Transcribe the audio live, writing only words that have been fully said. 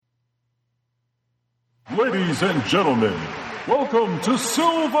Ladies and gentlemen, welcome to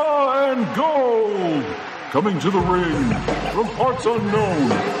Silver and Gold. Coming to the ring from parts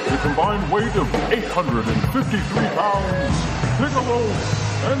unknown, a combined weight of 853 pounds, Piccolo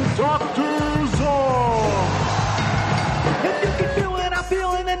and Dr. Zog. If you can feel it, I'm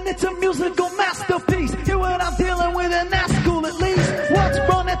feeling it, it's a musical masterpiece. Hear what I'm dealing with, and that's cool at least. What's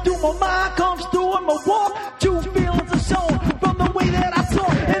running through my mind comes through in my walk. True feelings are shown from the way that I talk.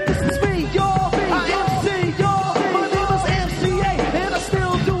 And this is me, y'all. I MC, y'all. My name is MCA, and I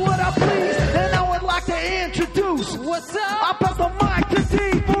still do what I please. And I would like to introduce. What's up? I pass the mic to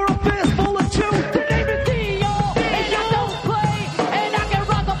D for a fist full of truth. The name is D, y'all. And I don't play, and I can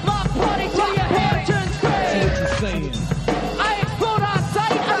rock a block party till your hair turns gray. What you saying? I explode on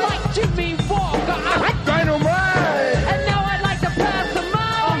sight, I like Jimmy Walker. Dynamite! And now I'd like to pass the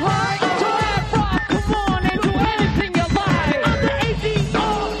mic to that rock. Come on and do anything you like. I'm the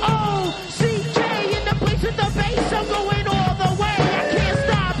ADOOCJ in the place with the bass. I'm going all the way. I can't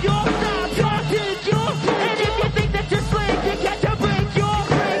stop. You're talking, you're. And if you think that you're slick, you catch a break. You're.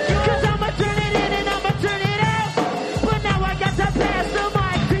 Cause I'ma turn it in and I'ma turn it out. But now I got to pass the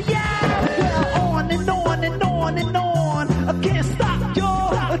mic to you. Well, on and on and on and on. I can't stop,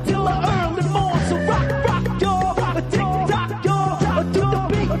 y'all, until the early morn. So rock, y'all, a tick-tock, y'all, do the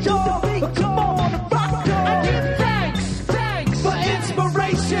beat, y'all, come on, rock, y'all. I give thanks for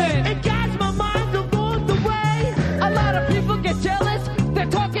inspiration. It guides my mind along the way. A lot of people get jealous, they're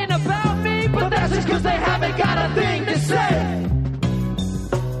talking about me, but that's just cause they haven't got a thing to say.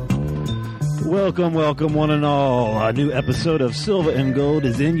 Welcome, one and all. A new episode of Silver and Gold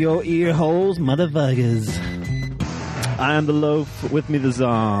is in your ear holes, motherfuckers. I am the loaf, with me the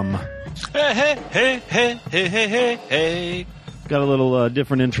Zom. Hey. Got a little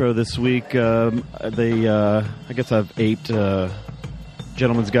different intro this week. I guess I've ate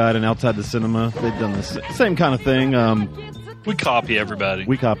Gentleman's Guide and Outside the Cinema. They've done the same kind of thing. We copy everybody.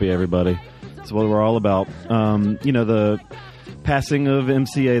 That's what we're all about. The passing of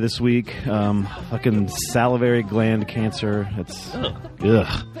MCA this week. Fucking salivary gland cancer. It's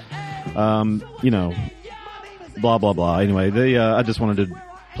ugh. Blah blah blah. Anyway, I just wanted to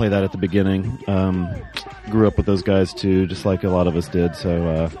play that at the beginning. Grew up with those guys too, just like a lot of us did.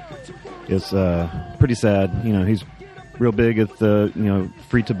 So it's pretty sad. He's real big at the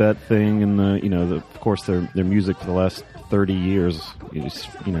Free Tibet thing, and of course their music for the last 30 years.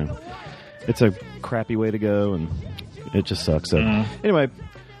 It's a crappy way to go, and it just sucks. So anyway,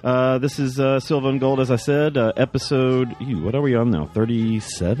 this is Silver and Gold, as I said. Episode. What are we on now?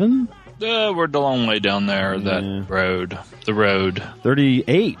 37. We're the long way down there, road. The road.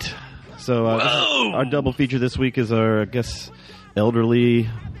 38. So our double feature this week is our, I guess, elderly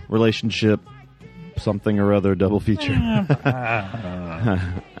relationship something or other double feature.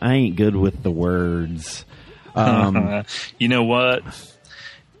 I ain't good with the words. You know what?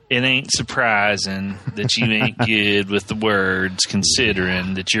 It ain't surprising that you ain't good with the words,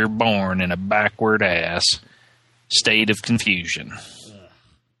 considering that you're born in a backward ass state of confusion.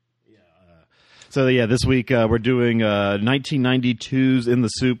 So, this week we're doing 1992's In the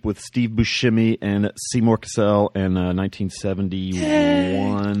Soup with Steve Buscemi and Seymour Cassell, and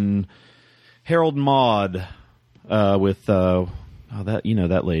 1971 Harold Maude with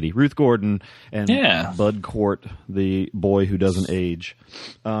that lady, Ruth Gordon, and Bud Cort, the boy who doesn't age.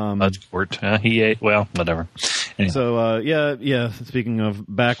 Bud Cort, he ate, well, whatever. Anyway. So, speaking of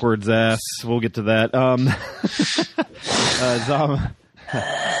backwards ass, we'll get to that. Zom,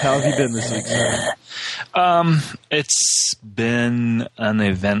 how have you been this week, sir? It's been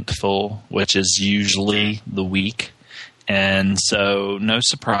uneventful, which is usually the week. And so no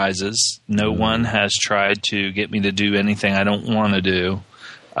surprises. No one has tried to get me to do anything I don't want to do.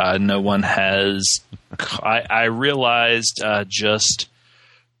 No one has. I realized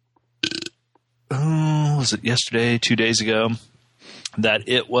was it yesterday, 2 days ago, that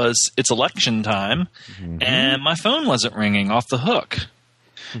it's election time, and my phone wasn't ringing off the hook.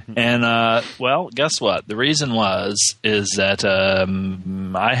 And, guess what? The reason is that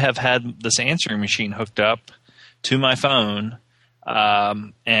I have had this answering machine hooked up to my phone,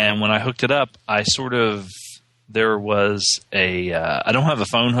 and when I hooked it up, I don't have a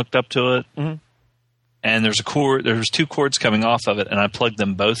phone hooked up to it, and there's two cords coming off of it, and I plugged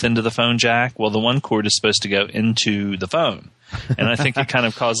them both into the phone jack. Well, the one cord is supposed to go into the phone, and I think it kind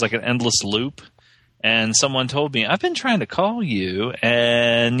of caused like an endless loop. And someone told me, I've been trying to call you.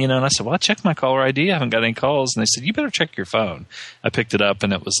 And, and I said, well, I checked my caller ID. I haven't got any calls. And they said, you better check your phone. I picked it up,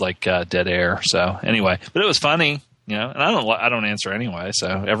 and it was like dead air. So anyway, but it was funny, and I don't answer anyway.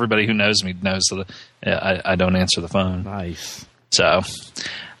 So everybody who knows me knows that I don't answer the phone. Nice. So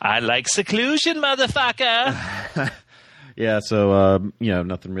I like seclusion, motherfucker. Yeah, so,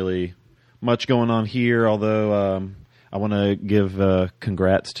 nothing really much going on here, although I want to give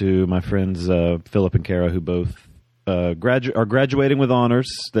congrats to my friends Philip and Kara, who both are graduating with honors.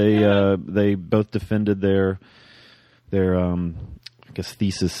 They both defended their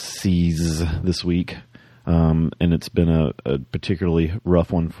theses this week, and it's been a particularly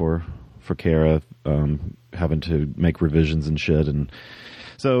rough one for Kara, having to make revisions and shit, and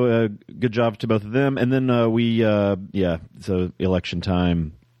so good job to both of them. And then so election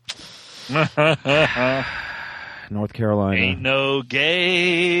time. North Carolina. Ain't no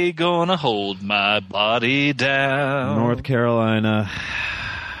gay gonna hold my body down. North Carolina.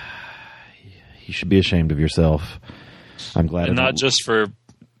 You should be ashamed of yourself. I'm glad. And not just for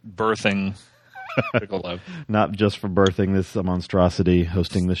birthing Piccolo. Not just for birthing this monstrosity,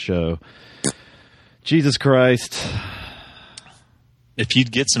 hosting the show. Jesus Christ. If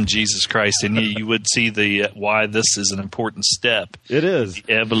you'd get some Jesus Christ in you, you would see the why this is an important step. It is.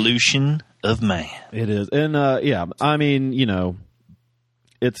 The evolution of man. It is. And, I mean,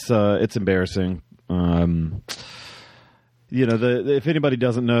 it's embarrassing. If anybody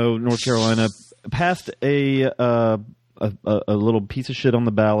doesn't know, North Carolina passed a little piece of shit on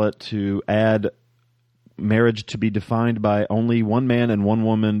the ballot to add marriage to be defined by only one man and one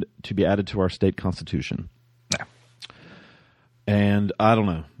woman to be added to our state constitution. Yeah. And I don't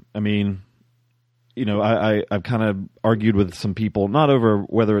know. I mean, I've kind of argued with some people, not over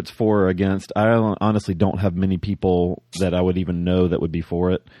whether it's for or against. I honestly don't have many people that I would even know that would be for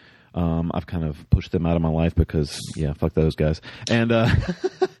it. I've kind of pushed them out of my life because, fuck those guys. And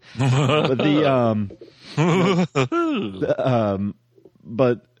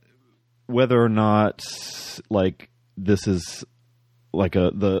but whether or not this is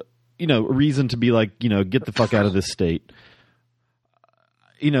reason to be get the fuck out of this state.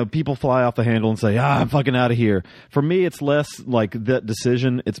 People fly off the handle and say, I'm fucking out of here. For me, it's less like that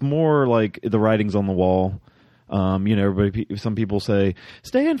decision. It's more like the writing's on the wall. Some people say,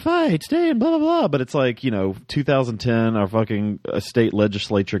 stay and fight, stay and blah, blah, blah. But it's 2010, our fucking state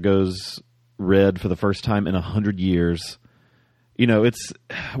legislature goes red for the first time in 100 years.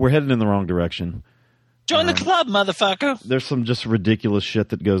 We're headed in the wrong direction. Join the club, motherfucker. There's some just ridiculous shit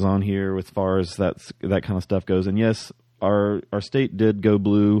that goes on here as far as that kind of stuff goes. And yes, our state did go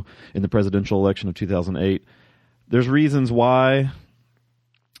blue in the presidential election of 2008. There's reasons why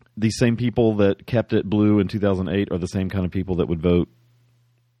these same people that kept it blue in 2008 are the same kind of people that would vote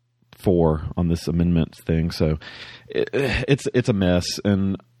for on this amendment thing. So it's a mess.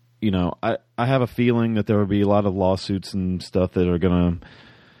 And, I have a feeling that there will be a lot of lawsuits and stuff that are gonna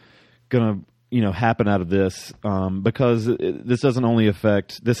happen out of this, because this doesn't only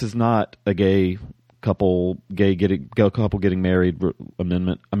affect. This is not a gay couple getting married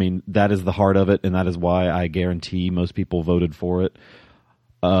amendment. I mean, that is the heart of it, and that is why I guarantee most people voted for it.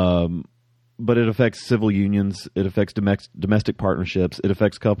 But it affects civil unions. It affects domestic partnerships. It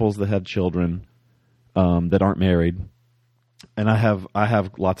affects couples that have children that aren't married. And I have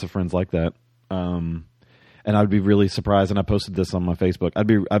lots of friends like that. And I'd be really surprised. And I posted this on my Facebook.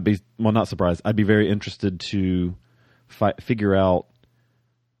 I'd be not surprised. I'd be very interested to figure out,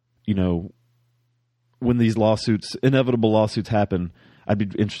 when these inevitable lawsuits happen, I'd be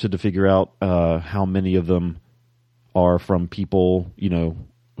interested to figure out how many of them are from people,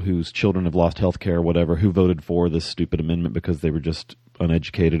 whose children have lost health care or whatever, who voted for this stupid amendment because they were just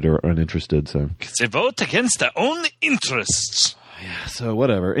uneducated or uninterested. So they vote against their own interests. Yeah, so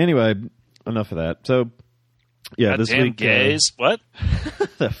whatever. Anyway, enough of that. So, yeah, this week... gays, what?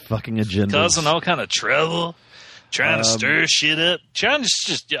 The fucking agenda. Causing all kind of trouble. Trying to stir shit up.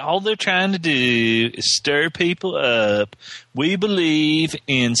 Just all they're trying to do is stir people up. We believe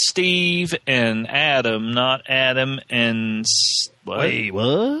in Steve and Adam, not Adam and what? Wait,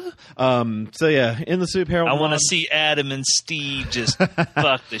 what? So yeah, in the soup, Harold. I want to see Adam and Steve just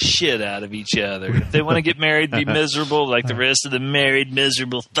fuck the shit out of each other. If they want to get married, be miserable like the rest of the married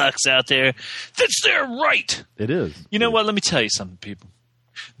miserable fucks out there, that's their right. It is. You know what? Let me tell you something, people.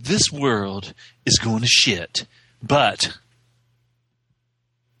 This world is going to shit. But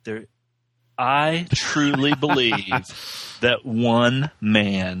I truly believe that one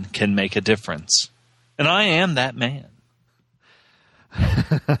man can make a difference. And I am that man.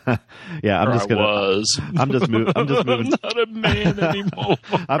 Yeah, I'm just moving. I'm not a man anymore.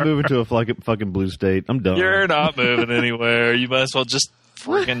 I'm moving to a fucking blue state. I'm done. You're not moving anywhere. You might as well just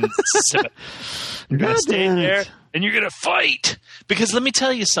freaking sip it. You're going to stay there and you're going to fight. Because let me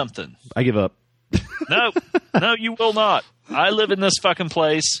tell you something. I give up. No, you will not. I live in this fucking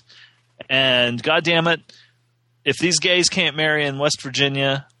place, and goddamn it, if these gays can't marry in West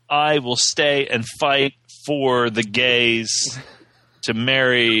Virginia, I will stay and fight for the gays to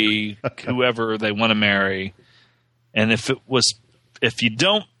marry whoever they want to marry. And if you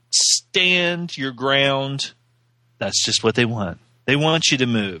don't stand your ground, that's just what they want. They want you to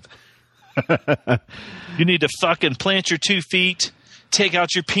move. You need to fucking plant your 2 feet, take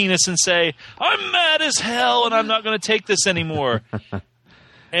out your penis and say, I'm mad as hell and I'm not going to take this anymore.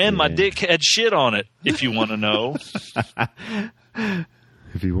 And my dick had shit on it, if you want to know.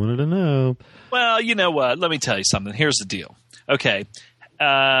 If you wanted to know. Well, you know what? Let me tell you something. Here's the deal. Okay.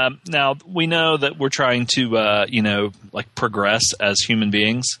 Now, we know that we're trying to, progress as human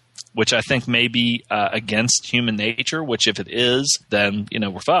beings, which I think may be against human nature, which if it is, then,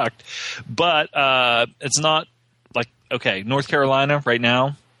 we're fucked. But it's not like, okay, North Carolina right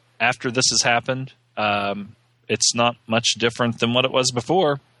now, after this has happened, it's not much different than what it was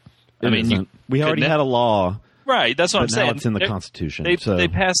before. We already had a law. Right, that's what I'm saying. Now it's in the Constitution. They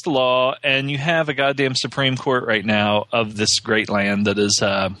passed the law, and you have a goddamn Supreme Court right now of this great land that is,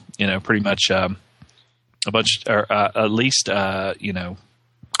 pretty much a bunch, or at least, the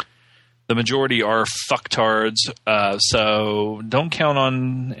majority are fucktards. So don't count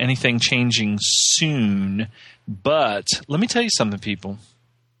on anything changing soon. But let me tell you something, people.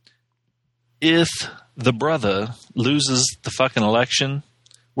 If the brother loses the fucking election,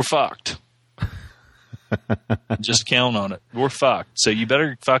 we're fucked. Just count on it. We're fucked. So you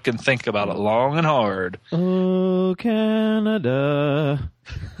better fucking think about it long and hard. Oh, Canada.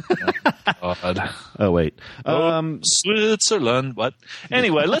 God. Oh, wait. Switzerland. What?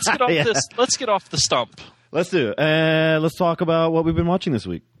 Anyway, let's get off this. Let's get off the stump. Let's do it. Let's talk about what we've been watching this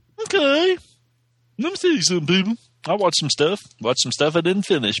week. Okay. Let me tell you something, people. I watched some stuff. Watched some stuff I didn't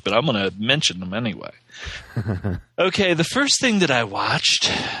finish, but I'm going to mention them anyway. Okay, the first thing that I watched.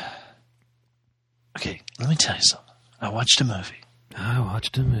 Okay, let me tell you something. I watched a movie.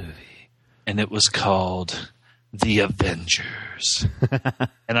 And it was called The Avengers.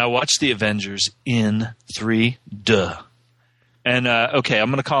 And I watched The Avengers in 3D. And, okay,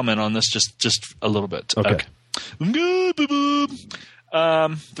 I'm going to comment on this just a little bit. Okay.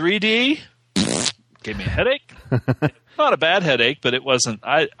 3D gave me a headache. Not a bad headache, but it wasn't.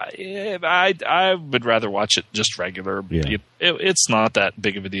 I would rather watch it just regular. Yeah. It's not that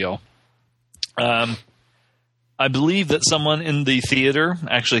big of a deal. I believe that someone in the theater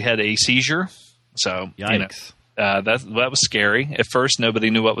actually had a seizure. So, yikes. That was scary. At first, nobody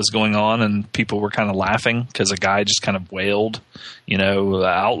knew what was going on, and people were kind of laughing because a guy just kind of wailed,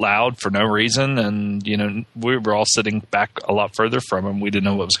 out loud for no reason. And, we were all sitting back a lot further from him. We didn't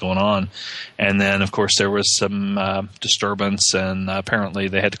know what was going on. And then, of course, there was some disturbance, and apparently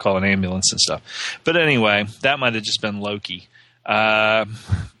they had to call an ambulance and stuff. But anyway, that might have just been Loki.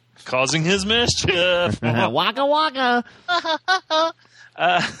 Causing his mischief. Waka waka.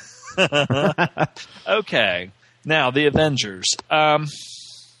 Okay. Now, The Avengers. I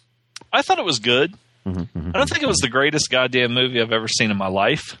thought it was good. I don't think it was the greatest goddamn movie I've ever seen in my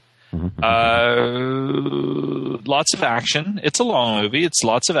life. Lots of action. It's a long movie. It's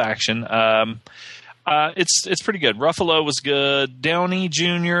lots of action. It's pretty good. Ruffalo was good. Downey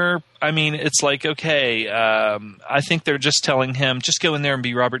Jr., it's like, okay, I think they're just telling him, just go in there and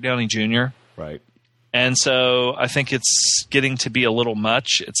be Robert Downey Jr. Right. And so I think it's getting to be a little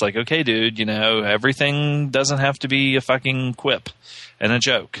much. It's like, okay, dude, everything doesn't have to be a fucking quip and a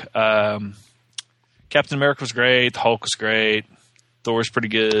joke. Captain America was great. The Hulk was great. Thor's pretty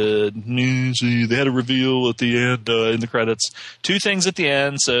good. See, they had a reveal at the end in the credits. 2 things at the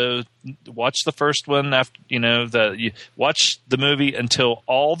end. So watch the first one after watch the movie until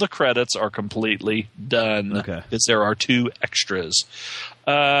all the credits are completely done. Okay. Because there are 2 extras.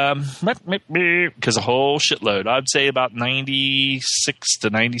 Because a whole shitload. I'd say about 96 to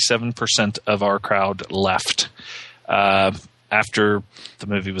 97% of our crowd left. After the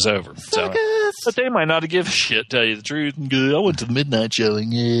movie was over. So, but they might not have given a shit, tell you the truth. I went to the midnight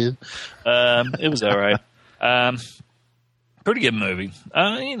showing. It was all right. Pretty good movie.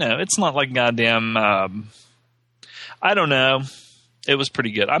 It's not like goddamn. I don't know. It was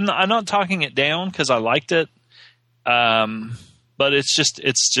pretty good. I'm not talking it down because I liked it. But it's just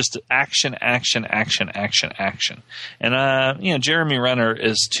action. And Jeremy Renner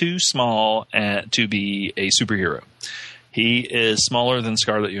is too small to be a superhero. He is smaller than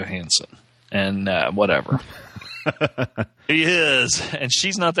Scarlett Johansson, and whatever. He is, and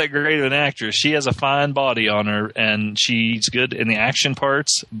she's not that great of an actress. She has a fine body on her, and she's good in the action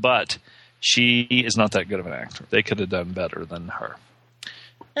parts, but she is not that good of an actor. They could have done better than her.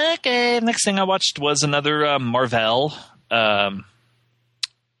 Okay, next thing I watched was another Marvel.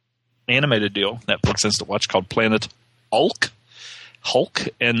 animated deal, Netflix Instant Watch, called Planet Hulk.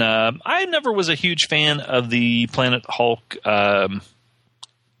 And I never was a huge fan of the Planet Hulk,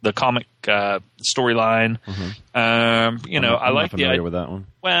 the comic storyline. I like the idea with that one.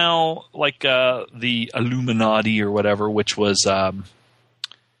 Well, like the Illuminati or whatever, which was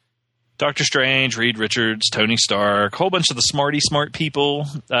Doctor Strange, Reed Richards, Tony Stark, a whole bunch of the smart people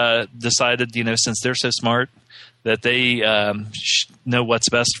decided, since they're so smart, that they know what's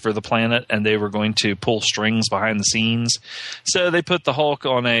best for the planet, and they were going to pull strings behind the scenes. So they put the Hulk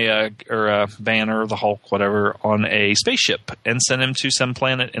on a Banner, the Hulk, whatever, on a spaceship and sent him to some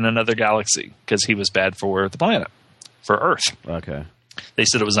planet in another galaxy because he was bad for the planet, for Earth. Okay. They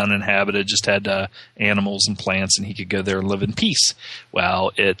said it was uninhabited, just had animals and plants, and he could go there and live in peace.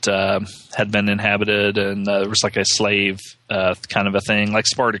 Well, it had been inhabited, and there was like a slave kind of a thing, like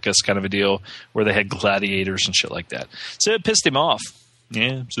Spartacus kind of a deal, where they had gladiators and shit like that. So it pissed him off.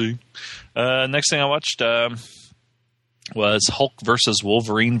 Yeah, see. Next thing I watched was Hulk versus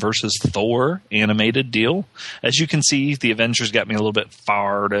Wolverine versus Thor animated deal. As you can see, the Avengers got me a little bit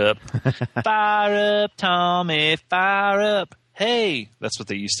fired up. Fire up, Tommy, fire up. Hey, that's what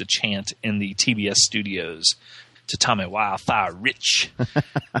they used to chant in the TBS studios to Tommy Wildfire Rich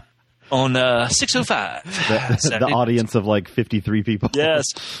on 605. The audience of like 53 people. Yes,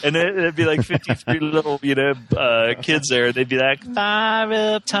 and it'd be like 53 little, kids there. They'd be like,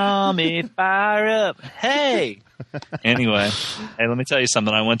 fire up, Tommy, fire up. Hey. Anyway, hey, let me tell you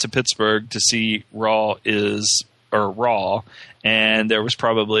something. I went to Pittsburgh to see Raw, and there was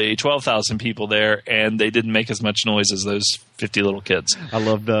probably 12,000 people there, and they didn't make as much noise as those 50 little kids. I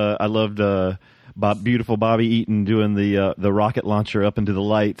loved beautiful Bobby Eaton doing the rocket launcher up into the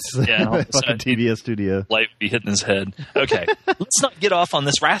lights. Yeah, fucking TBS studio. Light would be hitting his head. Okay, let's not get off on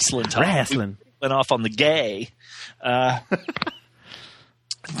this wrestling talk. Wrestling. We went off on the gay.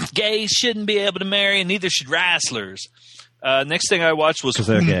 Gays shouldn't be able to marry, and neither should wrestlers. Next thing I watched was... Because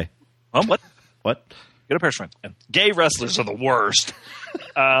they're gay. What? What? Get a pair of strength. Gay wrestlers are the worst.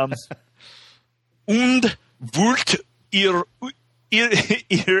 Und wurt ihr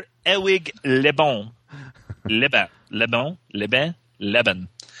ewig Leben. Leben.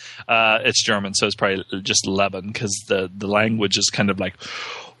 It's German, so it's probably just Leben, because the language is kind of like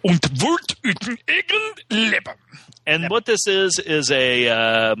und wurt ewig Leben. And what this is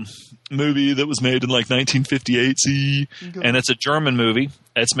a movie that was made in like 1958, and it's a German movie.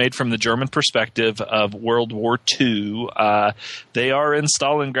 It's made from the German perspective of World War II. They are in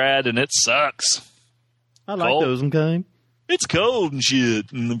Stalingrad, and it sucks. I like those kind. It's cold and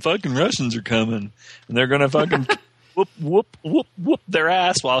shit, and the fucking Russians are coming, and they're going to fucking whoop their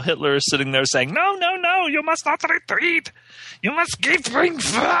ass while Hitler is sitting there saying, no, you must not retreat. You must keep going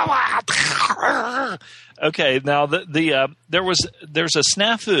forward. Okay, now there's a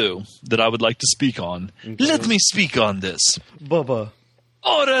snafu that I would like to speak on. Okay. Let me speak on this. Bubba.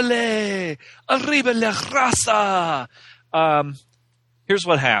 Orale! Arriba la raza! Here's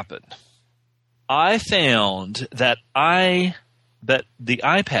what happened. I found that the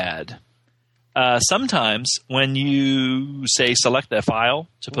iPad, sometimes when you say select a file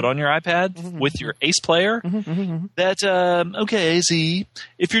to put on your iPad with your Ace player, that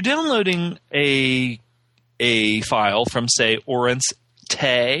if you're downloading a file from, say, Orance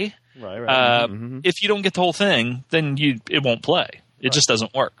Tay, if you don't get the whole thing, then it won't play. It just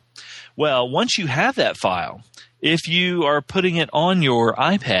doesn't work. Well, once you have that file, if you are putting it on your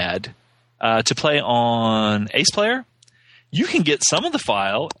iPad to play on Ace Player, you can get some of the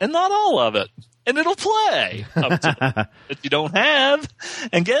file and not all of it, and it'll play up to that you don't have.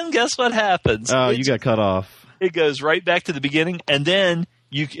 And again, guess what happens? Oh, you got cut off. It goes right back to the beginning, and then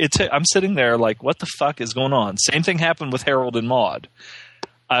I'm sitting there like, what the fuck is going on? Same thing happened with Harold and Maude.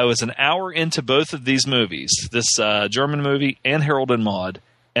 I was an hour into both of these movies, this German movie and Harold and Maude,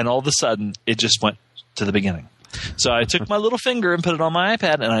 and all of a sudden, it just went to the beginning. So I took my little finger and put it on my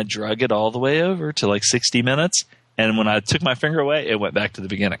iPad, and I drug it all the way over to like 60 minutes. And when I took my finger away, it went back to the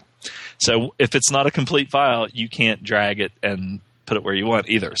beginning. So if it's not a complete file, you can't drag it and put it where you want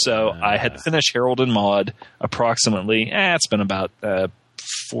either. So I had to finish Harold and Maude approximately, it's been about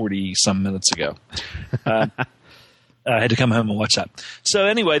 40-some minutes ago. I had to come home and watch that. So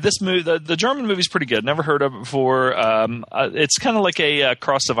anyway, this movie, the German movie's pretty good. Never heard of it before. It's kind of like a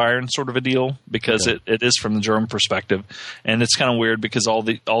Cross of Iron sort of a deal because it is from the German perspective, and it's kind of weird because all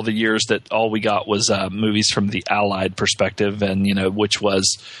the years that all we got was movies from the Allied perspective, and which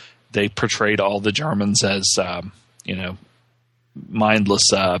was they portrayed all the Germans as mindless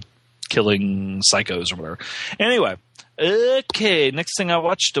killing psychos or whatever. Anyway. Okay, next thing I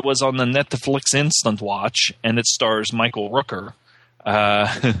watched was on the Netflix Instant Watch, and it stars Michael Rooker.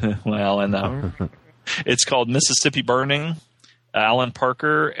 It's called Mississippi Burning. Alan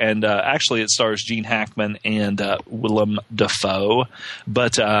Parker, and actually it stars Gene Hackman and Willem Dafoe.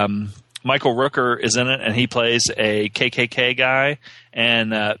 But Michael Rooker is in it, and he plays a KKK guy. And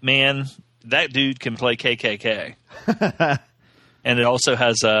man, that dude can play KKK. And it also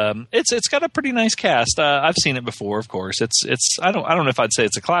has it's got a pretty nice cast. I've seen it before, of course. It's I don't know if I'd say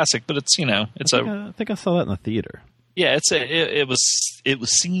it's a classic, but it's I think I saw that in the theater. Yeah, it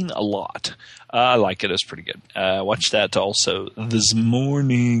was seen a lot. I like it. It's pretty good. Watched that also this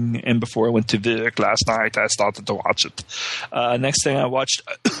morning, and before I went to Vic last night, I started to watch it. Next thing I watched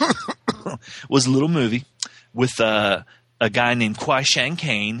was a little movie with a guy named Kwai Shang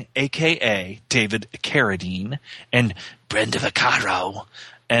Kane, a.k.a. David Carradine, and Brenda Vaccaro.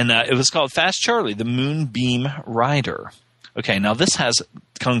 And it was called Fast Charlie, the Moonbeam Rider. Okay, now this has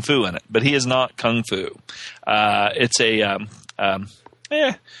kung fu in it, but he is not kung fu. It's a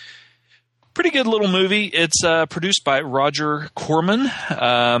pretty good little movie. It's produced by Roger Corman.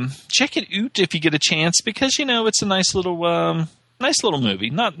 Check it out if you get a chance, because it's a nice little movie.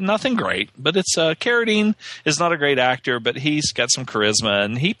 Nothing great, but it's Carradine is not a great actor, but he's got some charisma,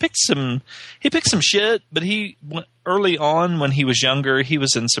 and he picked some shit. But early on when he was younger, he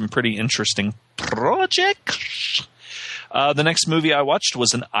was in some pretty interesting projects. The next movie I watched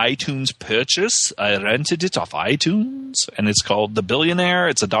was an iTunes purchase. I rented it off iTunes, and it's called The Billionaire.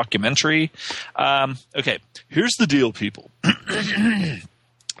 It's a documentary. Okay, here's the deal, people.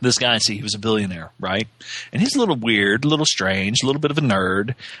 This guy, he was a billionaire, right? And he's a little weird, a little strange, a little bit of a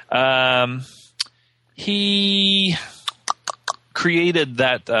nerd. He created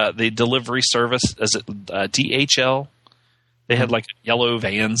the delivery service, is it DHL? They had like yellow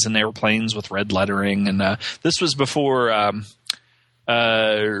vans and airplanes with red lettering, and this was before a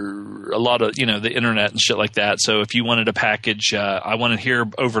lot of the internet and shit like that. So if you wanted a package, I want it here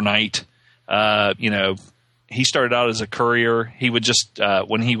overnight. He started out as a courier. He would just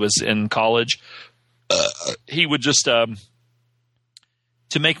when he was in college, he would just to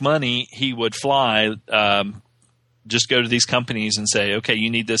make money. He would fly. Just go to these companies and say, okay, you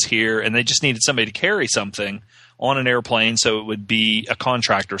need this here, and they just needed somebody to carry something on an airplane, so it would be a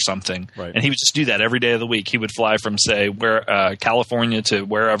contract or something. Right. And he would just do that every day of the week. He would fly from, say, California to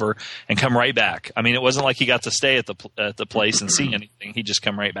wherever and come right back. I mean, it wasn't like he got to stay at the place and see anything. He'd just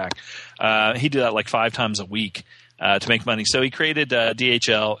come right back. He'd do that like 5 times a week to make money. So he created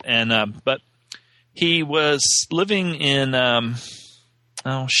DHL, and but he was living in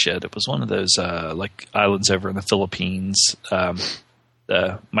it was one of those like islands over in the Philippines.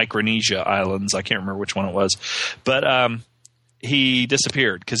 The Micronesia Islands. I can't remember which one it was. But he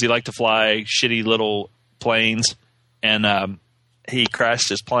disappeared because he liked to fly shitty little planes. And he crashed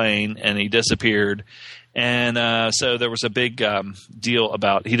his plane and he disappeared. And so there was a big deal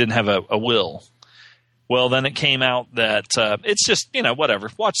about he didn't have a will. Well, then it came out that it's just, whatever.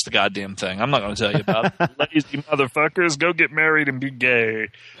 Watch the goddamn thing. I'm not going to tell you about it. Lazy motherfuckers, go get married and be gay.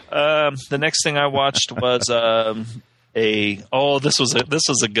 The next thing I watched was... this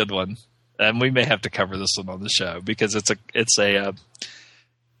was a good one, and we may have to cover this one on the show because it's good.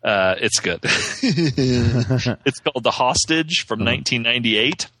 It's called The Hostage from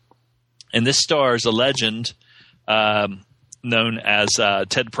 1998, and this stars a legend known as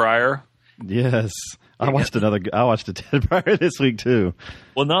Ted Pryor. Yes, I watched a Ted Pryor this week too.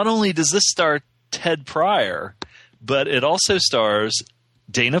 Well, not only does this star Ted Pryor, but it also stars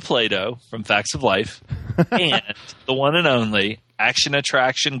Dana Plato from Facts of Life, and the one and only action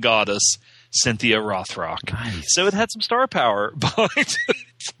attraction goddess Cynthia Rothrock. Nice. So it had some star power behind it.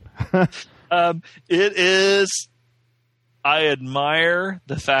 It is. I admire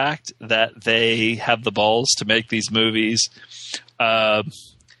the fact that they have the balls to make these movies.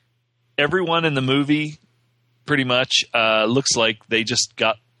 Everyone in the movie pretty much looks like they just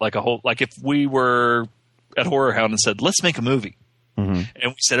got like a whole. Like if we were at Horror Hound and said, "Let's make a movie." Mm-hmm.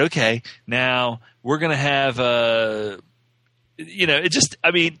 And we said, okay, now we're going to have, the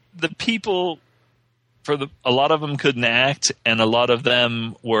people a lot of them couldn't act, and a lot of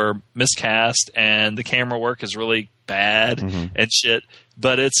them were miscast, and the camera work is really bad and shit,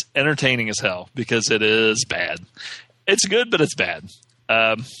 but it's entertaining as hell because it is bad. It's good, but it's bad.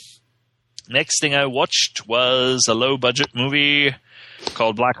 Next thing I watched was a low budget movie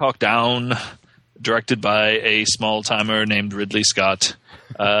called Black Hawk Down, directed by a small-timer named Ridley Scott.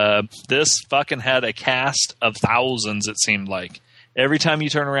 This fucking had a cast of thousands, it seemed like. Every time you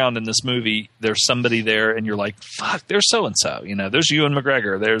turn around in this movie, there's somebody there, and you're like, fuck, there's so-and-so. There's Ewan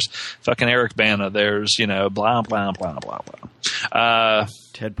McGregor. There's fucking Eric Bana. There's, blah, blah, blah, blah, blah.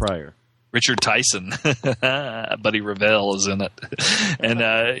 Ted Pryor. Richard Tyson, Buddy Revell is in it, and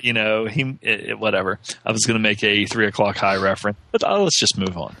whatever. I was going to make a 3 o'clock high reference, but let's just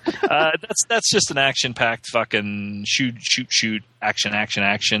move on. That's just an action-packed fucking shoot, action.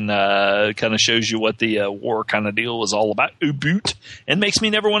 Kind of shows you what the war kind of deal was all about. Boot, and makes me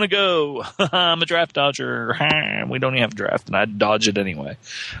never want to go. I'm a draft dodger. We don't even have a draft, and I'd dodge it anyway.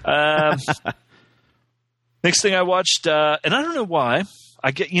 Next thing I watched, and I don't know why.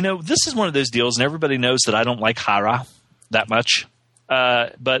 This is one of those deals, and everybody knows that I don't like horror that much.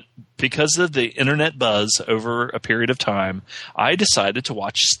 But because of the internet buzz over a period of time, I decided to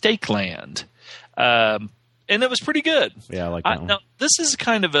watch Stakeland. And it was pretty good. Yeah, I like that one. Now, this is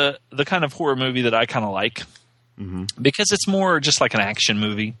the kind of horror movie that I kind of like because it's more just like an action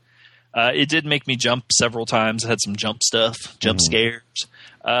movie. It did make me jump several times. It had some jump scares.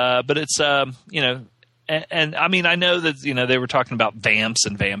 But it's, And I mean, I know that, they were talking about vamps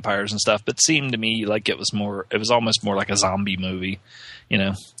and vampires and stuff, but it seemed to me like it was almost more like a zombie movie,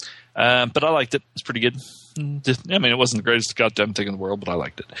 but I liked it. It's pretty good. I mean, it wasn't the greatest goddamn thing in the world, but I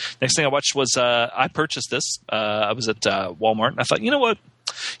liked it. Next thing I watched was, I purchased this. I was at Walmart and I thought, you know what,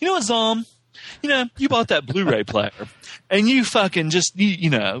 Zom? You bought that Blu-ray player, and you fucking just,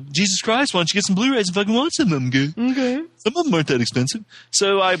 Jesus Christ, why don't you get some Blu-rays and fucking watch some of them, good? Okay. Some of them aren't that expensive.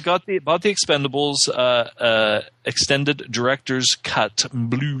 So I bought the Expendables extended director's cut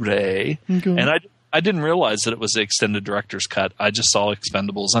Blu-ray, and I didn't realize that it was the extended director's cut. I just saw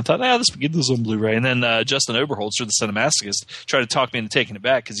Expendables, and I thought, let's get this on Blu-ray. And then Justin Oberholzer, the Cinemasochist, tried to talk me into taking it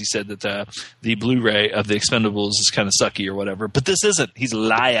back because he said that the Blu-ray of the Expendables is kind of sucky or whatever. But this isn't. He's a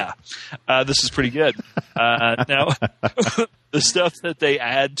liar. This is pretty good. Now, the stuff that they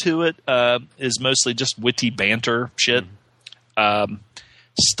add to it is mostly just witty banter shit.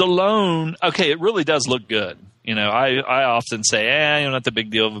 Stallone, okay, it really does look good. I often say, not the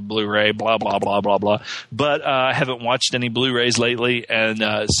big deal of a Blu-ray, blah, blah, blah, blah, blah. But I haven't watched any Blu-rays lately. And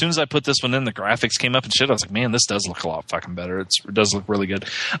as soon as I put this one in, the graphics came up and shit. I was like, man, this does look a lot fucking better. It does look really good.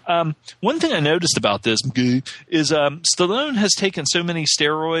 One thing I noticed about this is Stallone has taken so many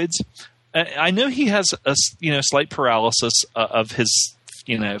steroids. I know he has a slight paralysis of his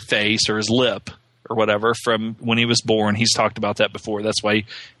face or his lip or whatever from when he was born. He's talked about that before. That's why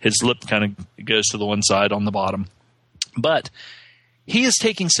his lip kind of goes to the one side on the bottom. But he is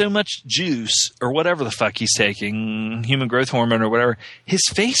taking so much juice or whatever the fuck he's taking, human growth hormone or whatever, his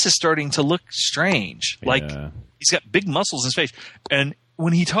face is starting to look strange. Yeah. Like he's got big muscles in his face. And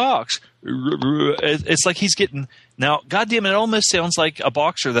when he talks, it's like he's getting – now, goddamn it, it almost sounds like a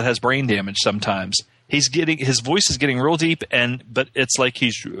boxer that has brain damage sometimes. His voice is getting real deep, but it's like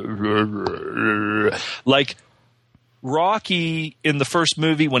he's like Rocky in the first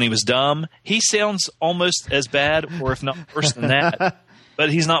movie when he was dumb. He sounds almost as bad, or if not worse than that. But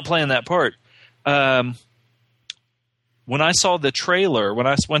he's not playing that part. When I saw the trailer, when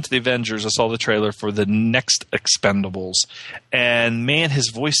I went to the Avengers, I saw the trailer for the next Expendables, and man,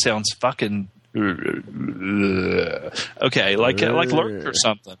 his voice sounds fucking okay, like Lurk or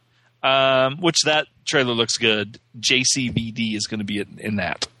something. Which that trailer looks good. JCVD is going to be in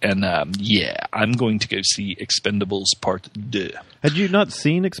that. And I'm going to go see Expendables Part 2. Had you not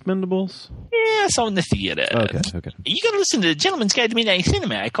seen Expendables? Yeah, I saw it in the theater. Okay. You got to listen to the Gentleman's Guide to Midnight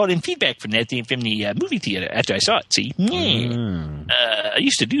Cinema. I called in feedback from the movie theater after I saw it. See? I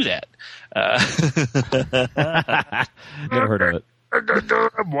used to do that. Never heard of it.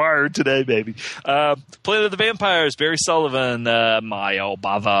 I'm wired today, baby. Planet of the Vampires, Barry Sullivan, Maya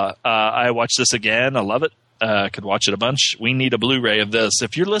Bava. I watched this again. I love it. Could watch it a bunch. We need a Blu-ray of this.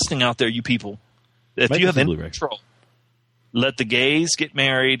 If you're listening out there, you people, if you have any control, let the gays get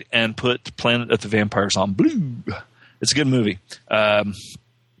married and put Planet of the Vampires on Blue. It's a good movie.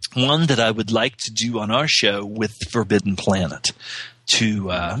 One that I would like to do on our show with Forbidden Planet. To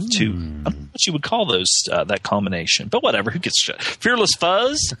I don't know what you would call those that combination, but whatever. Who gets shit? Fearless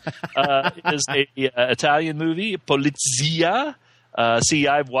Fuzz is a Italian movie. Polizia. See,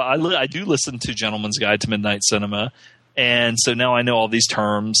 I do listen to Gentleman's Guide to Midnight Cinema, and so now I know all these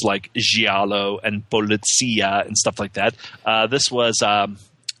terms like giallo and polizia and stuff like that. This was a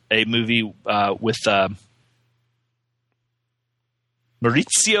movie with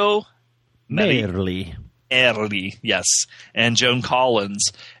Maurizio Merli. Early, yes, and Joan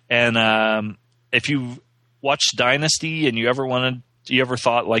Collins. And if you watched Dynasty and you ever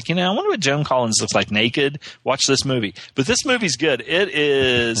thought like, I wonder what Joan Collins looks like naked, watch this movie. But this movie's good. It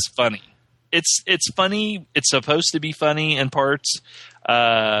is funny. It's funny. It's supposed to be funny in parts.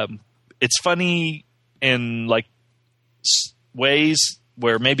 It's funny in like ways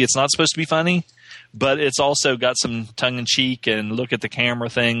where maybe it's not supposed to be funny. but it's also got some tongue-in-cheek and look at the camera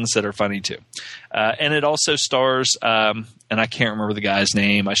things that are funny too. And it also stars, and I can't remember the guy's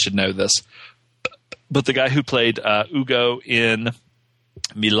name. I should know this. But the guy who played Ugo in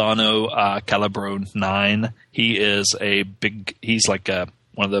Milano Calabrone 9, he's like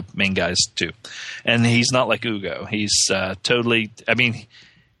one of the main guys too. And he's not like Ugo. He's totally, I mean,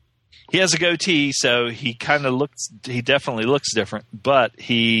 he has a goatee, so he definitely looks different, but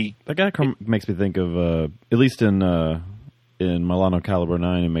that guy makes me think of, at least in Milano Calabrone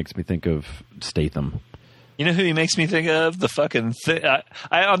 9, it makes me think of Statham. You know who he makes me think of? The fucking thing.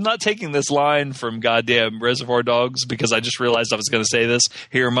 I'm not taking this line from goddamn Reservoir Dogs because I just realized I was going to say this.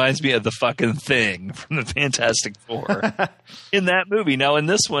 He reminds me of the fucking Thing from the Fantastic Four in that movie. Now, in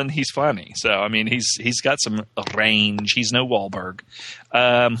this one, he's funny. So, I mean, he's got some range. He's no Wahlberg.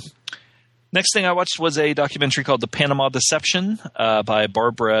 Next thing I watched was a documentary called The Panama Deception by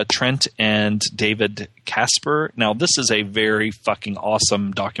Barbara Trent and David Casper. Now, this is a very fucking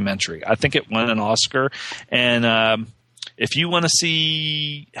awesome documentary. I think it won an Oscar. And if you want to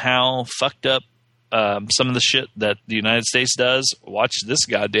see how fucked up some of the shit that the United States does, watch this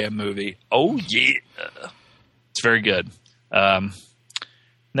goddamn movie. Oh, yeah. It's very good.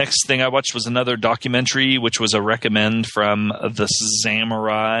 Next thing I watched was another documentary, which was a recommend from The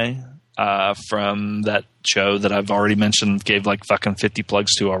Samurai. From that show that I've already mentioned, gave like fucking 50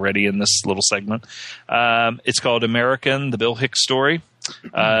 plugs to already in this little segment. It's called American, the Bill Hicks story.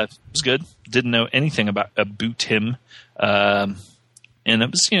 It was good. Didn't know anything about him. And it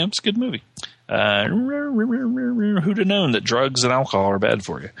was, it's a good movie. Who'd have known that drugs and alcohol are bad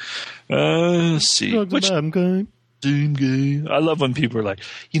for you? Let's see. I love when people are like,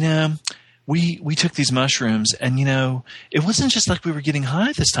 we took these mushrooms and, it wasn't just like we were getting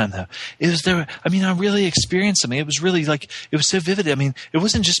high this time, though. It was there. I mean, I really experienced something. It was really like, it was so vivid. I mean, it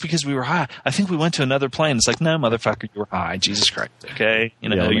wasn't just because we were high. I think we went to another plane. It's like, no, motherfucker, you were high. Jesus Christ. Okay.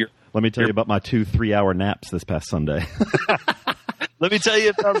 Let me tell you about my 2 3-hour naps this past Sunday. Let me tell you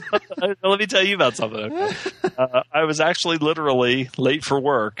about something. Okay? I was actually literally late for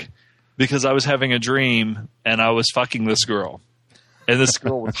work because I was having a dream and I was fucking this girl. And this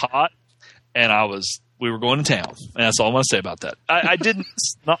girl was hot. And we were going to town, and that's all I want to say about that. I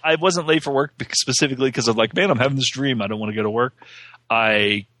wasn't late for work specifically because I'm like, man, I'm having this dream. I don't want to go to work.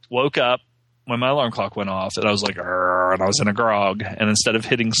 I woke up when my alarm clock went off, and I was like, and I was in a grog. And instead of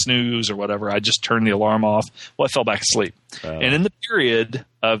hitting snooze or whatever, I just turned the alarm off. Well, I fell back asleep. And in the period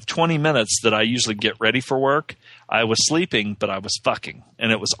of 20 minutes that I usually get ready for work, I was sleeping, but I was fucking,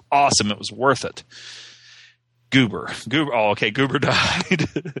 and it was awesome. It was worth it. Goober. Oh, okay. Goober died.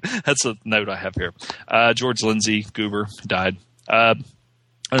 That's a note I have here. George Lindsay, Goober, died. I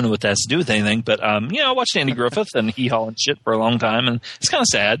don't know what that has to do with anything, but I watched Andy Griffith and Hee Haw and shit for a long time, and it's kind of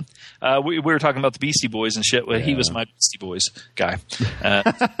sad. We were talking about the Beastie Boys and shit. Well, He was my Beastie Boys guy.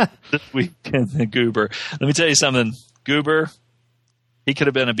 This weekend, Goober. Let me tell you something. Goober, he could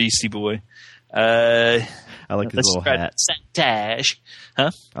have been a Beastie Boy. I like his little hat. Sabotage.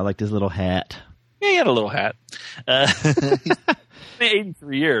 Huh? I liked his little hat. Yeah, he had a little hat.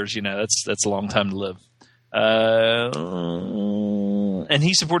 83 years, that's a long time to live. And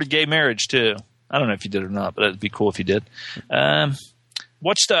he supported gay marriage too. I don't know if he did or not, but it'd be cool if he did. I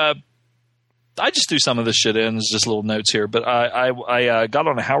just do some of this shit in. There's just little notes here, but I got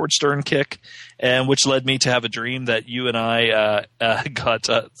on a Howard Stern kick, and which led me to have a dream that you and I got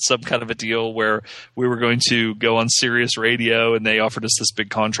some kind of a deal where we were going to go on Sirius Radio, and they offered us this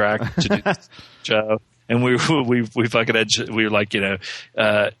big contract to do this show, and we fucking had, we were like,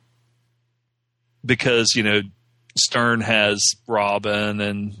 because Stern has Robin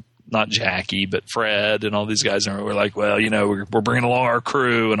and not Jackie, but Fred and all these guys. And we're like, well, we're bringing along our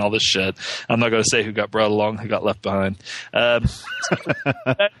crew and all this shit. I'm not going to say who got brought along, who got left behind. So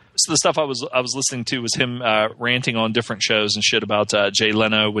the stuff I was listening to was him ranting on different shows and shit about Jay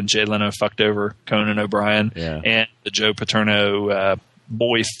Leno when Jay Leno fucked over Conan O'Brien and the Joe Paterno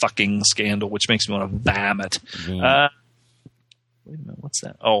boy fucking scandal, which makes me want to vomit. Wait a minute, what's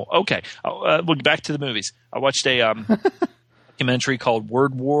that? Oh, okay. We'll get back to the movies. I watched a documentary called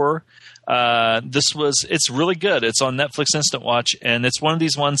Word War. It's really good. It's on Netflix Instant Watch, and it's one of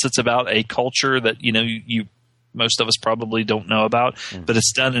these ones that's about a culture that you most of us probably don't know about, but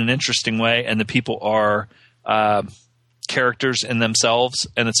it's done in an interesting way, and the people are characters in themselves,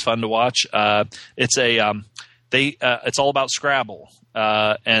 and it's fun to watch. It's all about Scrabble.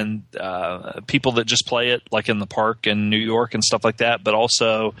 And people that just play it like in the park in New York and stuff like that, but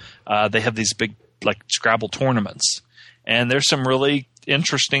also they have these big like Scrabble tournaments, and there's some really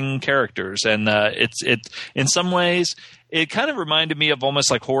interesting characters, and it in some ways it kind of reminded me of almost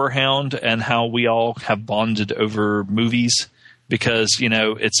like Horror Hound and how we all have bonded over movies because, you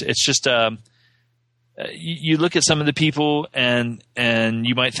know, it's just you look at some of the people and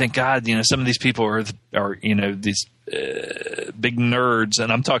you might think, God, you know, some of these people are you know, these big nerds,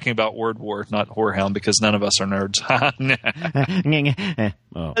 and I'm talking about Word War, not Horror Hound, because none of us are nerds.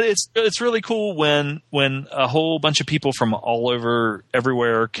 Oh. It's really cool when a whole bunch of people from all over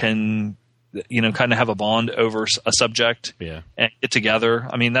everywhere can, you know, kind of have a bond over a subject and get together.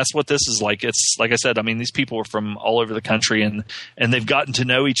 I mean, that's what this is like. It's like I said, I mean, these people are from all over the country and they've gotten to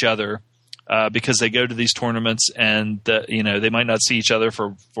know each other because they go to these tournaments and, you know, they might not see each other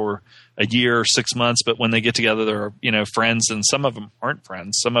for a year or 6 months, but when they get together, they're, you know, friends, and some of them aren't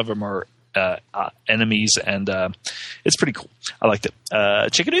friends. Some of them are enemies, and it's pretty cool. I liked it.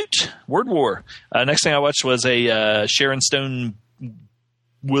 Chickadoot, Word War. Next thing I watched was a Sharon Stone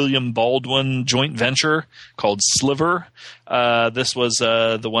William Baldwin joint venture called Sliver. This was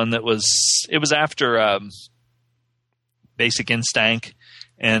the one that was after Basic Instinct,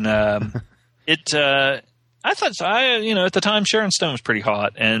 and I thought, you know, at the time Sharon Stone was pretty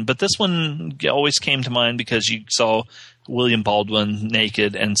hot, but this one always came to mind because you saw William Baldwin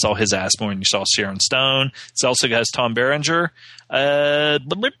naked and saw his ass more than you saw Sharon Stone. It also has Tom Berenger. Not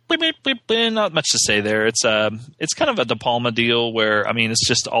much to say there. It's kind of a De Palma deal where, I mean, it's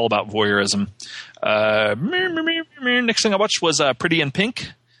just all about voyeurism. Next thing I watched was Pretty in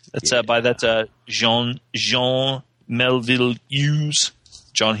Pink. That's by that Jean Melville Hughes.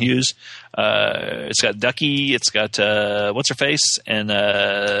 John Hughes. It's got Ducky. It's got what's her face and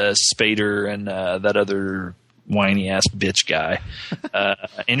Spader and that other whiny ass bitch guy,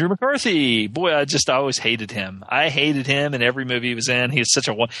 Andrew McCarthy. Boy, I always hated him. I hated him in every movie he was in. He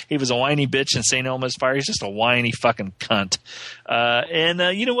was a whiny bitch in St. Elmo's Fire. He's just a whiny fucking cunt.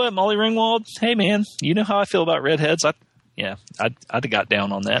 And you know what, Molly Ringwald? Hey man, you know how I feel about redheads. I'd have got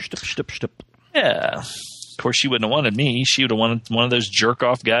down on that. Yeah. Of course, she wouldn't have wanted me. She would have wanted one of those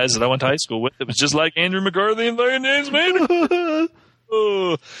jerk-off guys that I went to high school with that was just like Andrew McCarthy and fucking names, man.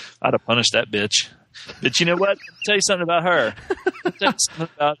 Oh, I'd have punished that bitch. But you know what? I'll tell you something about her. I'll tell you something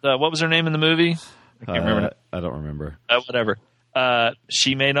about, what was her name in the movie? I can't remember. I don't remember. Whatever.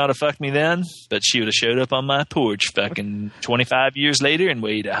 She may not have fucked me then, but she would have showed up on my porch fucking 25 years later and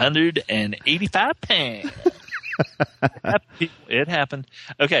weighed 185 pounds. It happened.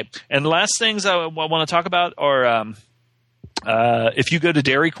 Okay, and the last things I want to talk about are if you go to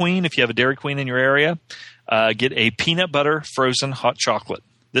Dairy Queen, if you have a Dairy Queen in your area, get a peanut butter frozen hot chocolate.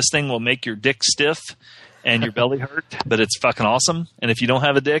 This thing will make your dick stiff and your belly hurt, but it's fucking awesome. And if you don't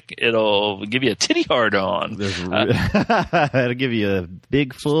have a dick, it'll give you a titty hard on. It'll give you a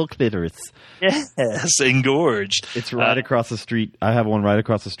big full clitoris. Yes, engorged. It's right across the street. I have one right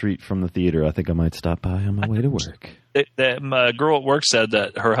across the street from the theater. I think I might stop by on my way to work. My girl at work said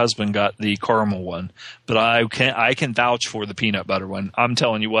that her husband got the caramel one, but I can vouch for the peanut butter one. I'm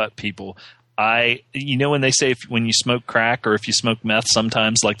telling you what, people. You know when they say when you smoke crack or if you smoke meth,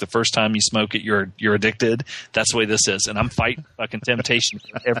 sometimes like the first time you smoke it, you're addicted. That's the way this is, and I'm fighting fucking temptation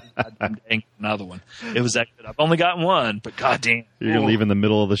every goddamn day. Another one. It was that good. I've only gotten one, but goddamn, you're gonna leave in the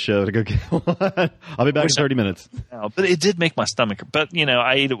middle of the show to go get one. I'll be back in 30 minutes. But it did make my stomach. But you know,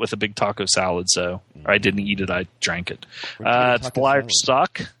 I ate it with a big taco salad, so or I didn't eat it. I drank it. Flyers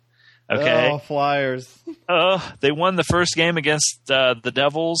suck. Okay. Oh, Flyers. They won the first game against the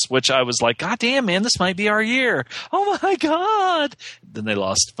Devils, which I was like, God damn, man, this might be our year. Oh, my God. Then they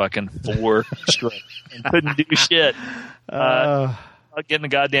lost fucking 4 straight and couldn't do shit. Getting a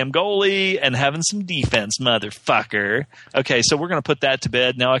goddamn goalie and having some defense, motherfucker. Okay, so we're going to put that to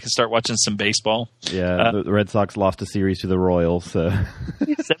bed. Now I can start watching some baseball. Yeah, the Red Sox lost a series to the Royals. So.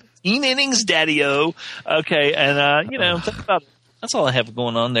 17 innings, daddy-o. Okay, and, you know, think about it. That's all I have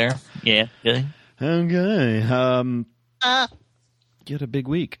going on there. Yeah. Okay. Get a big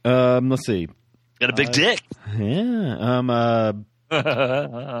week. Let's see. Got a big dick. Yeah.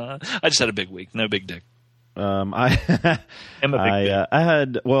 I just had a big week. No big dick. I am a big dick. I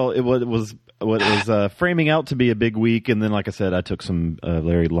had. Well, it was framing out to be a big week, and then, like I said, I took some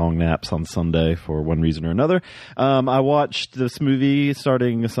very long naps on Sunday for one reason or another. I watched this movie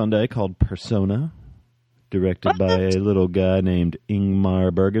starting Sunday called Persona. Directed by a little guy named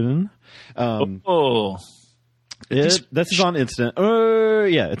Ingmar Bergman. This is on Instant.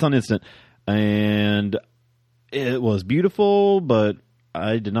 Yeah, it's on Instant. And it was beautiful, but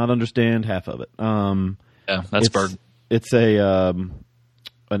I did not understand half of it. Yeah, that's Bergman. It's an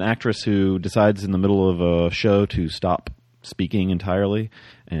actress who decides in the middle of a show to stop speaking entirely,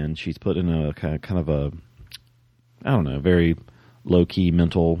 and she's put in a kind of a, I don't know, very low-key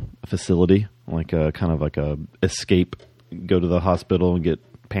mental facility. Like a kind of like a escape go to the hospital and get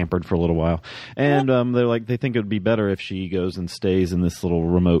pampered for a little while. And they think it would be better if she goes and stays in this little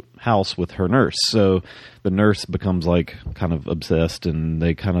remote house with her nurse. So the nurse becomes like kind of obsessed, and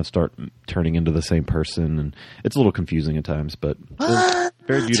they kind of start turning into the same person. And it's a little confusing at times, but it's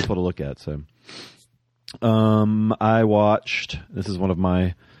very beautiful to look at. So I watched, this is one of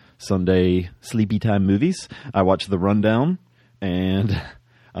my Sunday sleepy time movies. I watched The Rundown, and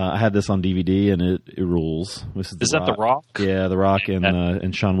I had this on DVD, and it rules. This is that The Rock? Yeah, The Rock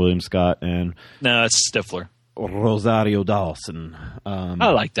and Sean William Scott and no, it's Stifler. Rosario Dawson.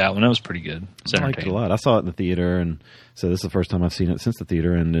 I like that one. That was pretty good. I liked it a lot. I saw it in the theater, and so this is the first time I've seen it since the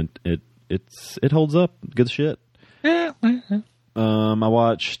theater, and it holds up. Good shit. Yeah. I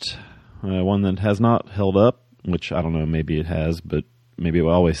watched one that has not held up, which I don't know. Maybe it has, but maybe it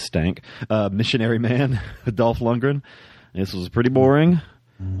always stank. Missionary Man with Dolph Lundgren. This was pretty boring.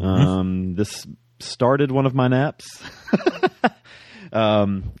 This started one of my naps.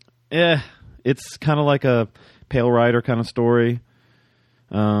 It's kind of like a Pale Rider kind of story.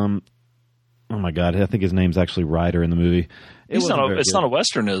 Oh my God, I think his name's actually Ryder in the movie. It's not a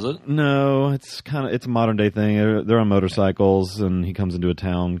Western, is it? No, it's a modern day thing. They're on motorcycles, and he comes into a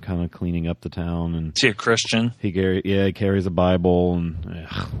town, kind of cleaning up the town. And is he a Christian? He carries a Bible, and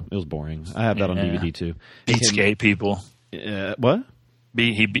it was boring. I have that on DVD too. Beats gay people. What?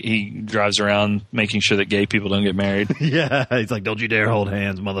 He drives around making sure that gay people don't get married. Yeah, he's like, "Don't you dare hold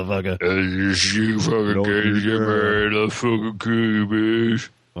hands, motherfucker." You fucking gays get married, I fucking kill you, bitch.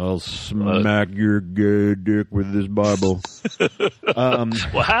 I'll smack your gay dick with this Bible.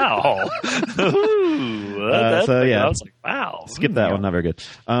 Wow. So yeah, I was like, wow. Skip that one. Not very good.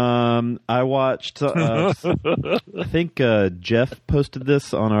 I watched. I think Jeff posted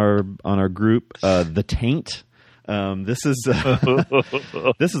this on our group. The Taint. This is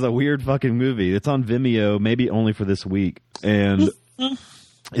a weird fucking movie. It's on Vimeo, maybe only for this week, and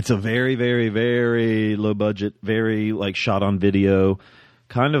it's a very, very, very low budget, very like shot on video,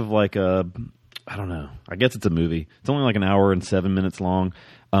 kind of like I don't know. I guess it's a movie. It's only like an hour and 7 minutes long,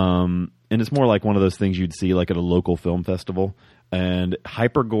 and it's more like one of those things you'd see like at a local film festival, and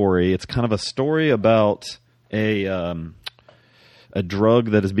hyper gory. It's kind of a story about a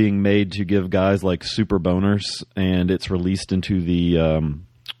drug that is being made to give guys like super boners, and it's released into the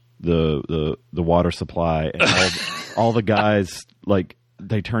water supply, and all the guys like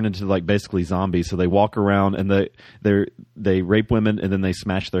they turn into like basically zombies. So they walk around and they rape women, and then they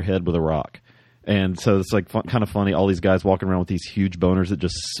smash their head with a rock. And so it's like kind of funny. All these guys walking around with these huge boners that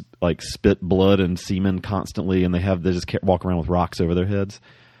just like spit blood and semen constantly, and they just walk around with rocks over their heads.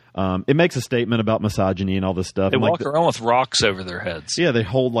 It makes a statement about misogyny and all this stuff. They walk around with rocks over their heads. Yeah, they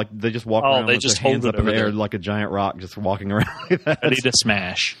just walk around with their hands up in the air like a giant rock, just walking around like that. Ready to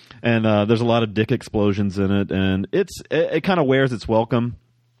smash. And there's a lot of dick explosions in it, and it kind of wears its welcome,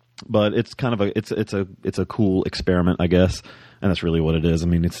 but it's kind of it's a cool experiment, I guess. And that's really what it is. I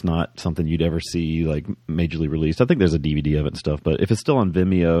mean, it's not something you'd ever see like majorly released. I think there's a DVD of it and stuff, but if it's still on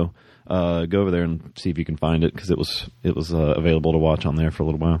Vimeo, go over there and see if you can find it, because it was available to watch on there for a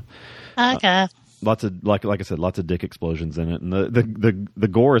little while. Okay. Lots of like I said, lots of dick explosions in it, and the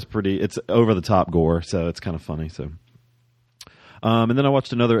gore is it's over the top gore, so it's kind of funny. So, and then I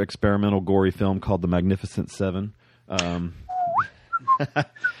watched another experimental gory film called The Magnificent Seven.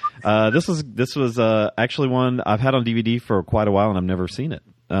 This was actually one I've had on DVD for quite a while, and I've never seen it.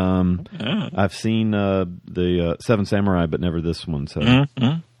 I've seen the Seven Samurai, but never this one. So,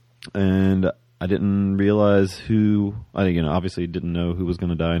 and I didn't realize who. Obviously didn't know who was going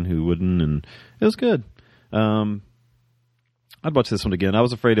to die and who wouldn't, and it was good. I'd watch this one again. I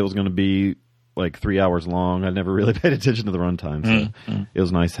was afraid it was going to be like 3 hours long. I never really paid attention to the runtime, so it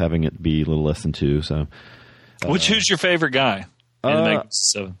was nice having it be a little less than 2. So, who's your favorite guy in the Magnificent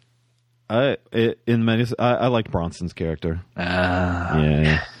Seven? I liked Bronson's character.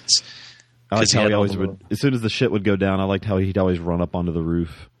 Yeah. I liked how he always would. As soon as the shit would go down, I liked how he'd always run up onto the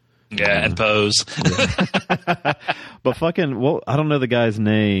roof. Yeah, and pose. Yeah. But I don't know the guy's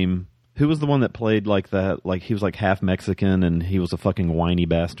name. Who was the one that played like that? Like he was like half Mexican, and he was a fucking whiny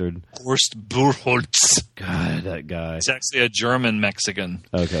bastard. Horst Buchholz. God, that guy. He's actually a German Mexican.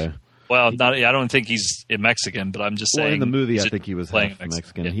 Okay. Well, I don't think he's a Mexican, but I'm just saying. Well, in the movie, I think he was half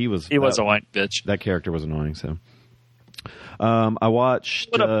Mexican. Yeah. He was a white bitch. That character was annoying. So, I watched.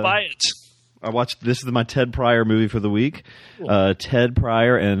 What a bite! This is my Ted Pryor movie for the week. Ted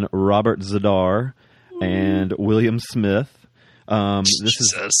Pryor and Robert Zadar and William Smith. This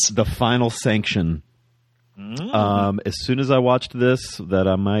is The Final Sanction. As soon as I watched this, that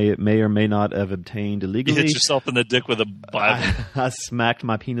I may or may not have obtained illegally, you hit yourself in the dick with a Bible. I smacked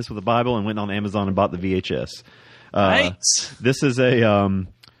my penis with a Bible and went on Amazon and bought the VHS. Nice. This is a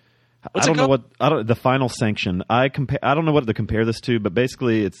What's I don't it know called? the Final Sanction. I don't know what to compare this to, but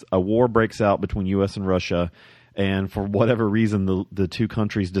basically it's a war breaks out between U.S. and Russia, and for whatever reason the two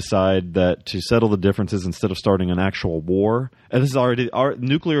countries decide that to settle the differences instead of starting an actual war. And this is already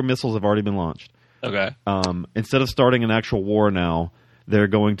nuclear missiles have already been launched. Okay. Instead of starting an actual war now, they're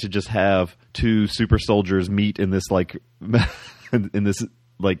going to just have two super soldiers meet in this like in this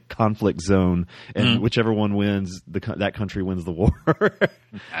like conflict zone, and whichever one wins, that country wins the war.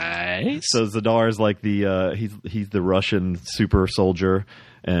 Nice. So Zadar is like the he's the Russian super soldier,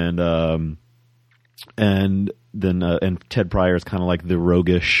 and then Ted Pryor is kind of like the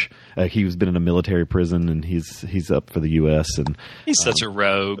roguish. He's been in a military prison, and he's up for the U.S. and he's such a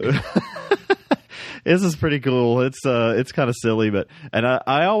rogue. This is pretty cool. It's kind of silly, but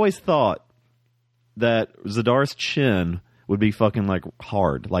I always thought that Zadar's chin would be fucking like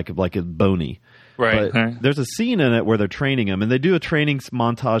hard, like a bony. Right. But there's a scene in it where they're training him, and they do a training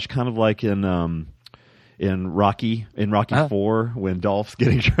montage, kind of like in Rocky 4 when Dolph's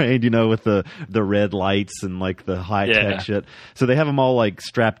getting trained, with the red lights and like the high tech shit. So they have him all like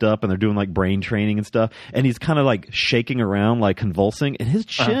strapped up, and they're doing like brain training and stuff. And he's kind of like shaking around, like convulsing, and his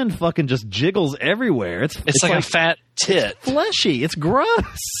chin fucking just jiggles everywhere. It's like a fat tit. Fleshy. It's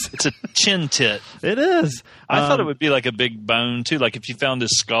gross. It's a chin tit. It is. I thought it would be like a big bone too. Like if you found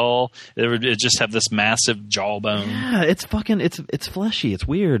his skull, it'd just have this massive jawbone. Yeah, it's fleshy. It's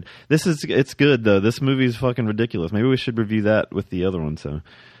weird. It's good though. This movie's fucking ridiculous. Maybe we should review that with the other one. So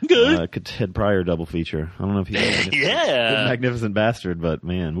good. Ted Pryor double feature. I don't know if he's Magnificent Bastard, but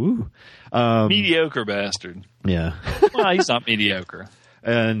man, woo. Mediocre bastard. Yeah. Well, he's not mediocre.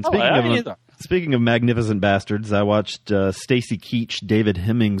 And speaking of Magnificent Bastards, I watched Stacy Keach, David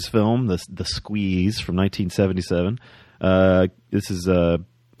Hemmings' film, The Squeeze from 1977. This is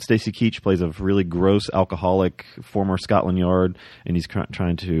Stacy Keach plays a really gross alcoholic former Scotland Yard, and he's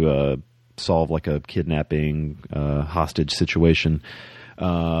trying to solve like a kidnapping hostage situation.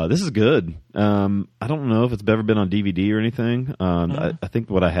 This is good. I don't know if it's ever been on DVD or anything. I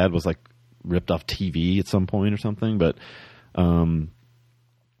think what I had was like ripped off TV at some point or something, but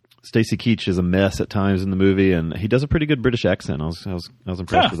Stacy Keach is a mess at times in the movie, and he does a pretty good British accent. I was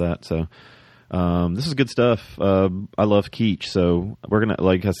impressed with that. So this is good stuff. I love Keach, so we're gonna,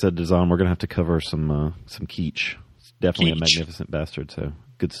 like I said to Zahn, we're gonna have to cover some Keach. It's definitely a Magnificent Bastard. So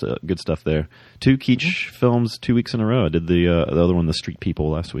good stuff there. 2 Keach films 2 weeks in a row. I did the other one, The Street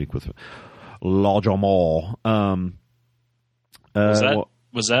People, last week with La Jamal. Was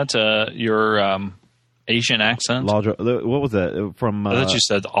that your Asian accent? What was that from? I thought you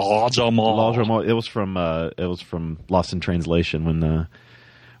said La Jamal. It was from Lost in Translation when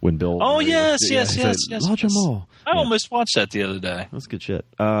Bill. Oh yes. La Jamal. I almost watched that the other day. That's good shit.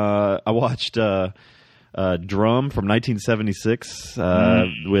 I watched Drum from 1976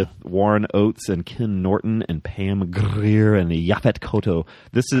 with Warren Oates and Ken Norton and Pam Grier and Yaphet Kotto.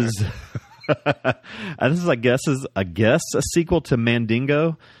 This is I guess a sequel to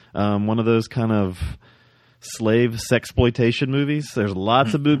Mandingo, one of those kind of slave sexploitation movies. There's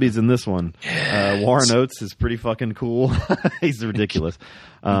lots of boobies in this one. Warren Oates is pretty fucking cool. He's ridiculous.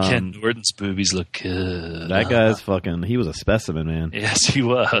 Ken Norton's boobies look good. That guy's fucking. He was a specimen, man. Yes, he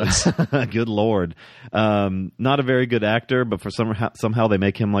was. Good lord. Not a very good actor, but for somehow they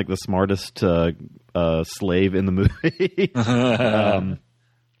make him like the smartest slave in the movie.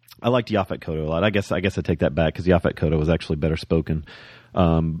 I liked Yaphet Kotto a lot. I guess I take that back because Yaphet Kotto was actually better spoken.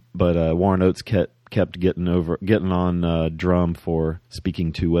 But Warren Oates kept getting on Drum for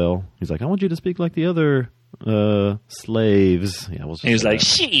speaking too well. He's like, I want you to speak like the other slaves. Yeah, he was like,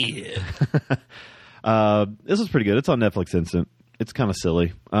 shit. This was pretty good. It's on Netflix Instant. It's kind of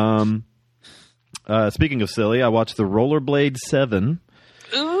silly. Speaking of silly, I watched The Rollerblade 7.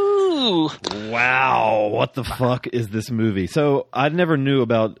 Ooh. Wow. What the fuck is this movie? So I never knew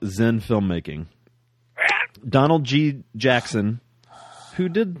about Zen filmmaking. Donald G. Jackson, who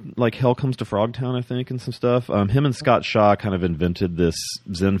did like Hell Comes to Frogtown, I think, and some stuff. Him and Scott Shaw kind of invented this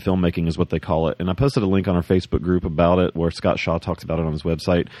Zen filmmaking, is what they call it. And I posted a link on our Facebook group about it, where Scott Shaw talks about it on his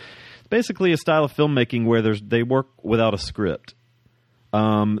website. It's basically a style of filmmaking where they work without a script.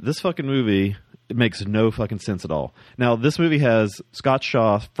 This fucking movie, it makes no fucking sense at all. Now, this movie has Scott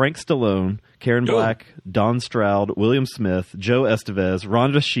Shaw, Frank Stallone, Karen Black, Don Stroud, William Smith, Joe Estevez,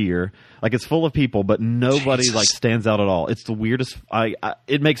 Rhonda Shear. Like, it's full of people, but nobody like stands out at all. It's the weirdest.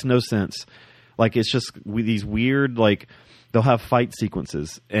 It makes no sense. Like, it's just these weird, like, they'll have fight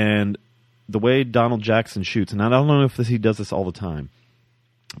sequences, and the way Donald Jackson shoots, and I don't know if he does this all the time,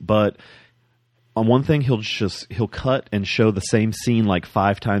 but on one thing he'll cut and show the same scene like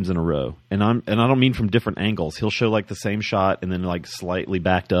 5 times in a row, and I don't mean from different angles. He'll show like the same shot and then like slightly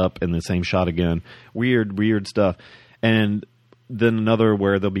backed up and the same shot again. Weird stuff. And then another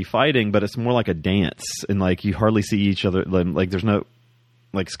where they'll be fighting, but it's more like a dance, and like you hardly see each other. Like there's no,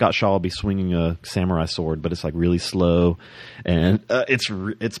 like Scott Shaw will be swinging a samurai sword, but it's like really slow, and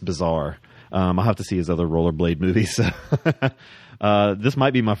it's bizarre. I'll have to see his other rollerblade movies. This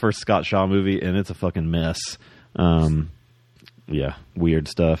might be my first Scott Shaw movie, and it's a fucking mess. Yeah, weird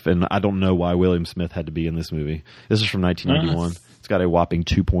stuff. And I don't know why William Smith had to be in this movie. This is from 1991. It's got a whopping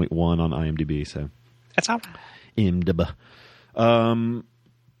 2.1 on IMDb. So That's all right. IMDb.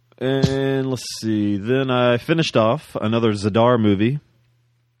 And let's see. Then I finished off another Zadar movie.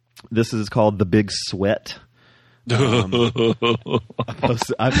 This is called The Big Sweat. I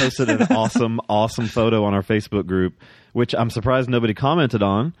posted an awesome photo on our Facebook group, which I'm surprised nobody commented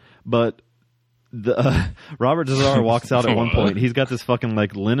on. But Robert Zadar walks out at one point. He's got this fucking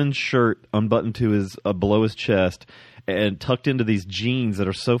like linen shirt unbuttoned to his below his chest and tucked into these jeans that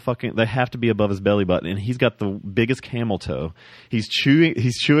are so fucking, they have to be above his belly button. And he's got the biggest camel toe. He's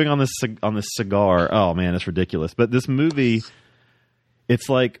chewing on this cigar. Oh man, it's ridiculous. But this movie, it's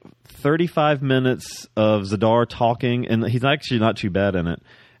like 35 minutes of Zadar talking, and he's actually not too bad in it.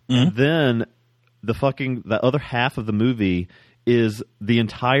 Mm-hmm. And then the other half of the movie is the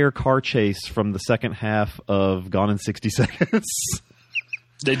entire car chase from the second half of Gone in 60 Seconds.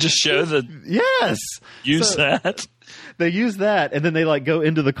 They just show the that. They use that, and then they like go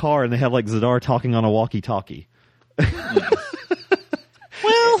into the car, and they have like Zadar talking on a walkie-talkie. Well,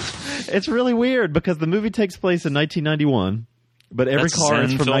 it's really weird because the movie takes place in 1991. But every car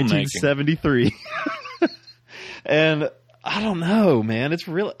is from 1973. And I don't know, man. It's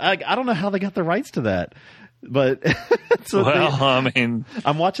real. I don't know how they got the rights to that. But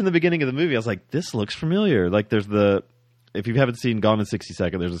I'm watching the beginning of the movie. I was like, this looks familiar. Like there's if you haven't seen Gone in 60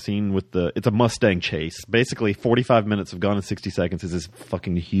 Seconds, there's a scene with it's a Mustang chase. Basically 45 minutes of Gone in 60 Seconds is this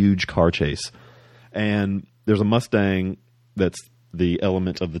fucking huge car chase. And there's a Mustang that's the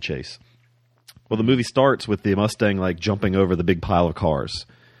element of the chase. Well, the movie starts with the Mustang like jumping over the big pile of cars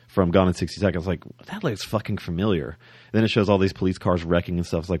from Gone in 60 Seconds. Like, that looks fucking familiar. Then it shows all these police cars wrecking and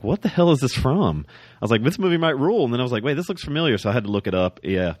stuff. It's like, what the hell is this from? I was like, this movie might rule. And then I was like, wait, this looks familiar. So I had to look it up.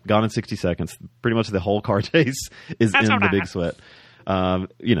 Yeah, Gone in 60 Seconds. Pretty much the whole car chase is in The Big Sweat. Not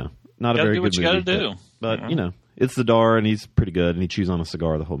a very good movie. You gotta do. But it's Zadar, and he's pretty good, and he chews on a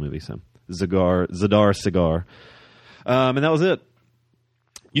cigar the whole movie. So Zadar cigar. And that was it.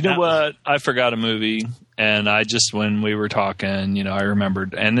 You know what? I forgot a movie, and when we were talking, I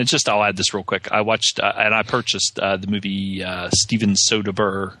remembered. And I'll add this real quick. I watched and I purchased the movie Steven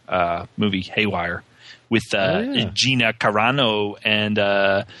Soderbergh movie Haywire with Gina Carano. And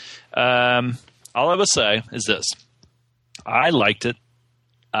all I will say is this: I liked it.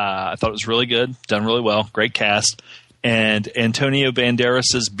 I thought it was really good, done really well, great cast, and Antonio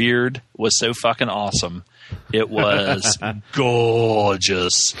Banderas's beard was so fucking awesome. It was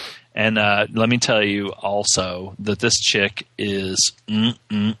gorgeous. And let me tell you also that this chick is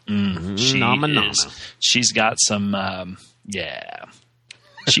she's got some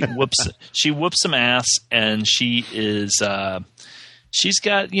she whoops some ass, and she is she's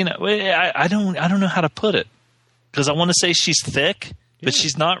got I don't know how to put it, because I want to say she's thick, but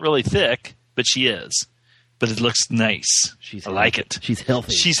she's not really thick, but she is. But it looks nice. I like it. She's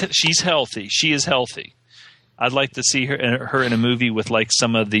healthy. She's healthy. She is healthy. I'd like to see her in a movie with like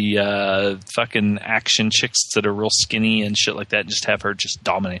some of the fucking action chicks that are real skinny and shit like that, and just have her just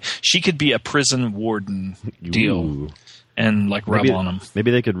dominate. She could be a prison warden deal and like rub on them.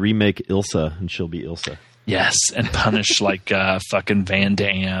 Maybe they could remake Ilsa, and she'll be Ilsa. Yes, and punish like fucking Van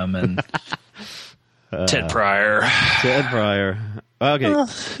Damme and Ted Pryor. Ted Pryor. Okay,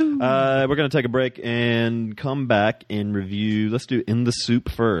 we're going to take a break and come back and review. Let's do In the Soup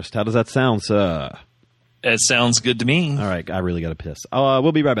first. How does that sound, sir? It sounds good to me. All right, I really got to piss.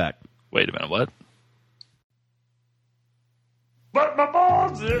 We'll be right back. Wait a minute, what? But my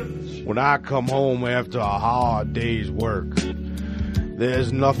balls is. When I come home after a hard day's work,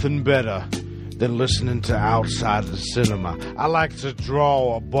 there's nothing better than listening to Outside the Cinema. I like to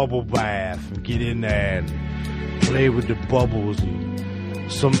draw a bubble bath and get in there and play with the bubbles.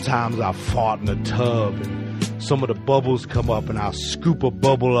 And sometimes I fart in the tub, and some of the bubbles come up, and I'll scoop a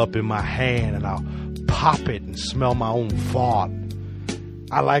bubble up in my hand, and I'll pop it and smell my own fart.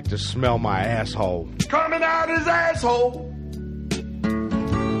 I like to smell my asshole. Coming out his asshole.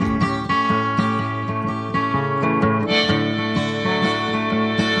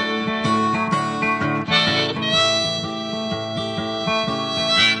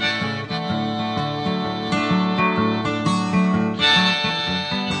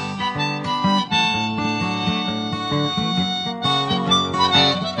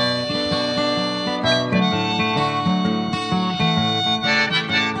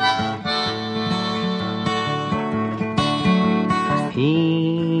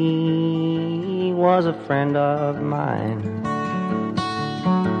 a friend of mine.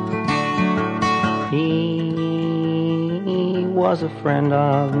 He was a friend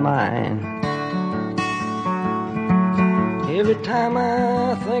of mine. Every time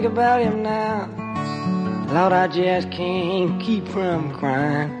I think about him now, Lord, I just can't keep from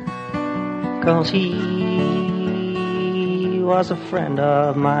crying. 'Cause he was a friend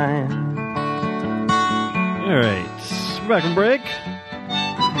of mine. All right. We're back from break.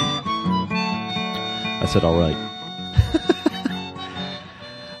 I said all right.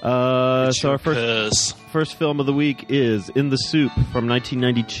 So our first film of the week is In the Soup from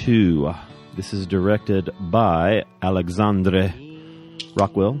 1992. This is directed by Alexandre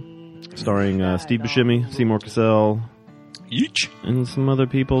Rockwell, starring Steve Buscemi, Seymour Cassel, and some other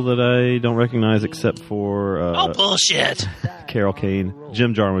people that I don't recognize except for bullshit! Carol Kane,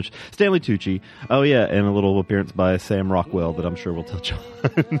 Jim Jarmusch, Stanley Tucci. Oh yeah, and a little appearance by Sam Rockwell that I'm sure we'll touch on.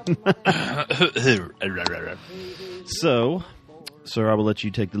 So, sir, I will let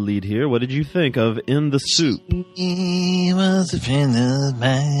you take the lead here. What did you think of In the Soup? He was a friend of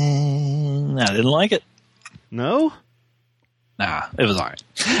mine. I didn't like it. No? Nah, it was all right.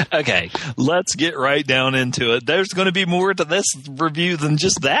 Okay, let's get right down into it. There's going to be more to this review than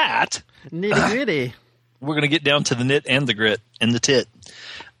just that. Nitty gritty. We're going to get down to the nit and the grit and the tit.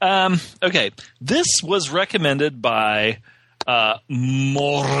 Okay, this was recommended by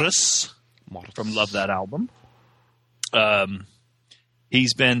Morris from Love That Album.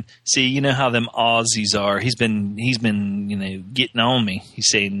 He's been, you know how them Aussies are. He's been, getting on me. He's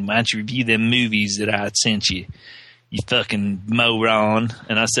saying, why don't you review them movies that I sent you? You fucking moron.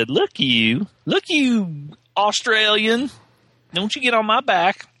 And I said, look you, Australian. Don't you get on my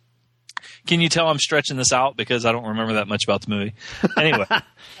back. Can you tell I'm stretching this out because I don't remember that much about the movie? Anyway,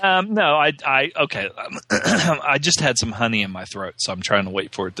 no, okay. I just had some honey in my throat, so I'm trying to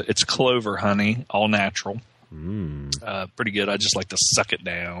wait for it. It's clover honey, all natural. Pretty good. I just like to suck it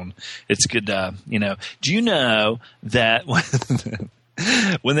down. It's good. Do you know that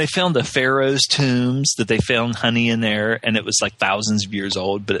when they found the pharaoh's tombs, that they found honey in there, and it was like thousands of years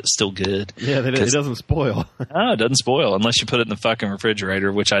old, but it's still good. Yeah, it doesn't spoil. Oh, it doesn't spoil unless you put it in the fucking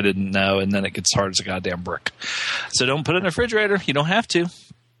refrigerator, which I didn't know, and then it gets hard as a goddamn brick. So don't put it in the refrigerator. You don't have to.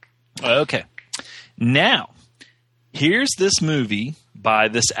 Okay. Now, here's this movie by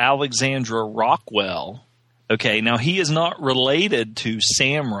this Alexandra Rockwell. Okay, now he is not related to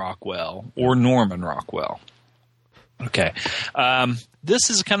Sam Rockwell or Norman Rockwell. Okay.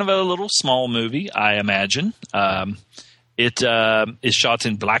 This is kind of a little small movie, I imagine. It is shot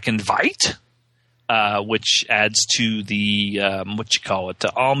in black and white, which adds to the,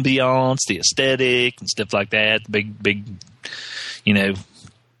 the ambiance, the aesthetic, and stuff like that. Big,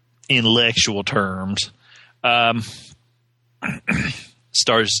 intellectual terms.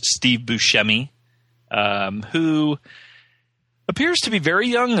 Stars Steve Buscemi, who appears to be very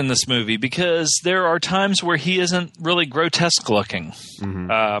young in this movie because there are times where he isn't really grotesque looking. Mm-hmm.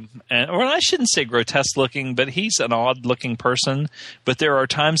 Or I shouldn't say grotesque looking, but he's an odd looking person. But there are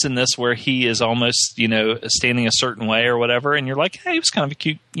times in this where he is almost, standing a certain way or whatever. And you're like, hey, he was kind of a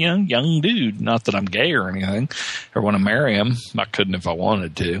cute, young dude. Not that I'm gay or anything or want to marry him. I couldn't if I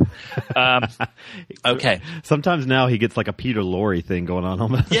wanted to. Okay. Sometimes now he gets like a Peter Lorre thing going on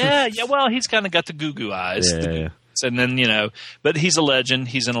almost. Yeah. Well, he's kind of got the goo-goo eyes. Yeah. And then, but he's a legend.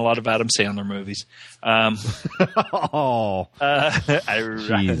 He's in a lot of Adam Sandler movies.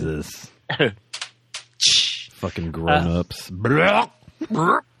 Jesus. Fucking grown-ups.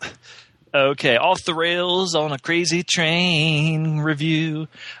 Okay, Off the Rails on a Crazy Train review.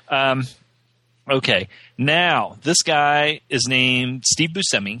 Okay, now, this guy is named Steve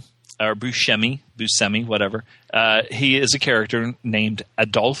Buscemi, or Buscemi, whatever. He is a character named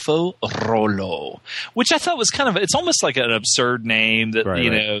Adolfo Rollo, which I thought was kind of, it's almost like an absurd name that,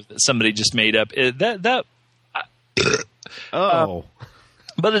 that somebody just made up. But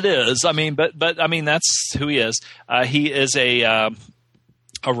it is. I mean, but that's who he is. He is a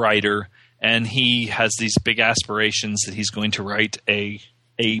writer, and he has these big aspirations that he's going to write he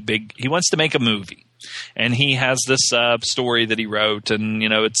wants to make a movie. And he has this story that he wrote, and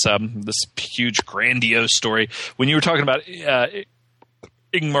it's this huge, grandiose story. When you were talking about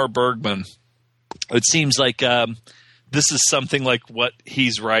Ingmar Bergman, it seems like this is something like what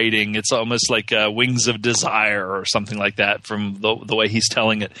he's writing. It's almost like Wings of Desire or something like that from the way he's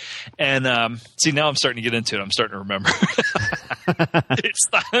telling it. And see, now I'm starting to get into it. I'm starting to remember. It's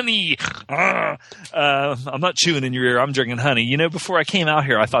the honey. I'm not chewing in your ear. I'm drinking honey. You know, before I came out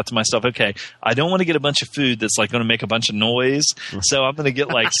here, I thought to myself, okay, I don't want to get a bunch of food that's like going to make a bunch of noise. So I'm going to get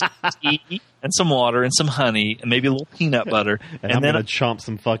like some tea and some water and some honey and maybe a little peanut butter. And I'm going to chomp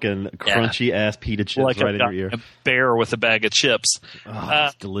some fucking crunchy ass pita chips like right in your ear. A bear with a bag of chips. Oh,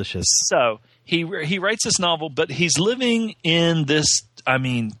 it's delicious. So he writes this novel, but he's living in this, I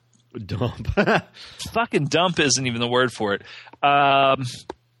mean, dump. Fucking dump isn't even the word for it.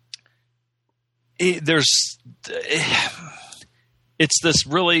 It's this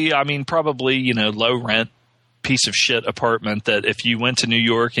really, I mean, probably, you know, low rent piece of shit apartment that if you went to New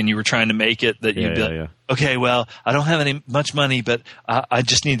York and you were trying to make it, that you'd be like, okay, well, I don't have much money, but I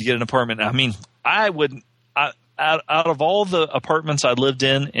just need to get an apartment. I mean, out of all the apartments I lived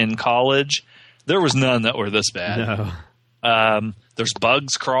in college, there was none that were this bad. No. There's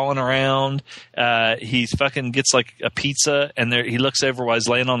bugs crawling around. He fucking gets like a pizza, and he looks over while he's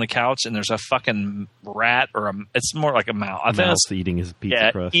laying on the couch, and there's a fucking rat it's more like a mouse. I think it's eating his pizza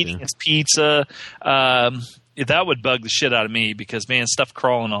crust. Eating his pizza. That would bug the shit out of me because, man, stuff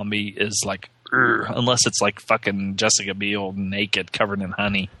crawling on me is like, unless it's like fucking Jessica Biel naked, covered in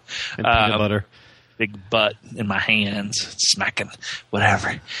honey. And peanut butter. Big butt in my hands, smacking,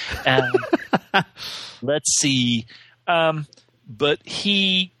 whatever. Let's see. But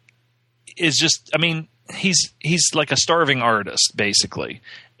he is just, I mean, he's like a starving artist, basically.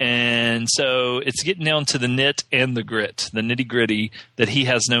 And so it's getting down to the nit and the grit, the nitty gritty, that he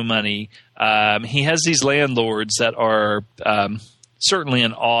has no money. He has these landlords that are certainly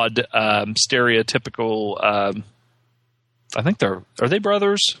an odd, stereotypical, I think are they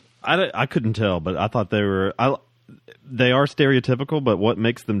brothers? I couldn't tell, but I thought they were. They are stereotypical, but what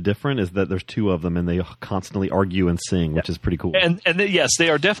makes them different is that there's two of them, and they constantly argue and sing, which is pretty cool. And yes, they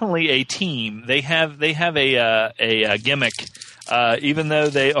are definitely a team. They have a gimmick, even though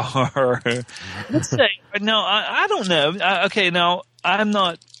they are. Let's say no, I don't know. Okay, now I'm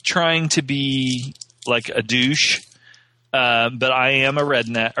not trying to be like a douche, but I am a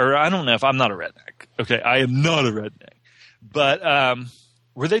redneck, or I don't know if I'm not a redneck. Okay, I am not a redneck, but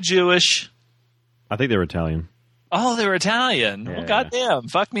were they Jewish? I think they were Italian. Oh, they were Italian. Yeah. Well, goddamn,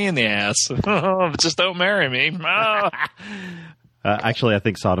 fuck me in the ass. Just don't marry me. Actually, I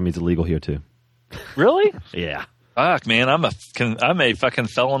think sodomy's illegal here too. Really? Yeah. Fuck, man, I'm a fucking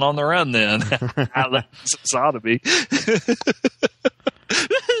felon on the run then. I love sodomy.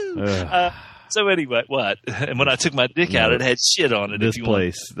 So anyway, what? And when I took my dick out, it had shit on it. This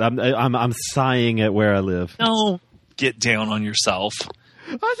place, I'm sighing at where I live. Don't get down on yourself.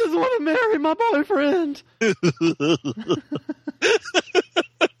 I just want to marry my boyfriend.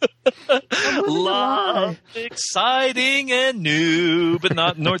 Love, exciting and new, but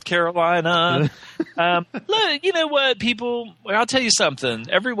not North Carolina. You know what, people? I'll tell you something.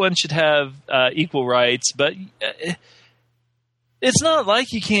 Everyone should have equal rights, but it's not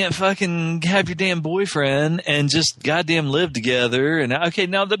like you can't fucking have your damn boyfriend and just goddamn live together. And okay,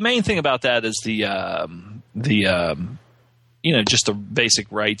 now the main thing about that is the you know, just the basic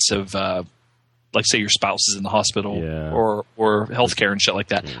rights of, like, say your spouse is in the hospital or healthcare and shit like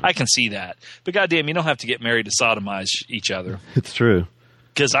that. I can see that. But goddamn, you don't have to get married to sodomize each other. It's true.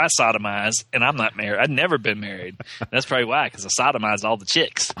 Because I sodomize, and I'm not married. I've never been married. That's probably why, because I sodomized all the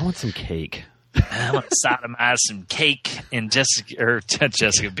chicks. I want some cake. I want to sodomize some cake and Jennifer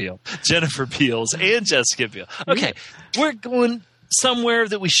Beals and Jessica Biel. Okay, we're going somewhere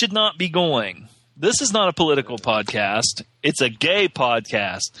that we should not be going. This is not a political podcast. It's a gay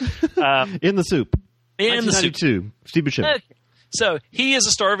podcast. In the soup. In the soup. Steve Buscemi. Okay. So he is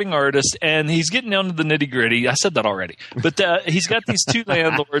a starving artist, and he's getting down to the nitty gritty. I said that already, but he's got these two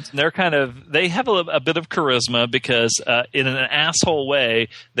landlords, and they have a bit of charisma because in an asshole way,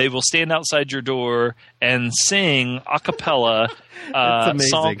 they will stand outside your door and sing a cappella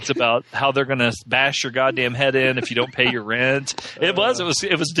songs about how they're going to bash your goddamn head in if you don't pay your rent. It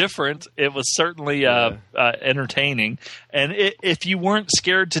was different. It was certainly entertaining, and if you weren't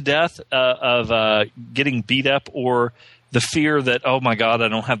scared to death of getting beat up or the fear that, oh my God, I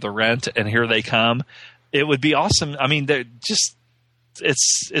don't have the rent and here they come, it would be awesome. I mean, they're just,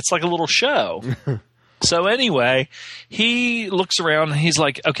 it's like a little show. So anyway, he looks around and he's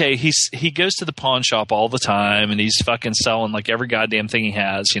like, okay, he goes to the pawn shop all the time and he's fucking selling like every goddamn thing he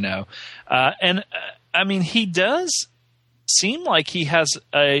has, you know. I mean, he does seem like he has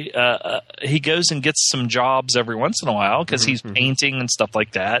he goes and gets some jobs every once in a while because he's painting and stuff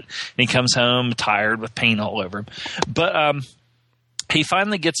like that. And he comes home tired with paint all over him. But he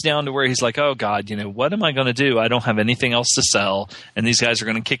finally gets down to where he's like, oh God, what am I going to do? I don't have anything else to sell, and these guys are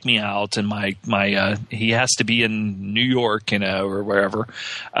going to kick me out. And he has to be in New York, or wherever,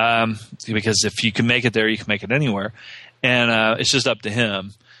 because if you can make it there, you can make it anywhere, and it's just up to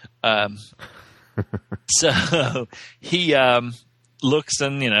him. So he looks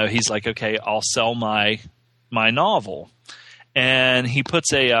and he's like, okay, I'll sell my novel, and he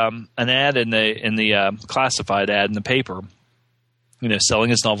puts an ad in the classified ad in the paper. Selling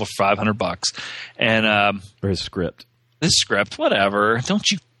his novel for $500, and or his script. His script, whatever. Don't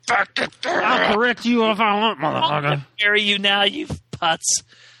you? I'll correct you if I want, motherfucker. I'll marry you now, you putz.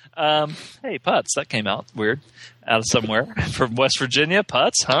 Hey, putz. That came out weird, out of somewhere from West Virginia.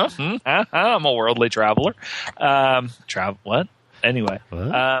 Putz, huh? I'm a worldly traveler. What? Anyway,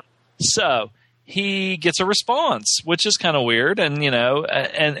 What? So he gets a response, which is kind of weird, and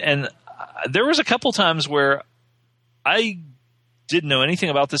and there was a couple times where I didn't know anything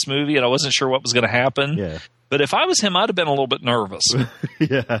about this movie and I wasn't sure what was going to happen. Yeah. But if I was him, I'd have been a little bit nervous.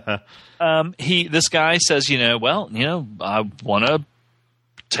 Yeah. This guy says, I want to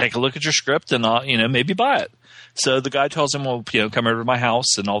take a look at your script and I'll, maybe buy it. So the guy tells him, well, come over to my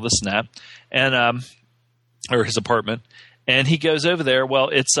house and all this and that, and or his apartment, and he goes over there. Well,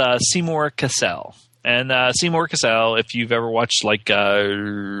 it's Seymour Cassel, and Seymour Cassel, if you've ever watched like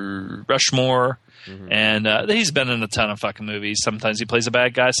Rushmore. Mm-hmm. And he's been in a ton of fucking movies. Sometimes he plays a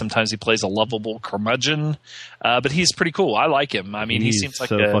bad guy. Sometimes he plays a lovable curmudgeon. But he's pretty cool. I like him. I mean, he seems like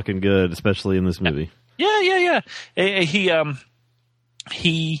so fucking good, especially in this movie. Yeah.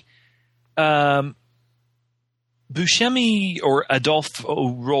 Buscemi or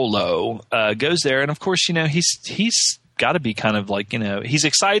Adolfo Rollo goes there, and of course, he's got to be kind of like, he's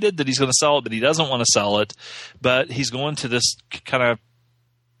excited that he's going to sell it, but he doesn't want to sell it. But he's going to this kind of,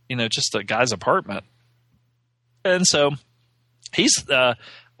 just a guy's apartment. And so he's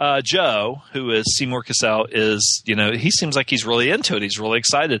Joe, who is Seymour Cassel, is, he seems like he's really into it. He's really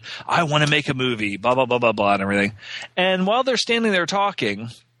excited. I want to make a movie, blah, blah, blah, blah, blah, and everything. And while they're standing there talking,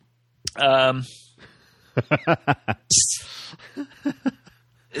 was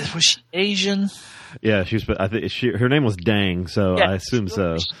she Asian? Yeah, I think her name was Dang, so yeah, I assume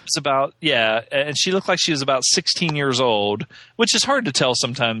so. It's about and she looked like she was about 16 years old, which is hard to tell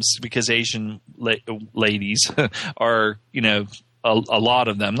sometimes because Asian ladies are, a lot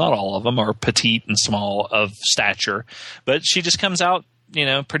of them, not all of them, are petite and small of stature, but she just comes out,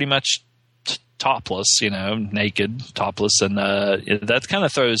 pretty much topless, naked, topless, and that kind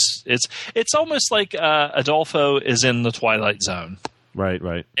of throws. It's almost like Adolfo is in the Twilight Zone.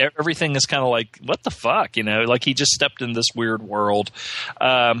 Right. Everything is kind of like, what the fuck, like he just stepped in this weird world.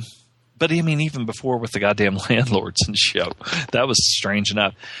 But I mean, even before with the goddamn landlords and show, that was strange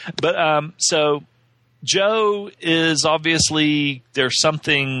enough. But so Joe is obviously, there's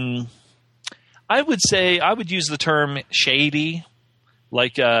something, I would use the term shady.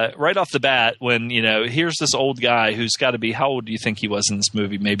 Like right off the bat, when here's this old guy who's got to be, how old do you think he was in this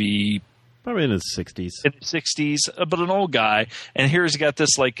movie? Maybe. Probably in his 60s. In his 60s, but an old guy. And here's got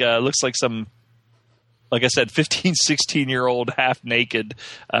this, looks like some, like I said, 15, 16-year-old half-naked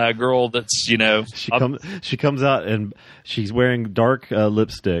girl that's, She comes out and she's wearing dark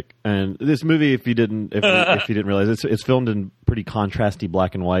lipstick. And this movie, if you didn't realize, it's filmed in pretty contrasty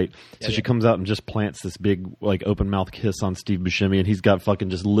black and white. So she comes out and just plants this big, open mouth kiss on Steve Buscemi, and he's got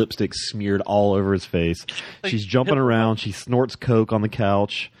fucking just lipstick smeared all over his face. She's jumping around. She snorts coke on the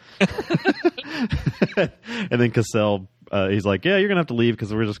couch. And then Cassel, he's like, yeah, you're going to have to leave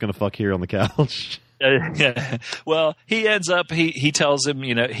because we're just going to fuck here on the couch. Yeah. Well, he ends up, he tells him,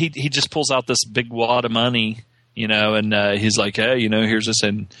 he just pulls out this big wad of money, and he's like, hey, here's this.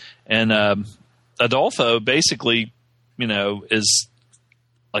 And Adolfo basically, is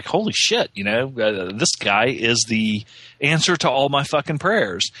like, holy shit, this guy is the answer to all my fucking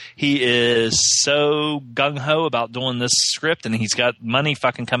prayers. He is so gung-ho about doing this script, and he's got money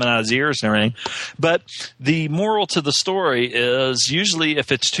fucking coming out of his ears and everything. But the moral to the story is usually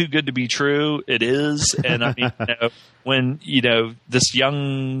if it's too good to be true, it is. And I mean, when, this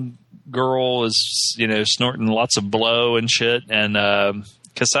young girl is, snorting lots of blow and shit, and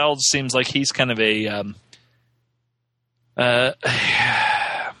Cassel seems like he's kind of a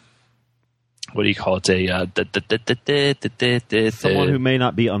what do you call it? Someone who may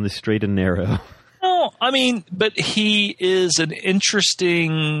not be on the straight and narrow. No, I mean, but he is an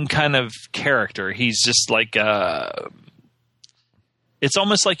interesting kind of character. He's just like, it's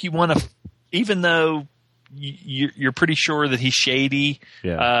almost like you want to, even though you're pretty sure that he's shady.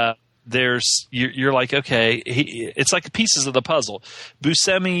 Yeah. You're like, okay, it's like pieces of the puzzle.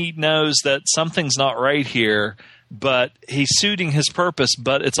 Buscemi knows that something's not right here. but he's suiting his purpose,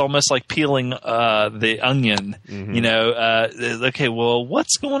 but it's almost like peeling the onion, okay, well,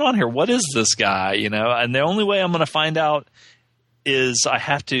 what's going on here? What is this guy, and the only way I'm going to find out is I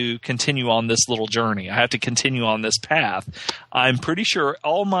have to continue on this little journey. I have to continue on this path. I'm pretty sure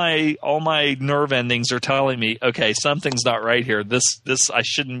all my nerve endings are telling me, okay, something's not right here. This I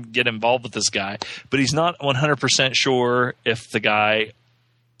shouldn't get involved with this guy. But he's not 100% sure if the guy,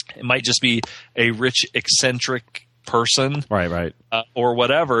 it might just be a rich, eccentric person. Right. Or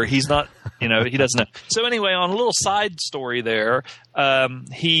whatever. He's not, he doesn't know. So anyway, on a little side story there,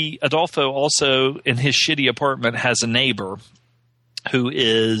 Adolfo also in his shitty apartment has a neighbor who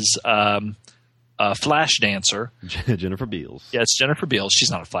is a flash dancer. Jennifer Beals. Yeah, it's Jennifer Beals.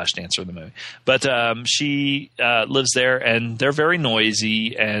 She's not a flash dancer in the movie. But she lives there, and they're very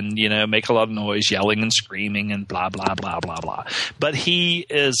noisy and, make a lot of noise, yelling and screaming and blah, blah, blah, blah, blah. But he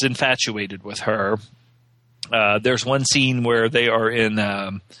is infatuated with her. There's one scene where they are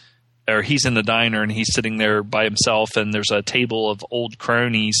or he's in the diner and he's sitting there by himself, and there's a table of old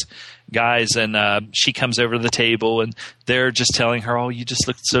cronies, guys, and she comes over to the table and they're just telling her, oh, you just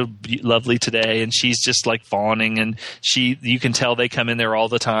look so lovely today, and she's just like fawning, and you can tell they come in there all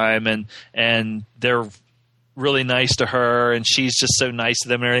the time, and they're really nice to her, and she's just so nice to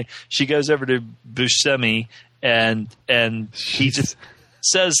them and everything. She goes over to Buscemi and he just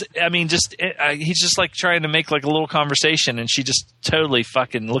says, he's just like trying to make like a little conversation, and she just totally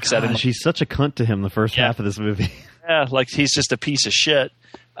fucking looks at him. She's such a cunt to him the first half of this movie. Yeah, like he's just a piece of shit.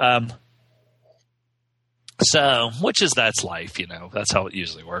 That's life, That's how it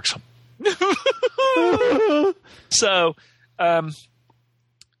usually works. So,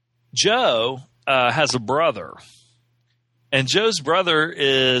 Joe has a brother. And Joe's brother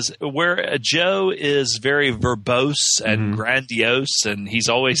is where Joe is very verbose and grandiose, and he's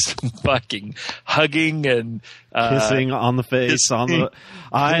always fucking hugging and kissing on the face.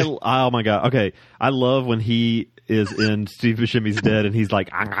 Oh my god! Okay, I love when he is in Steve Buscemi's Dead, and he's like,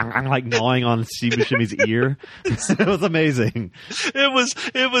 I'm like gnawing on Steve Buscemi's ear. It was amazing. It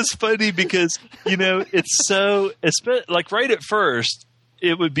was funny because it's like right at first.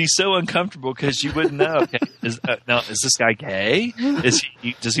 It would be so uncomfortable because you wouldn't know. Okay, is this guy gay?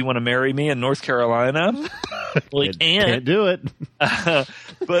 Does he want to marry me in North Carolina? Well, he can't do it.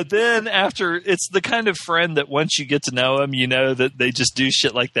 But then after, it's the kind of friend that once you get to know him, that they just do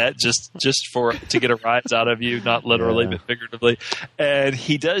shit like that just to get a rise out of you, not literally but figuratively. And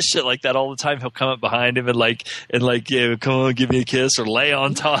he does shit like that all the time. He'll come up behind him and come on, give me a kiss, or lay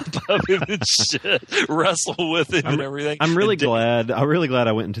on top of him and shit, wrestle with him and everything. I'm really glad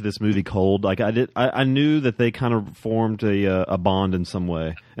I went into this movie cold. Like I knew that they kind of formed a bond in some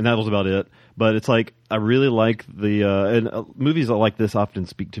way, and that was about it. But it's like I really like the movies like this often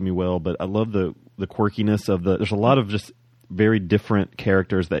speak to me well. But I love the quirkiness of there's a lot of just very different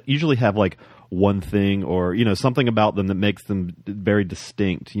characters that usually have like one thing or something about them that makes them very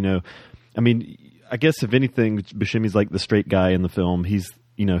distinct. I guess if anything, Buscemi's like the straight guy in the film. He's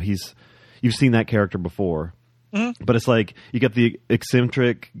you've seen that character before. Mm-hmm. But it's like you get the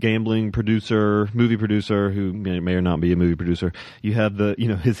eccentric gambling movie producer who may or not be a movie producer. You have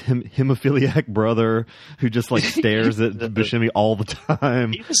his hemophiliac brother who just like stares at Buscemi all the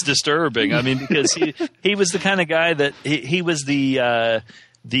time. He was disturbing. Because he was the kind of guy that he was the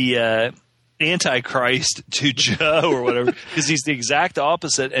Antichrist to Joe or whatever, because he's the exact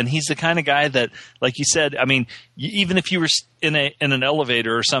opposite, and he's the kind of guy that, like you said, even if you were in an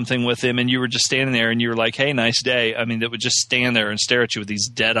elevator or something with him and you were just standing there and you were like, hey, nice day, that would just stand there and stare at you with these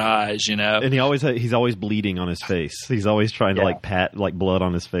dead eyes, And he's always bleeding on his face. He's always trying to like pat like blood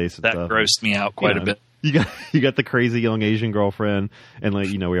on his face. That grossed me out quite a bit. You got the crazy young Asian girlfriend, and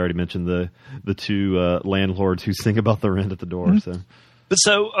we already mentioned the two landlords who sing about the rent at the door. Mm-hmm.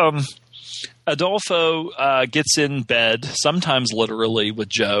 So Adolfo gets in bed, sometimes literally with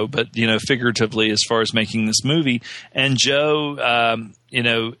Joe, but figuratively as far as making this movie. And Joe,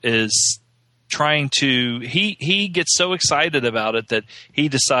 is trying to. He gets so excited about it that he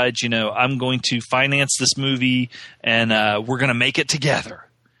decides, I'm going to finance this movie, and we're going to make it together.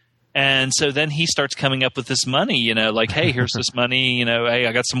 And so then he starts coming up with this money, like, hey, here's this money, hey,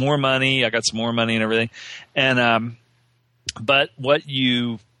 I got some more money and everything. And but what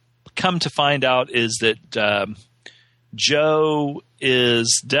you come to find out is that Joe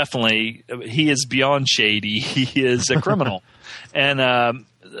is definitely – he is beyond shady. He is a criminal. And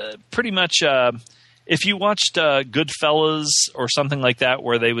pretty much if you watched Goodfellas or something like that,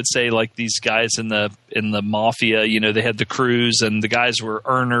 where they would say like these guys in the mafia, you know, they had the crews and the guys were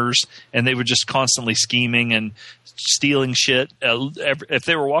earners and they were just constantly scheming and stealing shit. If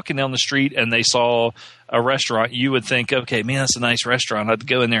they were walking down the street and they saw a restaurant, you would think, okay, man, that's a nice restaurant. I'd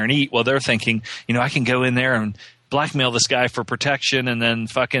go in there and eat. Well, they're thinking, you know, I can go in there and blackmail this guy for protection and then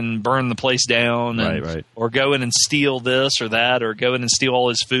fucking burn the place down, and, right. or go in and steal this or that, or go in and steal all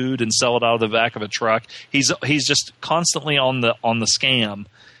his food and sell it out of the back of a truck. He's just constantly on the scam.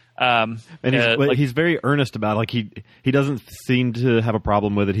 And he's very earnest about it. Like he doesn't seem to have a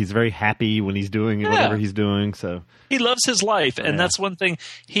problem with it. He's very happy when he's doing whatever he's doing. So he loves his life, and that's one thing.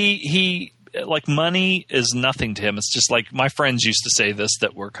 He like, money is nothing to him. It's just like, my friends used to say this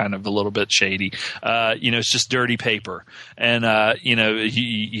that were kind of a little bit shady. You know, it's just dirty paper. And you know,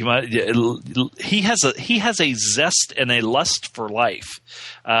 he has a zest and a lust for life.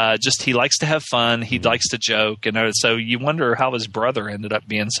 Just he likes to have fun. He likes to joke, and so you wonder how his brother ended up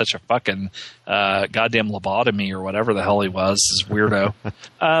being such a fucking goddamn lobotomy or whatever the hell he was, this weirdo.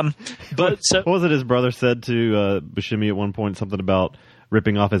 But what was it his brother said to Buscemi at one point? Something about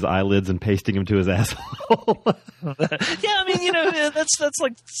ripping off his eyelids and pasting him to his asshole. Yeah, I mean, you know, that's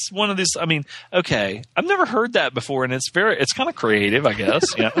like one of these. I mean, okay, I've never heard that before, and it's kind of creative, I guess.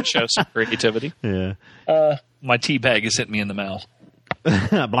 You know, it shows some creativity. Yeah. My tea bag is hitting me in the mouth.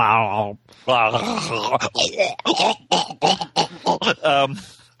 Blah.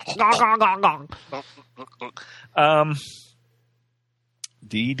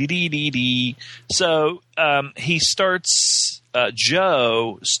 So he starts.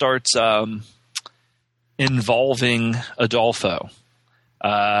 Joe starts involving Adolfo.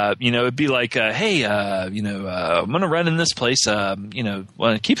 You know, it'd be like, hey, you know, I'm going to run in this place, you know,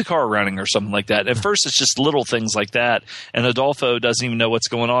 keep the car running or something like that. At first, it's just little things like that. And Adolfo doesn't even know what's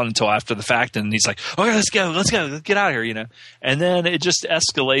going on until after the fact. And he's like, okay, let's go, let's get out of here, you know. And then it just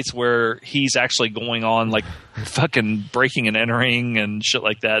escalates where he's actually going on, like, fucking breaking and entering and shit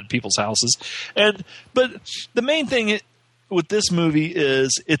like that at people's houses. But the main thing with this movie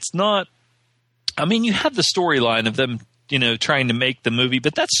is it's not, I mean, you have the storyline of them, you know, trying to make the movie,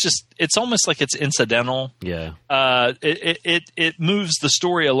 but that's just, it's almost like it's incidental. Yeah. It moves the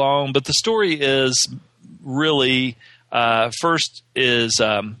story along, but the story is really, first is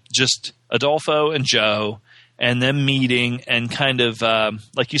just Adolfo and Joe and them meeting and kind of,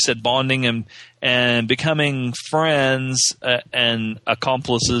 like you said, bonding and becoming friends and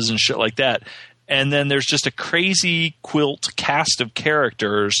accomplices and shit like that. And then there's just a crazy quilt cast of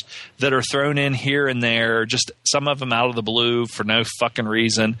characters that are thrown in here and there, just some of them out of the blue for no fucking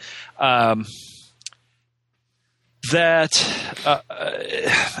reason. Like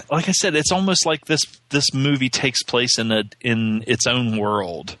I said, it's almost like this movie takes place in its own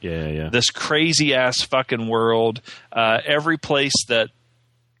world. Yeah. This crazy ass fucking world. Every place that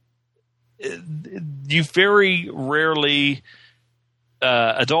you very rarely.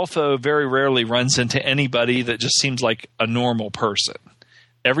 Adolfo very rarely runs into anybody that just seems like a normal person.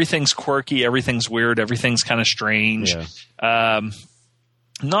 Everything's quirky, everything's weird, everything's kind of strange. Yeah.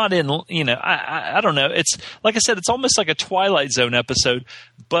 Not in, you know, I don't know. It's like I said, it's almost like a Twilight Zone episode.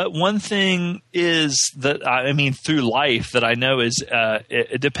 But one thing is that, I mean, through life that I know is,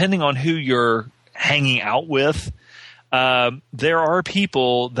 depending on who you're hanging out with, there are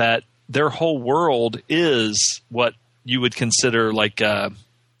people that their whole world is what you would consider like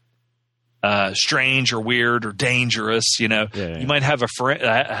strange or weird or dangerous. You know, You might have a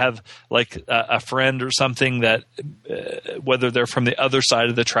friend or something that whether they're from the other side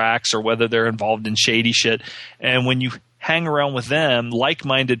of the tracks or whether they're involved in shady shit. And when you hang around with them,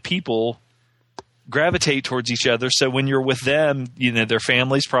 like-minded people gravitate towards each other. So when you're with them, you know, their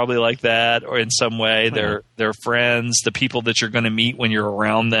family's probably like that, or in some way their friends, the people that you're going to meet when you're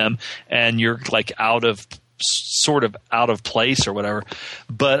around them, and you're like sort of out of place or whatever.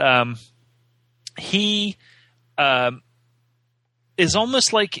 But he is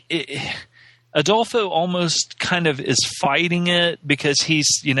almost like Adolfo almost kind of is fighting it because he's,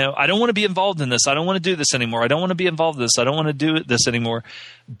 you know, I don't want to be involved in this. I don't want to do this anymore. I don't want to be involved in this. I don't want to do this anymore.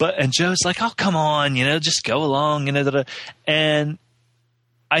 And Joe's like, oh, come on, you know, just go along. You know, and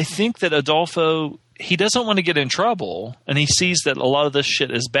I think that Adolfo, he doesn't want to get in trouble, and he sees that a lot of this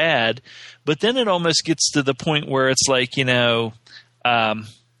shit is bad. But then it almost gets to the point where it's like, you know, I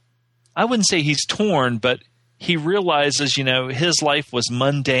wouldn't say he's torn, but he realizes, you know, his life was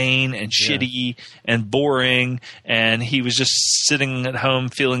mundane and shitty and boring, and he was just sitting at home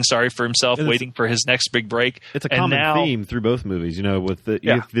feeling sorry for himself, waiting for his next big break. It's a common theme through both movies, you know, with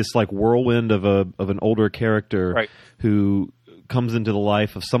you have this like whirlwind of an older character who comes into the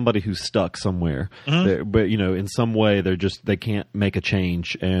life of somebody who's stuck somewhere. But in some way they can't make a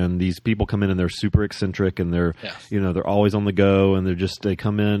change, and these people come in and they're super eccentric, and they're they're always on the go, and they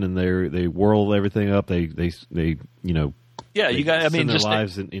come in and they whirl everything up. They you got, I mean, their just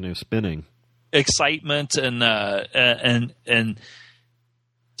lives spinning. Excitement and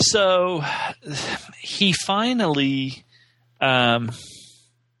so he finally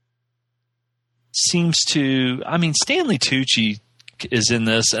seems to. I mean, Stanley Tucci is in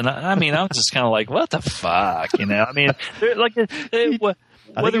this, and I mean, I was just kind of like, what the fuck, I mean, like, I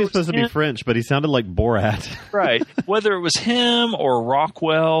think he was supposed to be French, but he sounded like Borat. Right. Whether it was him or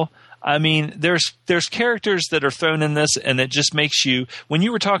Rockwell. I mean, there's characters that are thrown in this, and it just makes you. When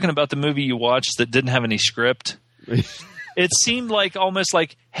you were talking about the movie you watched that didn't have any script, it seemed like almost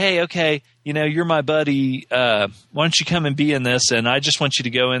like, hey, okay, you're my buddy. Why don't you come and be in this? And I just want you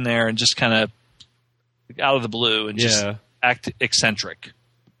to go in there and just kind of out of the blue and just act eccentric,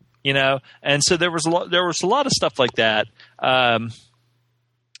 And so there was a lot of stuff like that.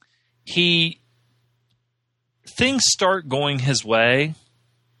 Things start going his way.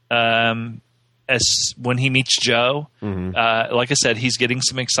 As when he meets Joe, like I said, he's getting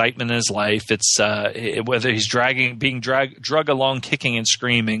some excitement in his life. It's whether he's being drug along, kicking and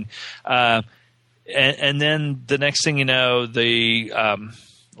screaming, and then the next thing you know,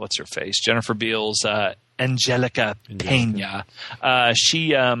 what's her face, Jennifer Beals, Angelica Pena.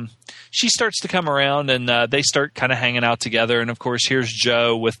 She starts to come around, and they start kind of hanging out together. And of course, here's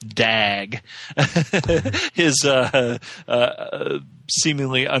Joe with Dag, his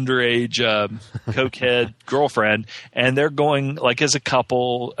seemingly underage cokehead girlfriend, and they're going like as a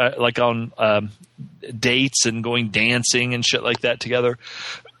couple, like on dates and going dancing and shit like that together.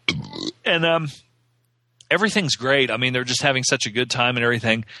 And everything's great. I mean, they're just having such a good time and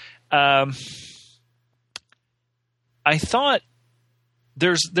everything. I thought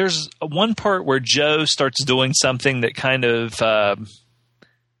there's one part where Joe starts doing something that kind of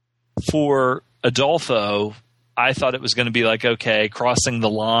for Adolfo, I thought it was going to be like, okay, crossing the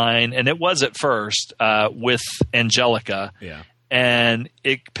line, and it was at first with Angelica. Yeah. And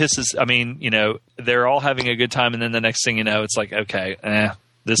it pisses. I mean, they're all having a good time, and then the next thing you know, it's like, okay,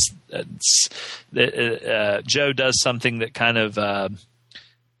 Joe does something that kind of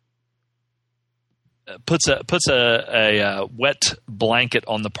puts a wet blanket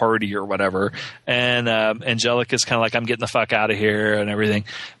on the party or whatever, and Angelica's kind of like, I'm getting the fuck out of here and everything.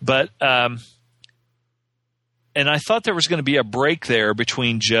 But and I thought there was going to be a break there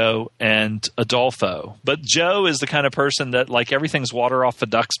between Joe and Adolfo, but Joe is the kind of person that like everything's water off the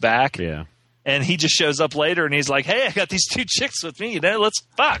duck's back. Yeah. And he just shows up later, and he's like, "Hey, I got these two chicks with me. Let's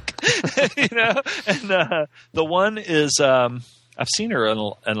fuck." And the one is I've seen her in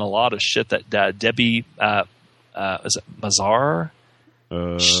a lot of shit. That Debbie is it Mazar?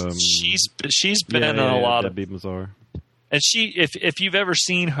 She's been in a lot Debbie of Mazar. And if you've ever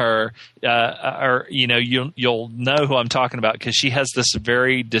seen her, or you'll know who I'm talking about, because she has this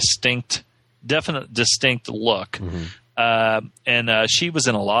very distinct look. And she was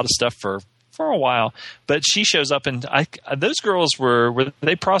in a lot of stuff for a while, but she shows up, and those girls were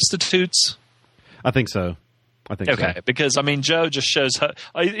they prostitutes? I think so. Okay, so. Because I mean, Joe just shows up,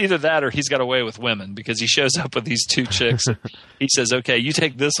 either that or he's got away with women, because he shows up with these two chicks. He says, "Okay, you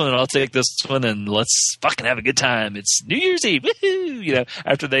take this one, and I'll take this one, and let's fucking have a good time. It's New Year's Eve, woohoo!"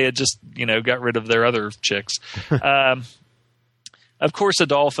 After they had just got rid of their other chicks. Of course,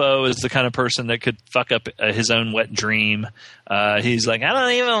 Adolfo is the kind of person that could fuck up his own wet dream. He's like, I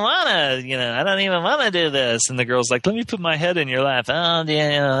don't even want to do this. And the girl's like, let me put my head in your lap. Oh, why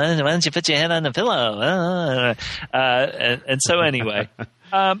don't you put your head on the pillow? And so anyway,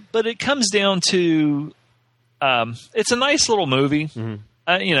 but it comes down to, it's a nice little movie. Mm-hmm.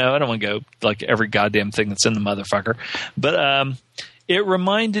 I don't want to go like every goddamn thing that's in the motherfucker, but it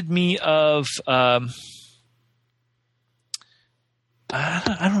reminded me of,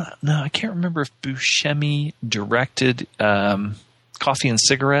 I don't know. I can't remember if Buscemi directed Coffee and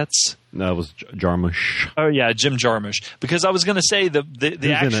Cigarettes. No, it was Jarmusch. Oh yeah, Jim Jarmusch. Because I was going to say the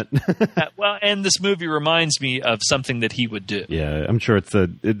action. In it? Well, and this movie reminds me of something that he would do. Yeah, I'm sure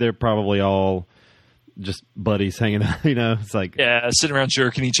they're probably all just buddies hanging out. It's like sitting around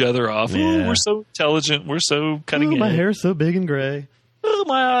jerking each other off. Yeah. Ooh, we're so intelligent. We're so cutting edge. My hair's so big and gray. Oh,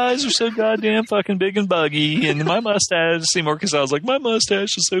 my eyes are so goddamn fucking big and buggy, and my mustache. See, Marcus, I was like, my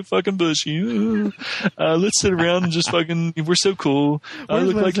mustache is so fucking bushy. Let's sit around and just fucking. We're so cool. I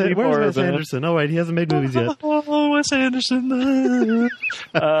look like where's Wes Anderson? Oh wait, he hasn't made movies yet. Oh, Wes Anderson.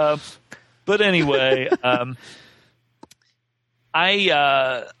 But anyway,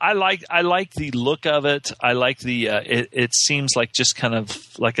 I like the look of it. I like the it seems like just kind of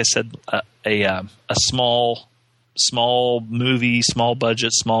like I said a small movie, small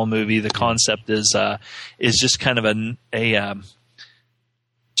budget, small movie. The concept is just kind of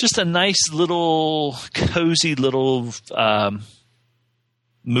just a nice little cozy little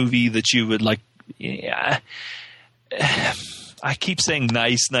movie that you would like. Yeah. I keep saying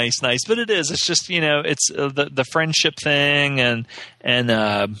nice, but it is. It's just, it's the friendship thing and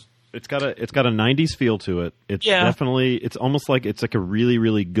it's got a 90s feel to it. It's definitely, it's almost like it's like a really,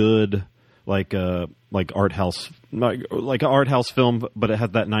 really good like art house, like an art house film, but it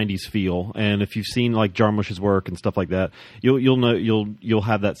has that 90s feel. And if you've seen like Jarmusch's work and stuff like that, you'll know you'll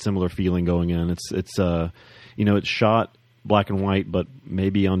have that similar feeling going in. It's it's shot black and white, but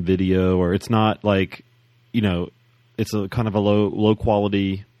maybe on video, or it's not like, it's a kind of a low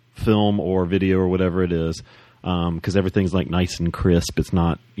quality film or video or whatever it is, because everything's like nice and crisp. It's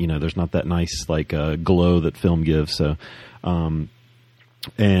not, there's not that nice like glow that film gives. So, I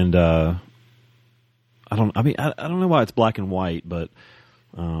don't know why it's black and white, but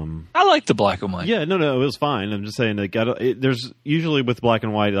I like the black and white. Yeah, no, it was fine. I'm just saying like there's usually with black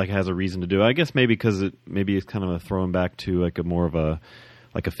and white like it has a reason to do it. I guess maybe because it's kind of a throwing back to like a more of a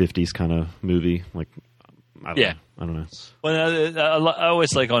 50s kind of movie, like. I don't know. Well, I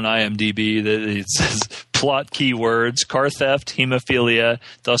always like on IMDb that it says plot keywords: car theft, hemophilia,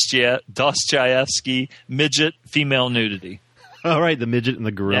 Dostoevsky, midget, female nudity. All right, the midget and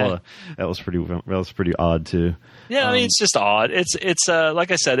the gorilla. Yeah. That was pretty odd too. Yeah, I mean it's just odd. It's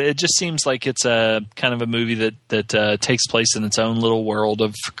like I said, it just seems like it's a kind of a movie that takes place in its own little world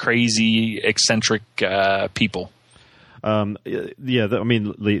of crazy, eccentric people. The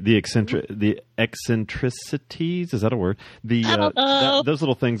eccentricities, is that a word? Those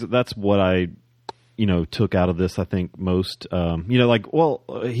little things. That's what I, took out of this. I think most,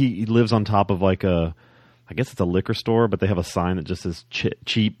 he lives on top of like I guess it's a liquor store, but they have a sign that just says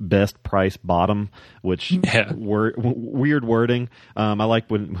cheap, best price, bottom, which weird wording. I like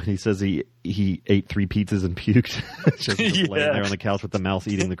when he says he ate 3 pizzas and puked. Just laying there on the couch with the mouse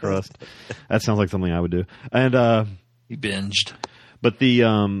eating the crust. That sounds like something I would do. And, he binged. But the,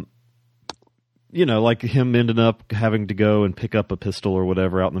 like him ending up having to go and pick up a pistol or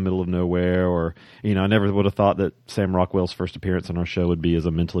whatever out in the middle of nowhere, or, I never would have thought that Sam Rockwell's first appearance on our show would be as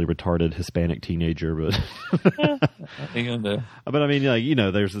a mentally retarded Hispanic teenager, but. What are you gonna do? But I mean,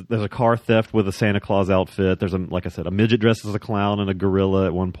 there's a car theft with a Santa Claus outfit. There's like I said, a midget dressed as a clown and a gorilla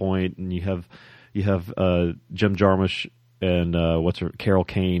at one point, and you have Jim Jarmusch and Carol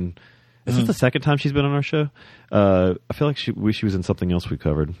Kane. Is this the second time she's been on our show? I feel like she was in something else we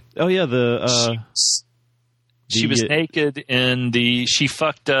covered. Oh yeah, she was naked she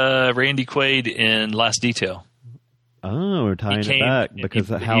fucked Randy Quaid in Last Detail. Oh, we're tying it back because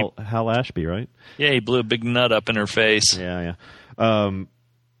of Hal Ashby, right? Yeah, he blew a big nut up in her face. Yeah. So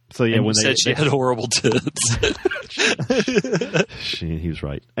yeah, when they said she had horrible tits. He was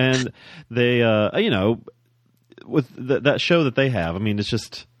right, and they, with that show that they have, I mean, it's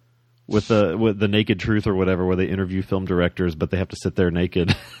just. With the Naked Truth or whatever, where they interview film directors, but they have to sit there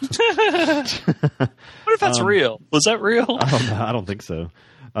naked. What if that's real? Was that real? I don't think so.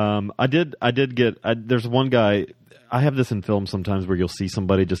 I did get. There's one guy. I have this in film sometimes where you'll see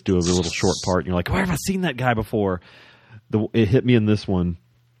somebody just do a little short part, and you're like, "Where have I seen that guy before?" It hit me in this one.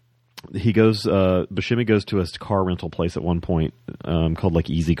 He goes. Buscemi goes to a car rental place at one point, called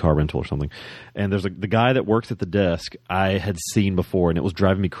like Easy Car Rental or something. And there's the guy that works at the desk I had seen before, and it was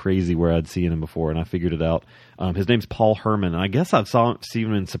driving me crazy where I'd seen him before, and I figured it out. His name's Paul Herman, and I guess I've seen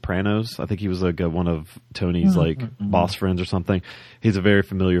him in Sopranos. I think he was like one of Tony's boss friends or something. He's a very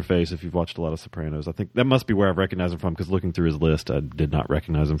familiar face if you've watched a lot of Sopranos. I think that must be where I've recognized him from, because looking through his list, I did not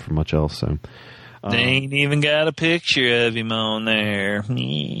recognize him from much else. So. They ain't even got a picture of him on there.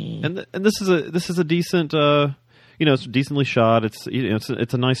 And this is a decent, it's decently shot. It's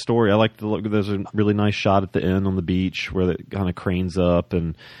it's a nice story. I like the look. There's a really nice shot at the end on the beach where it kind of cranes up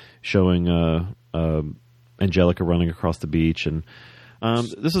and showing Angelica running across the beach. And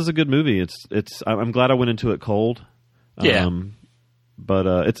this is a good movie. I'm glad I went into it cold. Yeah. But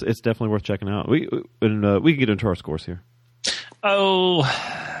it's definitely worth checking out. We can get into our scores here.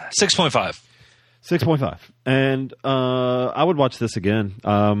 6.5. 6.5. And I would watch this again.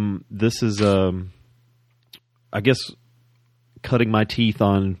 This is, I guess, cutting my teeth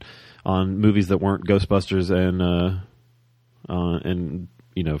on movies that weren't Ghostbusters and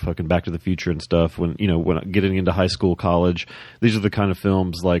fucking Back to the Future and stuff. When getting into high school, college, these are the kind of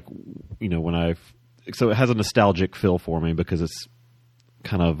films like, so it has a nostalgic feel for me because it's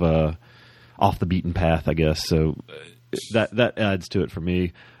kind of off the beaten path, I guess. So that adds to it for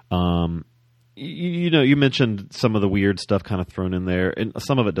me. You mentioned some of the weird stuff kind of thrown in there, and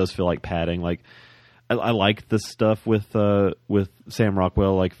some of it does feel like padding. Like I like this stuff with Sam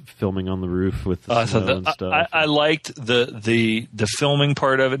Rockwell, like filming on the roof with the snow and stuff. I liked the filming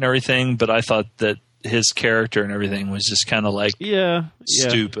part of it and everything, but I thought that his character and everything was just kind of like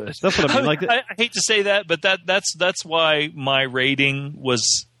stupid. That's what I mean. Like I hate to say that, but that's why my rating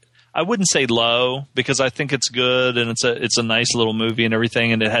was. I wouldn't say low because I think it's good and it's a nice little movie and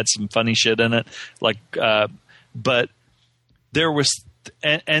everything, and it had some funny shit in it. Like, but there was,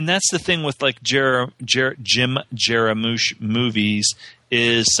 and that's the thing with like Jim Jarmusch movies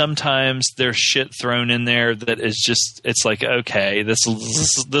is sometimes there's shit thrown in there that is just it's like okay this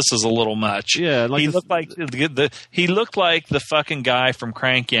is a little much. Yeah, like he looked like the fucking guy from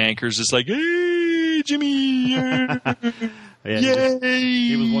Crank Yankers. It's like hey Jimmy. Yeah,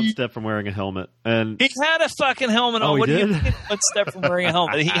 he was one step from wearing a helmet, and he had a fucking helmet on. Oh, he did? One step from wearing a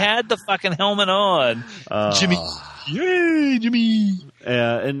helmet. He had the fucking helmet on. Jimmy, yay, Jimmy.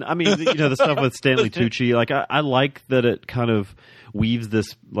 Yeah, and I mean, the stuff with Stanley Tucci. Like, I like that it kind of weaves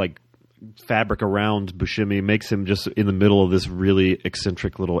this like fabric around Buscemi, makes him just in the middle of this really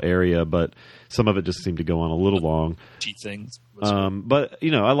eccentric little area, but some of it just seemed to go on a little long. Things. But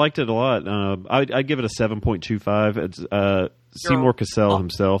I liked it a lot. I'd give it a 7.25. It's Seymour Cassel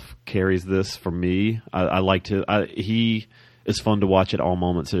himself carries this for me. I liked it. He is fun to watch at all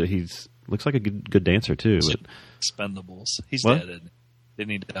moments. He's looks like a good dancer too. But. Expendables. He's what? dead.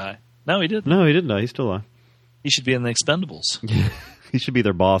 Didn't he die? No, he didn't. No, he didn't die. He's still alive. He should be in the Expendables. He should be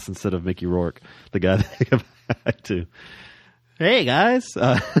their boss instead of Mickey Rourke, the guy that they come back to. Hey guys.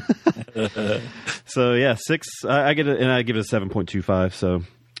 So yeah, 6. I give it a 7.25. So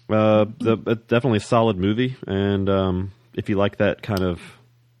definitely a solid movie, and if you like that kind of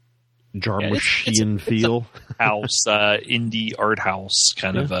Jarmuschian feel, house indie art house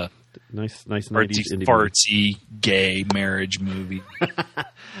kind of a nice 90s indie fartsy gay marriage movie.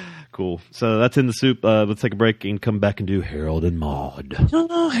 Cool. So that's In the Soup. Let's take a break and come back and do Harold and Maude.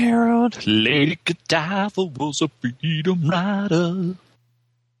 Oh, Harold. Lady Godiva was a freedom rider.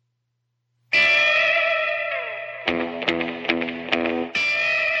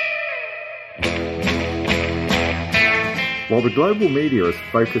 While the global media is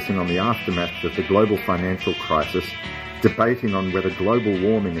focusing on the aftermath of the global financial crisis, debating on whether global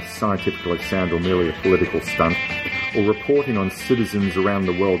warming is scientifically sound or merely a political stunt, or reporting on citizens around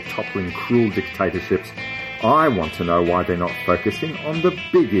the world toppling cruel dictatorships, I want to know why they're not focusing on the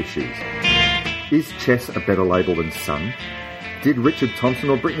big issues. Is Chess a better label than Sun? Did Richard Thompson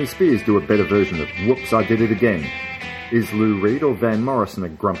or Britney Spears do a better version of Whoops, I Did It Again? Is Lou Reed or Van Morrison a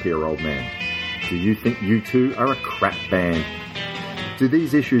grumpier old man? Do you think U2 are a crap band? Do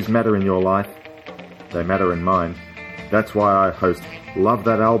these issues matter in your life? They matter in mine. That's why I host Love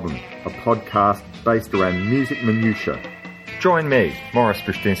That Album, a podcast based around music minutiae. Join me, Morris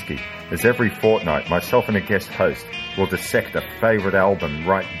Drustinsky, as every fortnight myself and a guest host will dissect a favourite album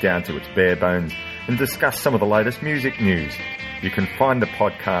right down to its bare bones and discuss some of the latest music news. You can find the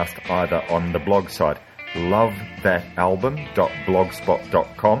podcast either on the blog site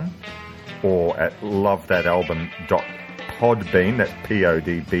lovethatalbum.blogspot.com or at lovethatalbum.podbean, that's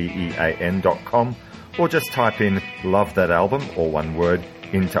podbean.com, or just type in Love That Album, or one word,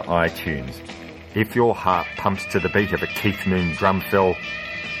 into iTunes. If your heart pumps to the beat of a Keith Moon drum fill,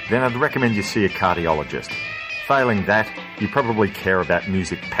 then I'd recommend you see a cardiologist. Failing that, you probably care about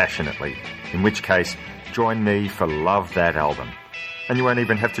music passionately, in which case, join me for Love That Album. And you won't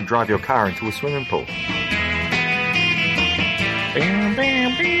even have to drive your car into a swimming pool.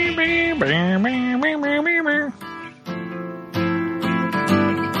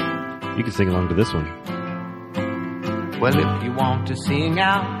 You can sing along to this one. Well, if you want to sing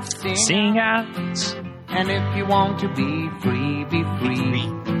out, Sing out. and if you want to be free, be free.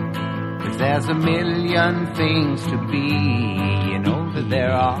 'Cause there's a million things to be, you know that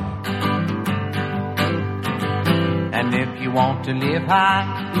there are. And if you want to live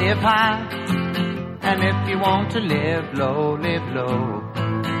high, live high. And if you want to live low, live low.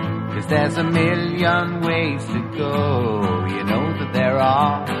 'Cause there's a million ways to go, you know that there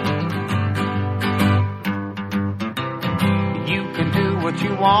are. You can do what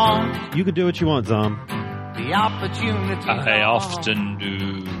you want. You can do what you want, Zom. The opportunity. I often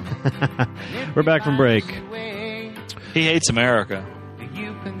do. We're back from break. He hates America.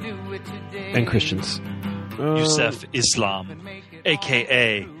 You can do it today. And Christians. Yusef Islam,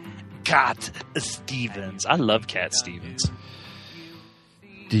 a.k.a. Cat Stevens. I love Cat Stevens.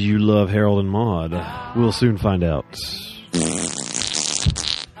 Do you love Harold and Maude? We'll soon find out.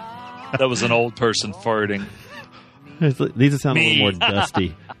 That was an old person farting. These sound a little more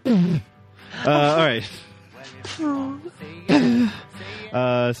dusty. All right.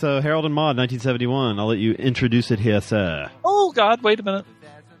 So Harold and Maude, 1971. I'll let you introduce it here, sir. Oh, God, wait a minute.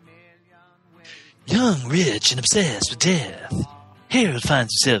 Young, rich, and obsessed with death, Harold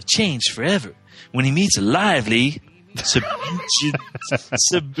finds himself changed forever when he meets a lively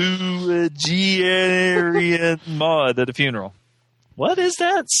Sabuagiarian Maude at a funeral. What is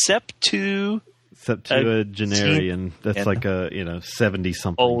that? Septuagenarian. That's like a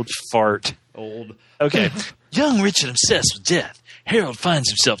 70-something. Old fart. Old. Okay. Young, rich, and obsessed with death, Harold finds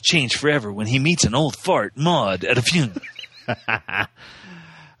himself changed forever when he meets an old fart Maude at a funeral.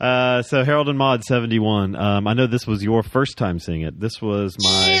 So Harold and Maude, 71. I know this was your first time seeing it. This was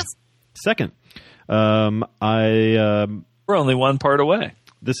my second. We're only one part away.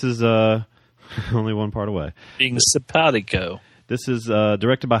 This is only one part away. Being simpatico. This is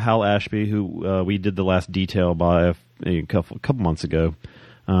directed by Hal Ashby, who we did the last detail by a couple months ago,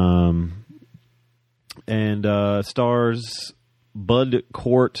 and stars Bud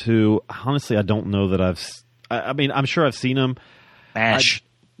Cort, who honestly I don't know that I'm sure I've seen him. MASH.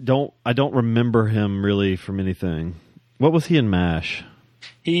 I don't remember him really from anything. What was he in MASH?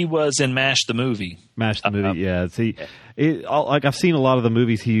 He was in MASH the movie. MASH the movie, yeah. See, I've seen a lot of the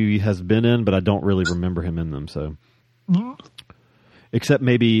movies he has been in, but I don't really remember him in them. So, except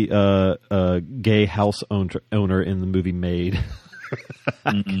maybe a gay house owner in the movie Maid.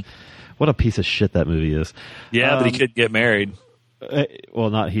 What a piece of shit that movie is. Yeah, but he could get married.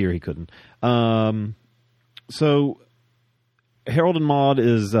 Well, not here. He couldn't. So, Harold and Maude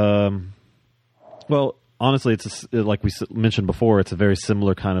is honestly, it's like we mentioned before. It's a very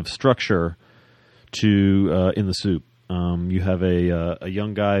similar kind of structure to In the Soup. You have a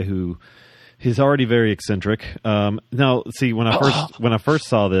young guy who he's already very eccentric. Now, see, when I first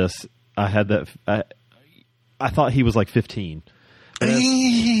saw this, I had that. I thought he was like 15.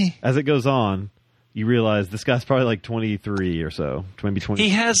 As it goes on, you realize this guy's probably like 23 or so, maybe 20. He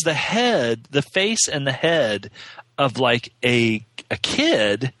has the face and the head of like a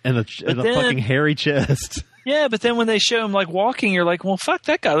kid. And a fucking hairy chest. Yeah, but then when they show him like walking, you're like, well, fuck,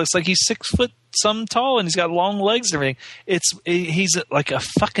 that guy looks like he's 6 foot some tall and he's got long legs and everything. He's like a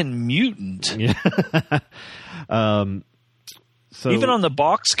fucking mutant. Yeah. So even on the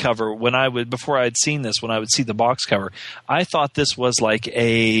box cover, before I'd seen this, when I would see the box cover, I thought this was like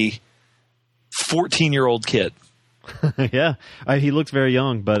a 14-year-old kid. Yeah, he looks very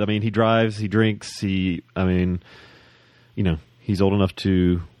young, but I mean, he drives, he drinks, he's old enough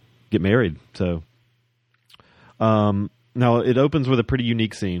to get married. So, now it opens with a pretty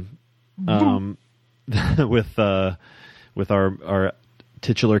unique scene, with our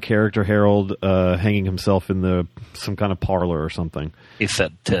titular character Harold hanging himself in some kind of parlor or something. He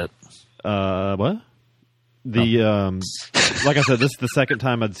said tit. What? Like I said, this is the second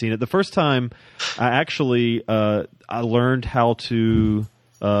time I'd seen it. The first time, I actually I learned how to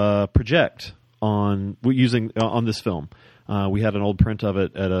project on this film. We had an old print of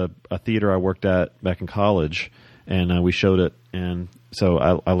it at a theater I worked at back in college, and we showed it. And so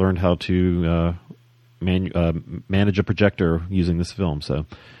I learned how to manage a projector using this film. So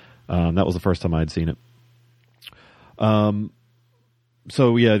that was the first time I had seen it.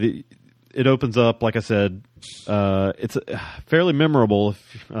 So yeah, it opens up, like I said. It's fairly memorable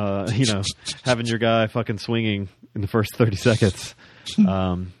if having your guy fucking swinging in the first 30 seconds.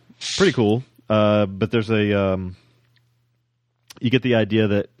 Pretty cool. But there's you get the idea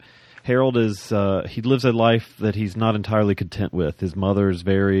that Harold he lives a life that he's not entirely content with. His mother's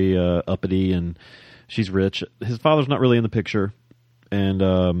very uppity and she's rich. His father's not really in the picture,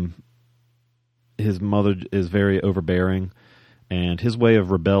 and his mother is very overbearing. And his way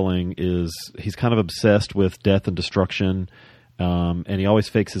of rebelling is he's kind of obsessed with death and destruction, and he always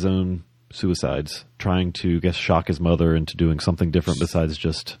fakes his own suicides, trying to shock his mother into doing something different besides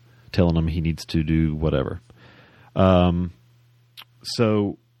just telling him he needs to do whatever. So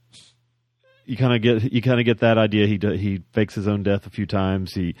you kind of get that idea. He fakes his own death a few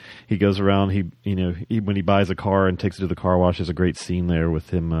times. He goes around. When he buys a car and takes it to the car wash, there's a great scene there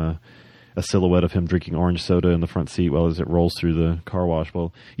with him. A silhouette of him drinking orange soda in the front seat as it rolls through the car wash.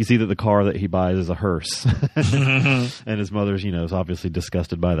 Well, you see that the car that he buys is a hearse, and his mother's, is obviously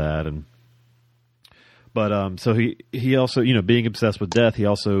disgusted by that. So he also, being obsessed with death, he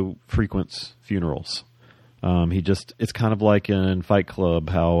also frequents funerals. It's kind of like in Fight Club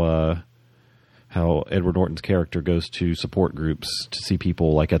how Edward Norton's character goes to support groups to see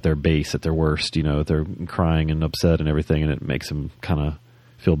people like at their base, at their worst, they're crying and upset and everything, and it makes him kind of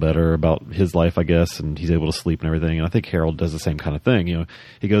feel better about his life, I guess, and he's able to sleep and everything. And I think Harold does the same kind of thing. You know,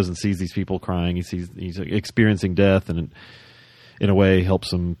 he goes and sees these people crying. He's experiencing death, and in a way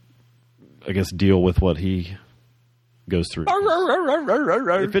helps him, I guess, deal with what he goes through.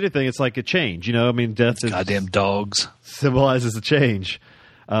 If anything, it's like a change. You know, I mean, death is Goddamn dogs. symbolizes a change.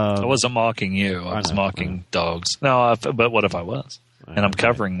 I wasn't mocking you. I was mocking dogs. No, but what if I was? And I'm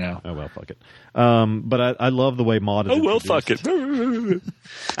covering now. Oh, well, fuck it. But I love the way Maude is introduced. fuck it.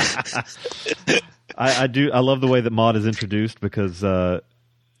 I love the way that Maude is introduced because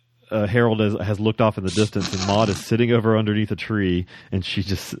Harold has looked off in the distance and Maude is sitting over underneath a tree and she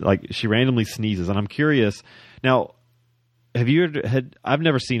just she randomly sneezes. And I'm curious now. I've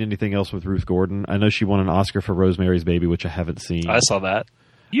never seen anything else with Ruth Gordon. I know she won an Oscar for Rosemary's Baby, which I haven't seen. I saw that.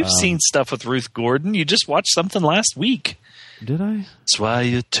 You've seen stuff with Ruth Gordon. You just watched something last week. Did I? That's why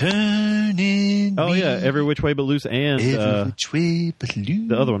you're turning. Oh yeah, Every Which Way But Loose, and Every Which Way But Loose.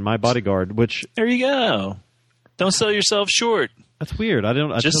 The other one, My Bodyguard. Which there you go. Don't sell yourself short. That's weird.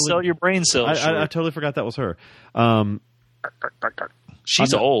 Sell your brain cells. I totally forgot that was her.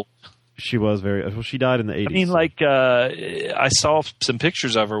 She's old. She was she died in the 80s. I mean, I saw some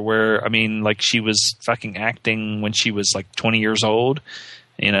pictures of her where, she was fucking acting when she was 20 years old.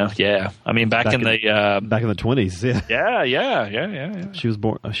 You know, yeah. I mean, back in the 20s, yeah. Yeah. She was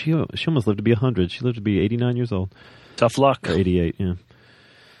born. She almost lived to be 100. She lived to be 89 years old. Tough luck. Or 88, yeah.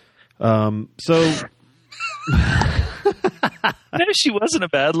 So. No, she wasn't a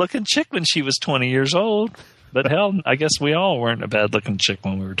bad-looking chick when she was 20 years old. But hell, I guess we all weren't a bad-looking chick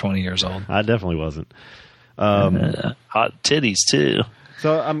when we were 20 years old. I definitely wasn't. Hot titties too.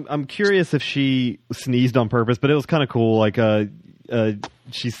 So I'm curious if she sneezed on purpose, but it was kind of cool.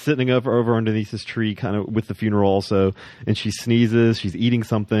 She's sitting over underneath this tree, kind of with the funeral also, and she sneezes. She's eating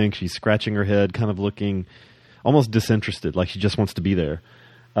something. She's scratching her head, kind of looking almost disinterested, like she just wants to be there.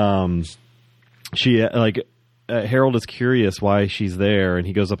 Harold is curious why she's there, and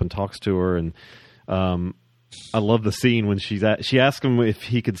he goes up and talks to her, and I love the scene when she asked him if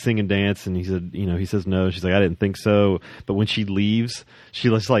he could sing and dance, and he said, he says no. She's like, I didn't think so. But when she leaves, she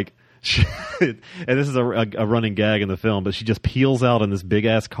looks like, and this is a running gag in the film, but she just peels out in this big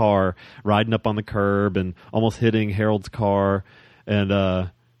ass car, riding up on the curb and almost hitting Harold's car, and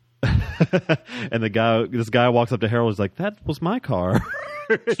and this guy walks up to Harold, and is like, that was my car.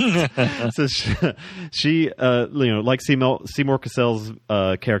 So she like Seymour Cassell's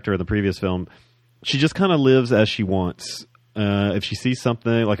character in the previous film, she just kind of lives as she wants. If she sees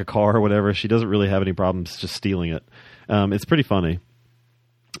something like a car or whatever, she doesn't really have any problems just stealing it. It's pretty funny,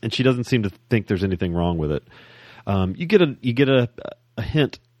 and she doesn't seem to think there's anything wrong with it. You get a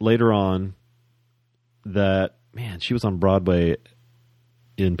hint later on that, man, she was on Broadway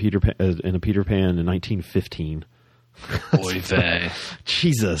in a Peter Pan in 1915. Oy vey.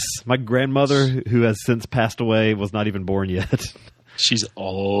 Jesus, my grandmother, who has since passed away, was not even born yet. She's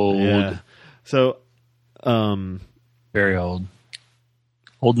old. Yeah. So, very old.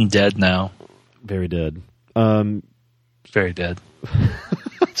 Old and dead now. Very dead. Very dead.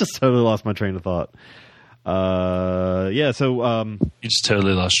 Just totally lost my train of thought. So you just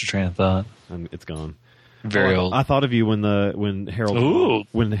totally lost your train of thought. It's gone. Very old. I thought of you when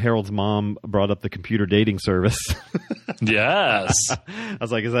Harold's mom brought up the computer dating service. Yes. I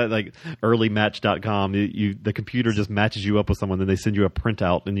was like, is that like earlymatch.com? The computer just matches you up with someone, then they send you a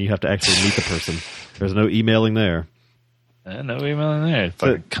printout, and you have to actually meet the person. There's no emailing there. No emailing there.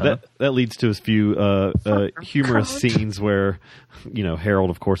 That leads to a few humorous scenes where,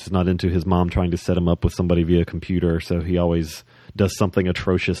 Harold, of course, is not into his mom trying to set him up with somebody via computer, so he always does something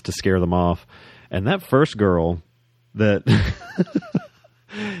atrocious to scare them off. And that first girl that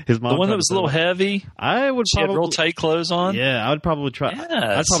his mom, the one that was a little heavy, she had real tight clothes on. Yeah, I would probably try. Yes.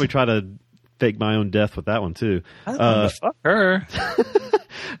 I'd probably try to fake my own death with that one too. I'd love to fuck her.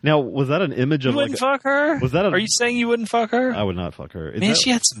 Now, was that an image of? You wouldn't fuck her? Are you saying you wouldn't fuck her? I would not fuck her. She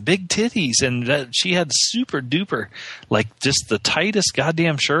had some big titties, and she had super duper, just the tightest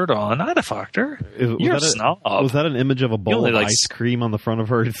goddamn shirt on. I'd have fucked her. You're a snob. Was that an image of a bowl of ice cream on the front of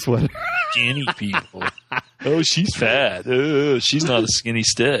her sweater? Skinny people. Oh, she's fat. Oh, she's not a skinny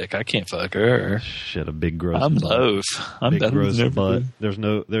stick. I can't fuck her. Shit, a big gross. I'm loaf. I'm big gross butt. There's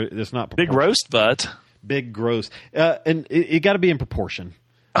not big roast butt. Big gross, and it got to be in proportion.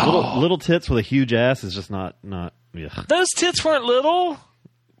 Little tits with a huge ass is just not. Ugh. Those tits weren't little.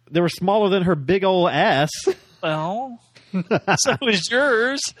 They were smaller than her big old ass. Well, so is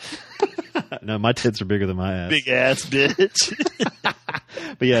yours. No, my tits are bigger than my ass. Big ass bitch.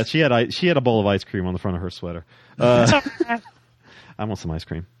 But yeah, she had a bowl of ice cream on the front of her sweater. I want some ice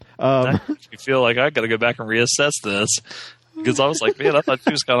cream. I feel like I got to go back and reassess this. because I was like, man, I thought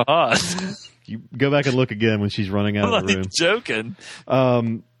she was kind of hot. You go back and look again when she's running out I'm of not the room. even joking.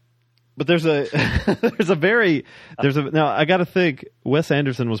 But there's a now I got to think Wes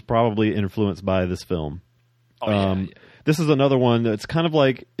Anderson was probably influenced by this film. This is another one that's kind of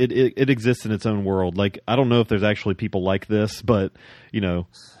like it exists in its own world. Like, I don't know if there's actually people like this, but the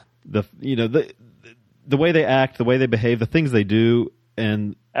way they act, the way they behave, the things they do,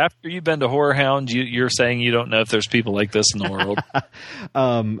 and After you've been to Horror Hound, you're saying you don't know if there's people like this in the world.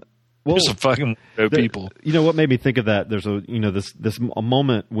 well, There's some fucking people. You know what made me think of that? There's a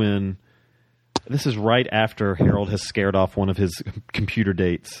moment when this is right after Harold has scared off one of his computer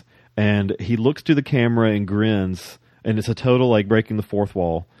dates, and he looks to the camera and grins, and it's a total like breaking the fourth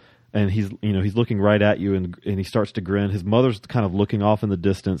wall. And he's looking right at you, and he starts to grin. His mother's kind of looking off in the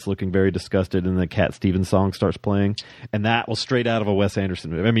distance, looking very disgusted, and the Cat Stevens song starts playing. And that was straight out of a Wes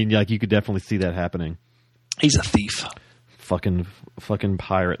Anderson movie. I mean, like, you could definitely see that happening. He's a thief. Fucking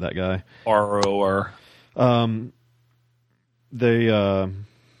pirate, that guy. R-O-R. The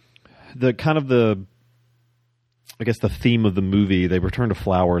theme of the movie, they return to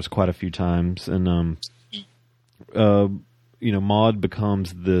flowers quite a few times, and Maud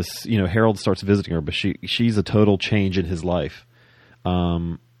becomes this, Harold starts visiting her, but she's a total change in his life.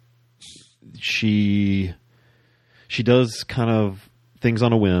 She does kind of things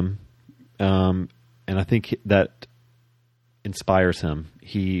on a whim, and I think that inspires him.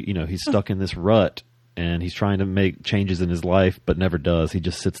 He's stuck in this rut, and he's trying to make changes in his life, but never does. He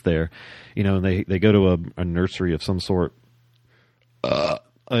just sits there, and they go to a nursery of some sort,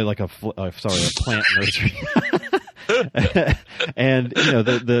 like a plant nursery. And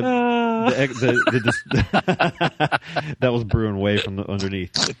that was brewing way from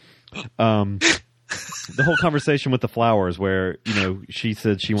underneath. The whole conversation with the flowers, where she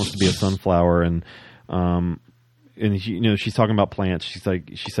said she wants to be a sunflower, and she's talking about plants.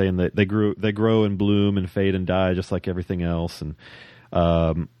 She's saying that they grow and bloom and fade and die just like everything else, and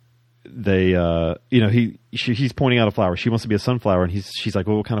he's pointing out a flower. She wants to be a sunflower, and she's like,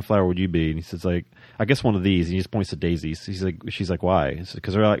 well, what kind of flower would you be? And he says, like, I guess one of these. And he just points to daisies. She's like, why?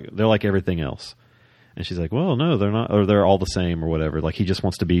 Because they're like everything else. And she's like, well, no, they're not, or they're all the same, or whatever. Like, he just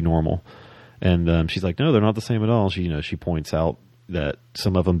wants to be normal. And she's like, no, they're not the same at all. She points out that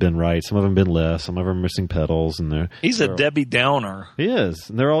some of them been right, some of them been left, some of them are missing petals, and he's a Debbie Downer. He is,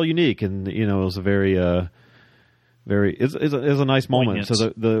 and they're all unique. And it was a very it's a nice moment.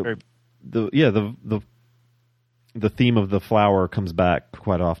 So the theme of the flower comes back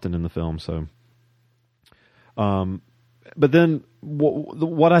quite often in the film. So, but then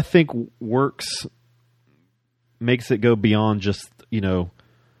what I think makes it go beyond just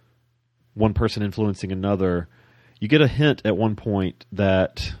one person influencing another. You get a hint at one point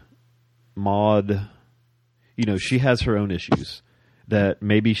that Maud, she has her own issues, that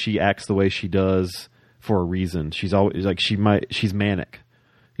maybe she acts the way she does for a reason. She's always like, she's manic.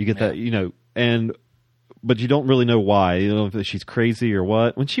 You get that, but you don't really know why. You don't know if she's crazy or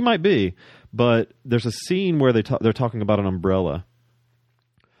what, when she might be. But there's a scene where they're talking about an umbrella,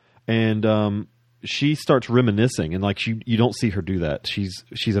 and she starts reminiscing, and like you don't see her do that. She's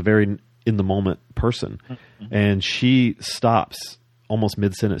a very in the moment person, and she stops almost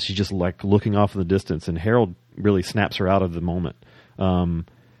mid sentence. She's just like looking off in the distance, and Harold really snaps her out of the moment.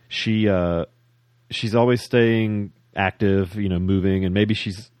 She's always staying active, moving, and maybe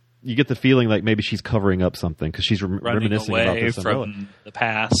you get the feeling like maybe she's covering up something because she's reminiscing away about this umbrella from the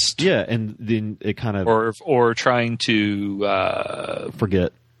past. Yeah, and then it kind of or trying to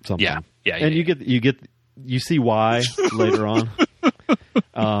forget something. Yeah, and you see why later on.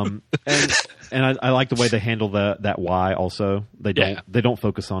 And I like the way they handle that why also. They don't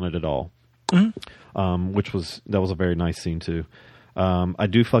focus on it at all. Mm-hmm. That was a very nice scene too. I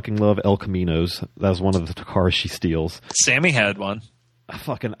do fucking love El Caminos. That was one of the cars she steals. Sammy had one.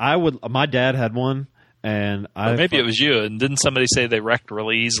 My dad had one, and maybe it was you. And didn't somebody say they wrecked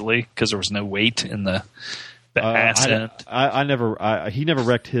really easily because there was no weight in the accident? He never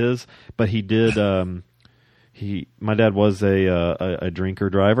wrecked his, but he did. My dad was a drinker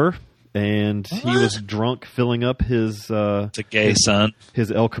driver, and he was drunk filling up his. It's a gay son. His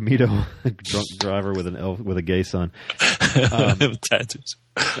El Camino drunk driver with a gay son. Tattoos.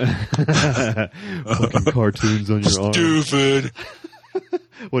 Fucking cartoons on your arm. Stupid.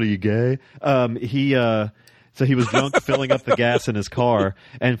 What are you, gay? So he was drunk filling up the gas in his car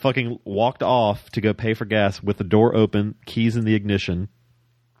and fucking walked off to go pay for gas with the door open, keys in the ignition,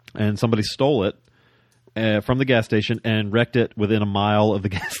 and somebody stole it from the gas station and wrecked it within a mile of the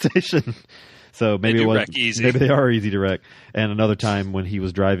gas station. So maybe They it do was wreck easy. maybe they are easy to wreck. And another time when he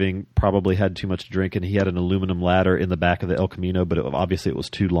was driving, probably had too much to drink, and he had an aluminum ladder in the back of the El Camino, but obviously it was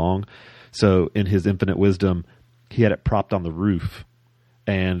too long. So in his infinite wisdom, he had it propped on the roof,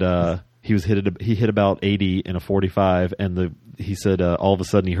 and he hit about 80 in a 45, and he said all of a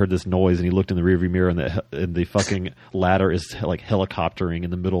sudden he heard this noise, and he looked in the rearview mirror, and the fucking ladder is like helicoptering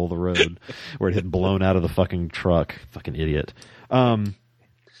in the middle of the road where it had blown out of the fucking truck. Fucking idiot.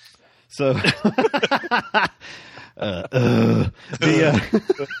 So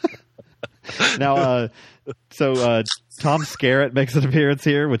now, Tom Skerritt makes an appearance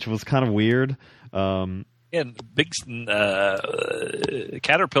here, which was kind of weird. And big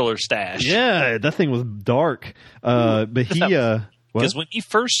caterpillar stash. Yeah, that thing was dark. But he because when he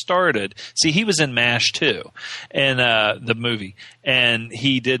first started, see, he was in MASH too, and the movie, and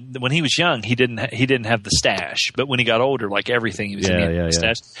when he was young, he didn't have the stash, but when he got older, like everything, he was in the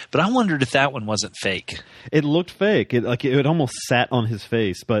stash. But I wondered if that one wasn't fake. It looked fake. It almost sat on his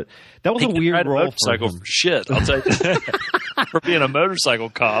face, but that was a weird role for him. For shit, I'll tell you. For being a motorcycle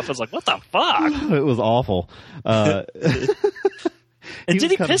cop, I was like, what the fuck? It was awful. And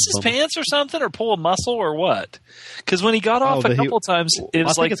did he piss his pants or something, or pull a muscle, or what? Because when he got off a couple times, it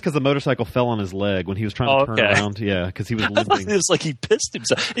was I think it's because the motorcycle fell on his leg when he was trying to turn around. Yeah, because he was limping. It was like he pissed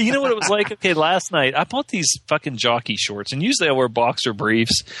himself. You know what it was like? Okay, last night I bought these fucking jockey shorts, and usually I wear boxer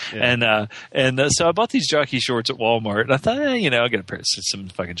briefs, and so I bought these jockey shorts at Walmart, and I thought, I'll get a pair of some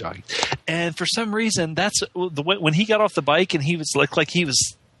fucking jockey. And for some reason, that's the way when he got off the bike, and he was like he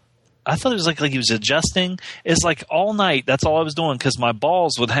was. I thought it was like he was adjusting. It's like all night. That's all I was doing because my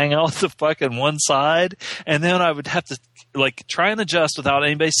balls would hang out the fucking one side, and then I would have to try and adjust without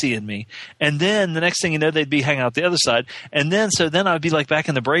anybody seeing me. And then the next thing you know, they'd be hanging out the other side. And then I would be back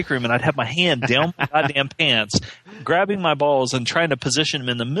in the break room, and I'd have my hand down my goddamn pants, grabbing my balls and trying to position them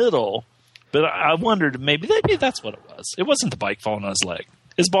in the middle. But I wondered maybe that's what it was. It wasn't the bike falling on his leg.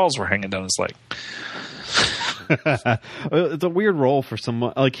 His balls were hanging down his leg. It's a weird role for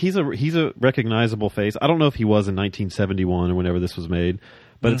someone. He's a recognizable face. I don't know if he was in 1971 or whenever this was made,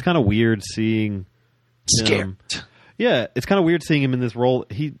 but it's kind of weird seeing him. Yeah, it's kind of weird seeing him in this role.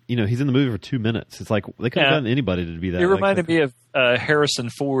 He's in the movie for 2 minutes. It's like they could have gotten anybody to be that. It reminded me of Harrison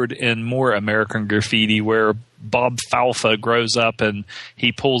Ford in More American Graffiti, where Bob Falfa grows up and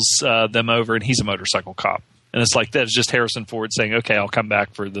he pulls them over, and he's a motorcycle cop. And it's like that's just Harrison Ford saying, "Okay, I'll come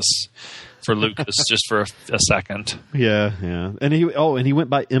back for this." For Lucas, just for a second. Yeah. And he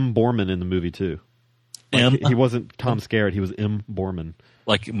went by M. Borman in the movie too. He wasn't Tom Skerritt. He was M. Borman.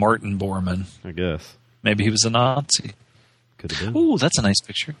 Like Martin Bormann. I guess. Maybe he was a Nazi. Could have been. Ooh, that's a nice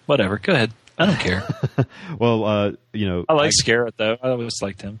picture. Whatever. Go ahead. I don't care. Well, I like Skerritt though. I always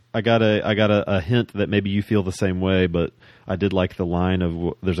liked him. I got a hint that maybe you feel the same way, but I did like the line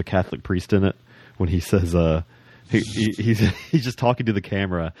of there's a Catholic priest in it when he says He's just talking to the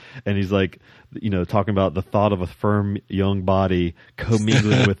camera, and he's like, talking about the thought of a firm young body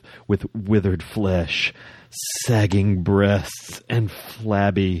commingling with withered flesh, sagging breasts, and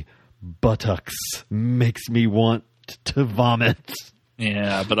flabby buttocks makes me want to vomit.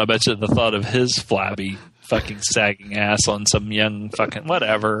 Yeah, but I bet you the thought of his flabby fucking sagging ass on some young fucking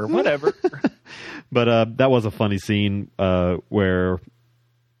whatever. But that was a funny scene where.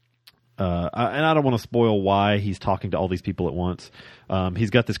 And I don't want to spoil why he's talking to all these people at once. He's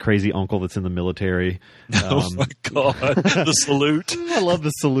got this crazy uncle that's in the military. Oh my god, the salute! I love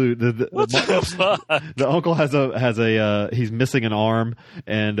the salute. What the fuck? The uncle has a he's missing an arm,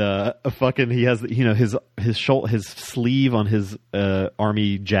 and he has his sleeve on his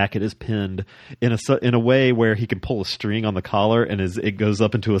army jacket is pinned in a way where he can pull a string on the collar, and it goes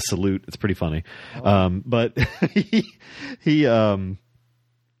up into a salute. It's pretty funny, but he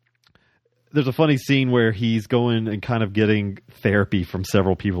there's a funny scene where he's going and kind of getting therapy from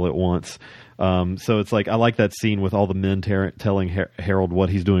several people at once. So it's like, I like that scene with all the men telling Harold what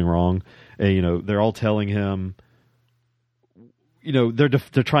he's doing wrong. And, they're all telling him, they're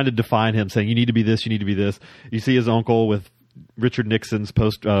trying to define him, saying, you need to be this, you need to be this. You see his uncle with Richard Nixon's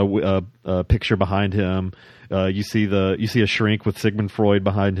picture behind him. You see a shrink with Sigmund Freud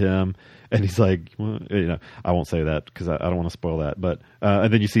behind him. And he's like, well, I won't say that because I don't want to spoil that. But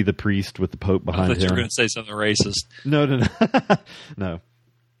and then you see the priest with the Pope behind him. I thought you were going to say something racist. No. No.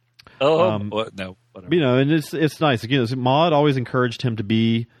 Oh, no. Whatever. And it's nice. Again, Maude always encouraged him to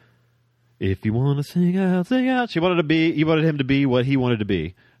be. If you want to sing out, sing out. He wanted him to be what he wanted to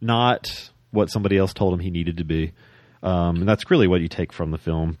be, not what somebody else told him he needed to be. And that's really what you take from the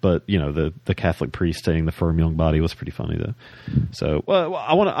film. But the Catholic priest saying the firm young body was pretty funny though. So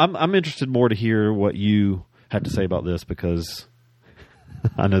I'm interested more to hear what you have to say about this because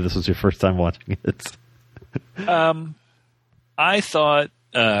I know this was your first time watching it. I thought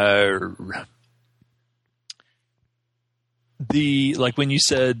like when you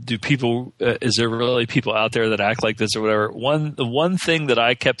said, do people is there really people out there that act like this or whatever? The one thing that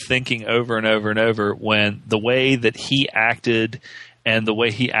I kept thinking over and over and over, when the way that he acted and the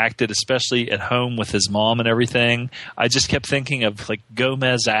way he acted, especially at home with his mom and everything, I just kept thinking of like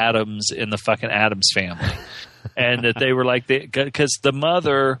Gomez Addams in the fucking Addams Family. And that they were like, because the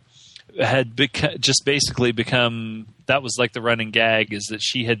mother had just basically become, that was like the running gag, is that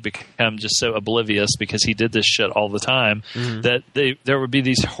she had become just so oblivious because he did this shit all the time, that there would be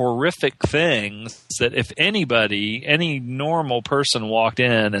these horrific things that if anybody, any normal person walked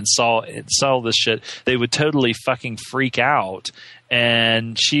in and saw this shit, they would totally fucking freak out,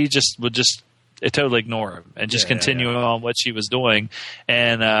 and she just would just totally ignore him and just continue on what she was doing.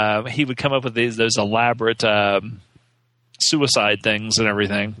 And he would come up with those elaborate suicide things and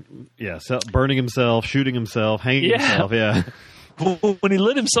everything. Yeah, so burning himself, shooting himself, hanging himself. Yeah. When he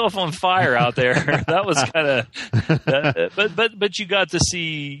lit himself on fire out there, that was kind of. But you got to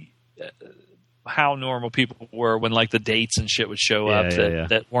see how normal people were when like the dates and shit would show up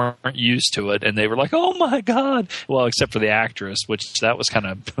that weren't used to it, and they were like, "Oh my god!" Well, except for the actress, which that was kind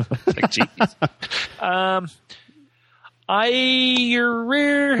of like, geez. I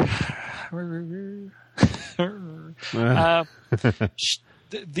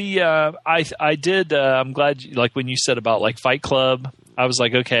did. I'm glad, like when you said about like Fight Club, I was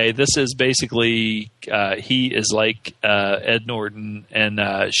like, okay, this is basically he is like Ed Norton, and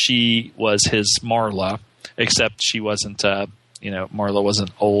she was his Marla, except she wasn't. Marla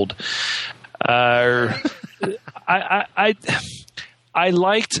wasn't old. I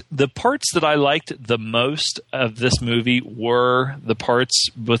liked the parts that I liked the most of this movie were the parts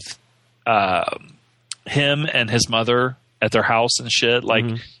with him and his mother at their house and shit, like,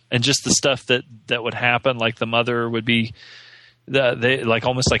 and just the stuff that would happen. Like the mother would be, they like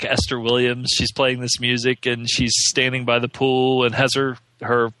almost like Esther Williams. She's playing this music and she's standing by the pool and has her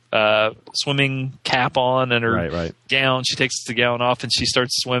swimming cap on and her gown. She takes the gown off and she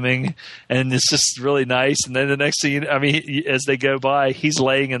starts swimming, and it's just really nice. And then the next thing, as they go by, he's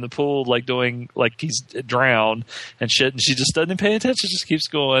laying in the pool, like doing like he's drowned and shit. And she just doesn't pay attention, just keeps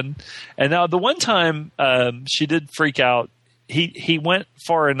going. And now the one time she did freak out. He went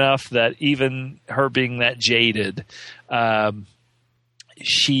far enough that even her being that jaded, it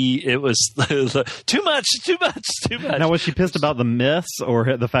was too much. Now, was she pissed about the myths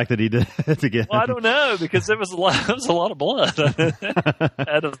or the fact that he did it again? Well, I don't know, because it was a lot of blood. And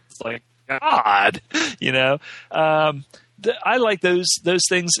it was like, God, I like those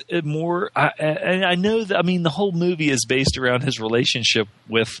things more. And I know that, the whole movie is based around his relationship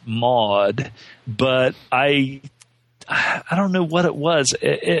with Maude, but I don't know what it was.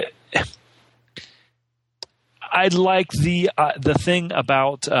 I like the thing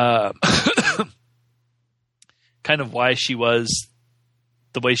about kind of why she was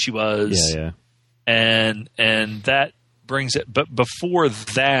the way she was, and that brings it. But before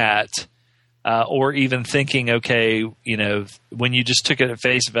that, or even thinking, okay, when you just took it at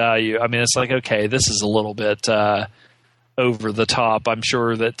face value, it's like, okay, this is a little bit over the top. I'm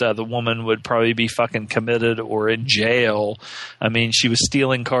sure that the woman would probably be fucking committed or in jail. She was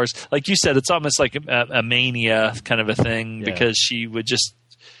stealing cars. Like you said, it's almost like a mania kind of a thing, because she would just,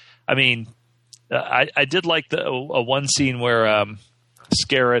 I did like a one scene where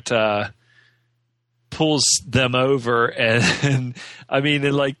Scarrett pulls them over and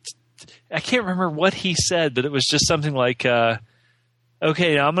like, I can't remember what he said, but it was just something like,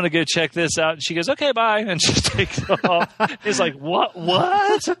 okay, now I'm going to go check this out. And she goes, okay, bye. And she takes off. It's like, what?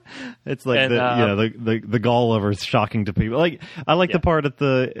 It's like, the gall of her is shocking to people. Like, I like the part at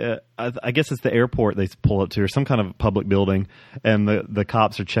the, I guess it's the airport they pull up to, or some kind of public building, and the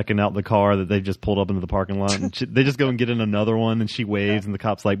cops are checking out the car that they've just pulled up into the parking lot. And they just go and get in another one, and she waves, and the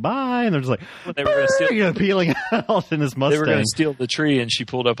cop's like, bye. And they're just like, they were going to peeling out in his Mustang. They were going to steal the tree, and she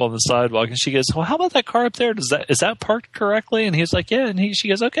pulled up on the sidewalk, and she goes, well, how about that car up there? Is that parked correctly? And he was like, yeah. And she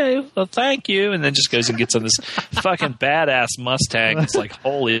goes, okay, well, thank you. And then just goes and gets on this fucking badass Mustang. It's like,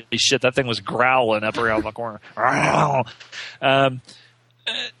 holy shit, that thing was growling up around the corner. I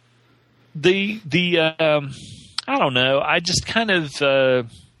don't know. I just kind of,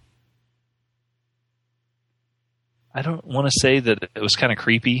 I don't want to say that it was kind of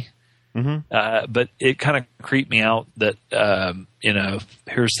creepy. But it kind of creeped me out that,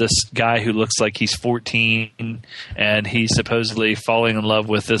 here's this guy who looks like he's 14 and he's supposedly falling in love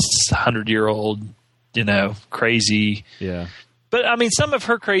with this 100-year-old, crazy. Yeah. But some of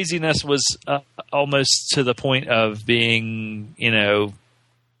her craziness was almost to the point of being,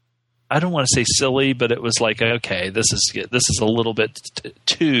 I don't want to say silly, but it was like, okay, this is a little bit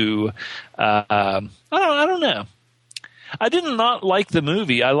too. I don't know. I did not like the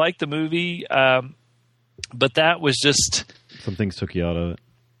movie. I liked the movie, but that was just some things took you out of it.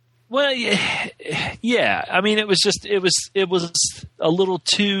 Well, yeah. I mean, it was a little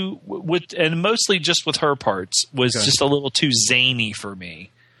too, and mostly just with her parts, was just a little too zany for me.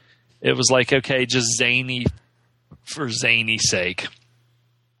 It was like, okay, just zany for zany's sake.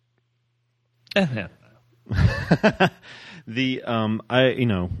 I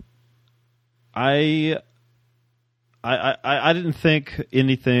didn't think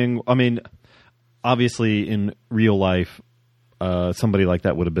anything. I mean, obviously, in real life, somebody like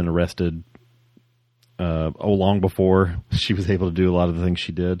that would have been arrested long before she was able to do a lot of the things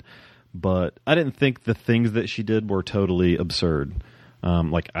she did. But I didn't think the things that she did were totally absurd. I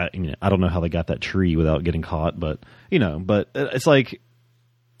don't know how they got that tree without getting caught, but it's like,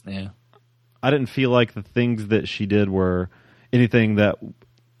 yeah, I didn't feel like the things that she did were anything that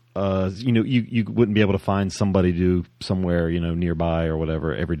you wouldn't be able to find somebody do somewhere nearby or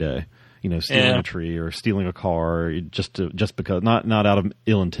whatever every day. Stealing a tree or stealing a car just because not out of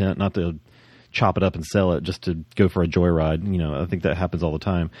ill intent, not to chop it up and sell it, just to go for a joyride. I think that happens all the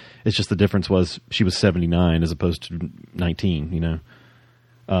time. It's just the difference was she was 79 as opposed to 19.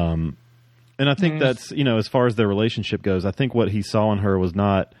 And I think that's as far as their relationship goes, I think what he saw in her was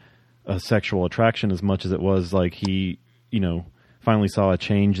not a sexual attraction as much as it was like he finally saw a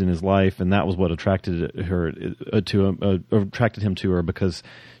change in his life, and that was what attracted him to her, because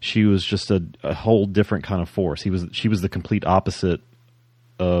she was just a whole different kind of force. She was the complete opposite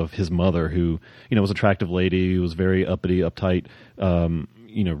of his mother, who was an attractive lady, who was very uppity, uptight,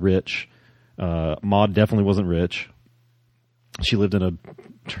 rich. Maud definitely wasn't rich. She lived in a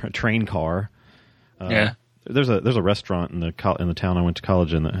train car. There's a restaurant in the town I went to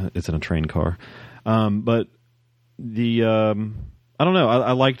college in. It's in a train car, but the I don't know.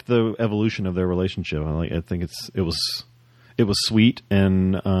 I liked the evolution of their relationship. I think it was sweet,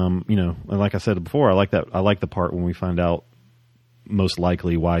 and and like I said before, I like the part when we find out most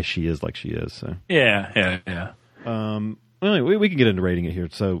likely why she is like she is. So yeah. Anyway, we can get into rating it here.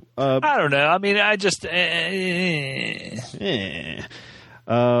 So I don't know. I mean, I just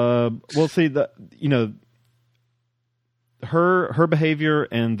we'll see that her behavior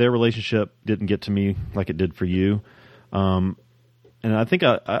and their relationship didn't get to me like it did for you. And I think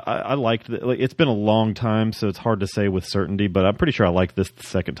I liked it. Like, it's been a long time, so it's hard to say with certainty, but I'm pretty sure I liked this the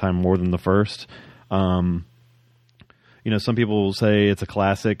second time more than the first. Some people will say it's a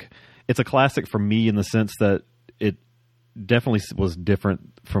classic. It's a classic for me in the sense that it definitely was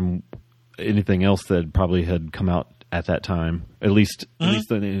different from anything else that probably had come out at that time, at least in its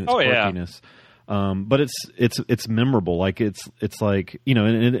quirkiness. But it's memorable. Like it's like,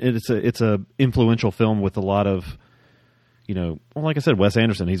 and it's a influential film with a lot of, like I said, Wes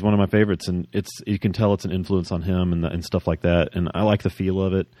Anderson, he's one of my favorites, and you can tell it's an influence on him and stuff like that. And I like the feel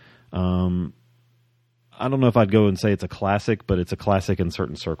of it. I don't know if I'd go and say it's a classic, but it's a classic in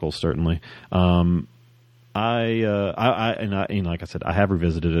certain circles, certainly. And like I said, I have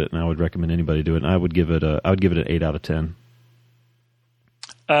revisited it, and I would recommend anybody do it. And I would give it an 8 out of 10.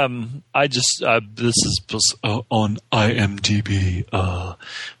 This was on IMDb,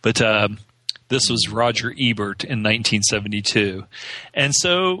 but this was Roger Ebert in 1972. And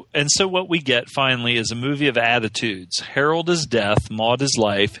so what we get finally is a movie of attitudes. Harold is death, Maud is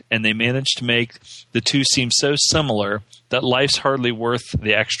life, and they manage to make the two seem so similar that life's hardly worth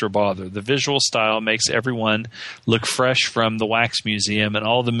the extra bother. The visual style makes everyone look fresh from the wax museum, and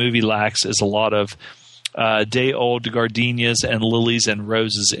all the movie lacks is a lot of day-old gardenias and lilies and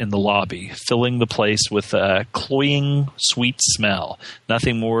roses in the lobby, filling the place with a cloying, sweet smell.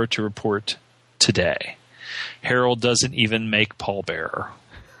 Nothing more to report today. Harold doesn't even make pallbearer.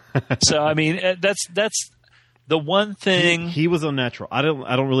 So I mean, that's the one thing. He was unnatural. I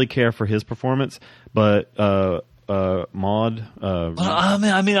don't really care for his performance, but Maud.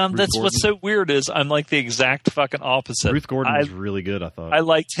 That's what's so weird is I'm like the exact fucking opposite. Ruth Gordon was really good. I thought I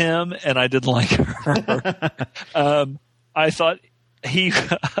liked him, and I didn't like her. I thought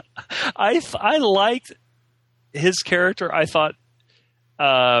I liked his character. I thought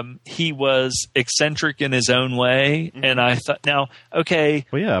he was eccentric in his own way, and I thought, now, okay.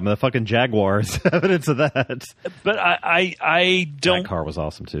 Well, yeah, I mean, the fucking Jaguar is evidence of that. But I don't. That car was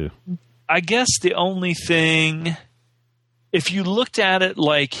awesome too. I guess the only thing, if you looked at it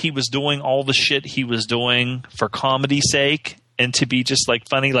like he was doing all the shit he was doing for comedy's sake and to be just like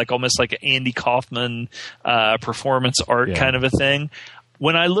funny, like almost like an Andy Kaufman performance art kind of a thing.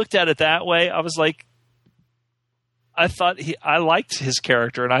 When I looked at it that way, I was like, I liked his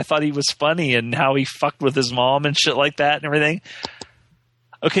character, and I thought he was funny, and how he fucked with his mom and shit like that and everything.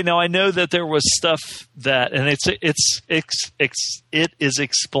 Okay, now I know that there was stuff that, and it is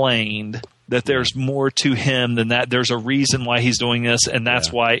explained that there's more to him than that. There's a reason why he's doing this, and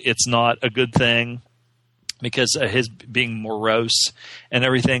that's why it's not a good thing, because of his being morose and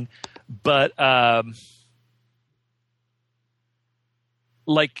everything. But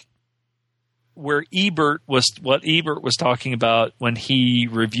like what Ebert was talking about when he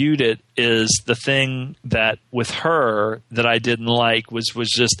reviewed it is the thing that with her that I didn't like was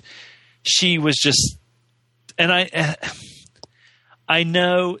just she was just, and I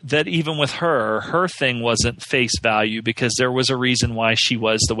know that even with her thing wasn't face value, because there was a reason why she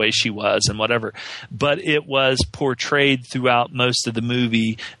was the way she was and whatever, but it was portrayed throughout most of the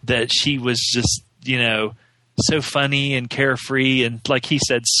movie that she was just, you know, so funny and carefree and, like he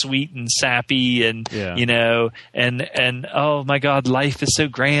said, sweet and sappy and, you know, and oh my God, life is so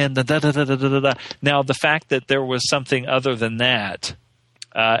grand. Da, da, da, da, da, da, da. Now, the fact that there was something other than that,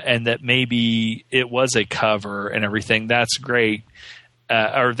 and that maybe it was a cover and everything, that's great.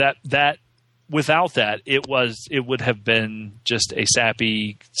 Or that without that, it would have been just a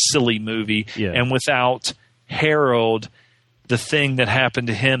sappy, silly movie. Yeah. And without Harold, the thing that happened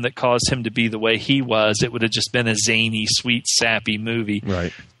to him that caused him to be the way he was, it would have just been a zany, sweet, sappy movie.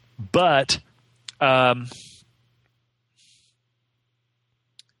 Right. But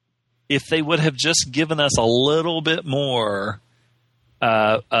if they would have just given us a little bit more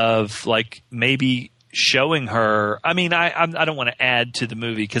of, like, maybe showing her, I mean, I don't want to add to the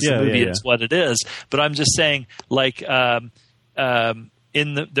movie, because the movie is what it is, but I'm just saying, like,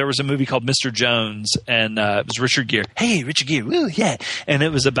 there was a movie called Mr. Jones, and it was Richard Gere. Hey, Richard Gere, woo, yeah. And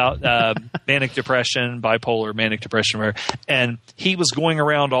it was about manic depression, bipolar manic depression, and he was going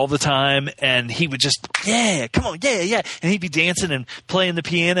around all the time, and he would just, yeah, come on, yeah, yeah. And he'd be dancing and playing the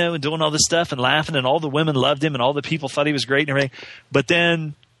piano and doing all this stuff and laughing, and all the women loved him, and all the people thought he was great and everything. But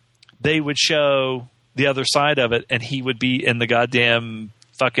then they would show the other side of it, and he would be in the goddamn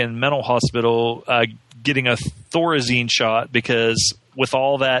fucking mental hospital getting a Thorazine shot, because with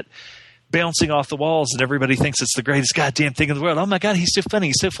all that bouncing off the walls and everybody thinks it's the greatest goddamn thing in the world. Oh my God, he's so funny.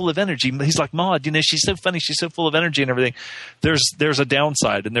 He's so full of energy. He's like Maude, you know, she's so funny. She's so full of energy and everything. There's a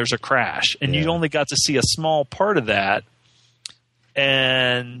downside and there's a crash, and you only got to see a small part of that.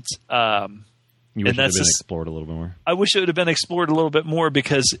 And you wish it had been explored a little bit more. I wish it would have been explored a little bit more,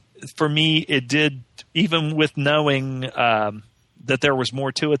 because for me, it did, even with knowing that there was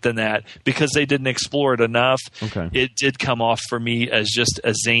more to it than that, because they didn't explore it enough. Okay. It did come off for me as just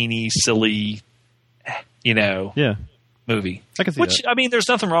a zany, silly, you know, movie. I can see that. I mean, there's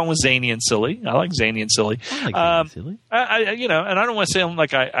nothing wrong with zany and silly. I like zany and silly. I like zany and silly. I you know, and I don't want to say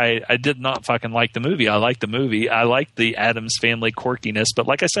like I did not fucking like the movie. I liked the movie. I liked the Addams Family quirkiness, but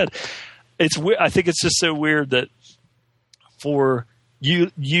like I said, it's weird. I think it's just so weird that for you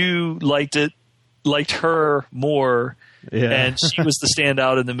liked her more. Yeah. And she was the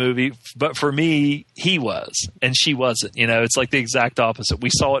standout in the movie, but for me, he was, and she wasn't. You know, it's like the exact opposite. We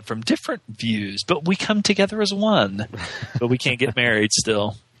saw it from different views, but we come together as one. But we can't get married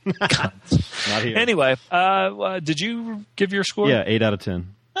still. Not here. Anyway, did you give your score? Yeah, 8 out of 10.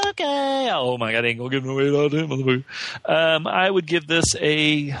 Okay. Oh my God, I ain't gonna give no 8 out of 10 on the movie. I would give this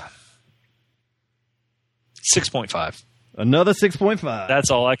a 6.5. Another 6.5. That's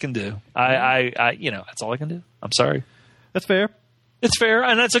all I can do. I you know, that's all I can do. I'm sorry. That's fair. It's fair,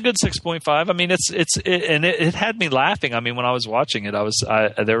 and that's a good 6.5. I mean, it had me laughing. I mean, when I was watching it,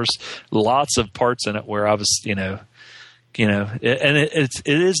 there was lots of parts in it where I was, and it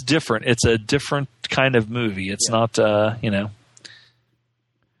is different. It's a different kind of movie. It's not, Not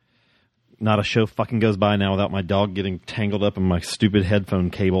a show fucking goes by now without my dog getting tangled up in my stupid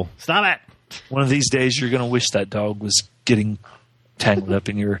headphone cable. Stop it! One of these days, you're going to wish that dog was getting tangled up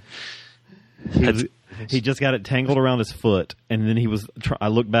in your He just got it tangled around his foot, and then he was. I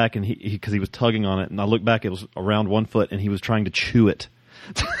looked back, and because he was tugging on it, and I looked back, it was around one foot, and he was trying to chew it.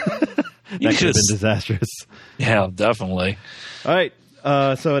 That could have been disastrous. Yeah, definitely. All right,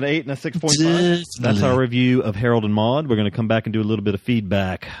 so an 8 and a 6.5. That's our review of Harold and Maude. We're going to come back and do a little bit of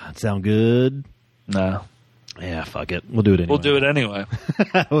feedback. That sound good? No. Yeah, fuck it. We'll do it anyway. We'll do it anyway.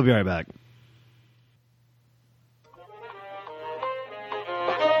 We'll be right back.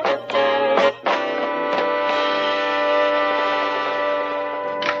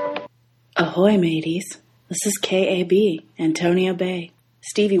 Ahoy, mateys. This is KAB, Antonio Bay.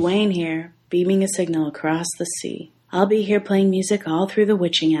 Stevie Wayne here, beaming a signal across the sea. I'll be here playing music all through the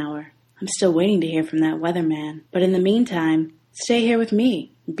witching hour. I'm still waiting to hear from that weatherman, but in the meantime, stay here with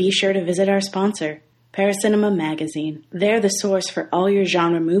me. Be sure to visit our sponsor, Paracinema Magazine. They're the source for all your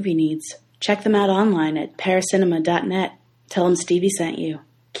genre movie needs. Check them out online at paracinema.net. Tell them Stevie sent you.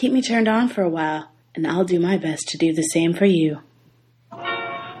 Keep me turned on for a while, and I'll do my best to do the same for you.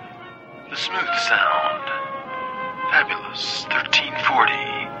 The smooth sound. Fabulous 1340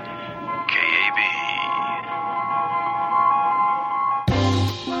 KAB.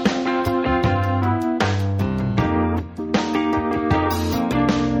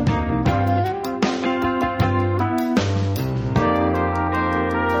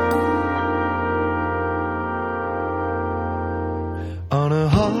 On a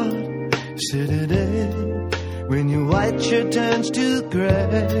hot city day, when your white shirt turns to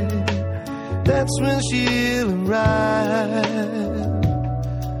gray, that's when she'll arrive.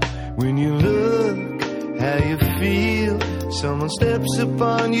 When you look, how you feel, someone steps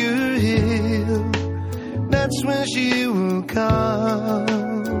upon your heel, that's when she will come.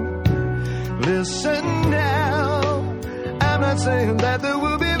 Listen now, I'm not saying that there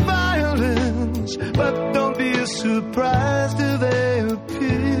will be violence, but don't be surprised if they appear.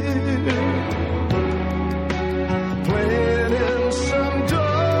 Playing in some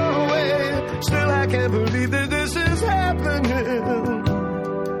doorway, still I can't believe that this is happening.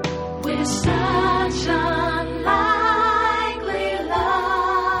 We're such unlikely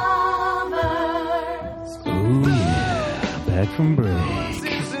lovers. Oh yeah, back from break.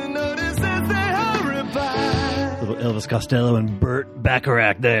 Season notices they hurry by. Little Elvis Costello and Burt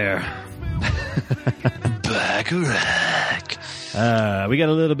Bacharach there. Bacharach. We got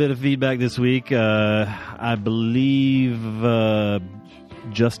a little bit of feedback this week. I believe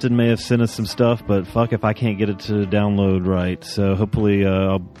Justin may have sent us some stuff, but fuck if I can't get it to download right. So hopefully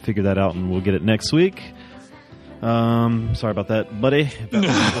I'll figure that out and we'll get it next week. Sorry about that, buddy.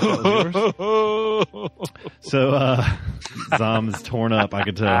 So Zom is torn up, I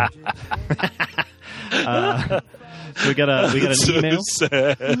could tell. So we got an email.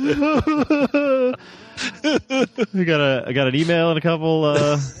 Sad. I got an email and a couple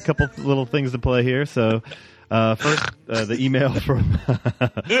little things to play here. So first, the email from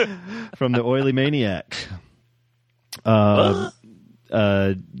the Oily Maniac.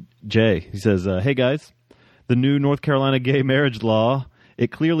 Jay, he says, "Hey guys, the new North Carolina gay marriage law, it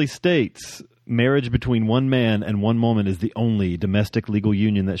clearly states marriage between one man and one woman is the only domestic legal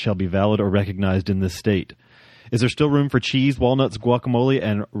union that shall be valid or recognized in this state. Is there still room for cheese, walnuts, guacamole,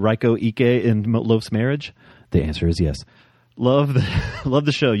 and Raiko Ike in Loaf's marriage? The answer is yes. Love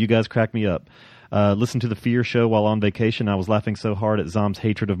the show. You guys crack me up. Listen to the Fear show while on vacation. I was laughing so hard at Zom's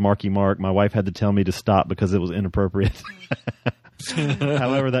hatred of Marky Mark. My wife had to tell me to stop because it was inappropriate.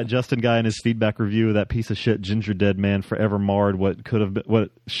 However, that Justin guy in his feedback review of that piece of shit Ginger Dead Man forever marred what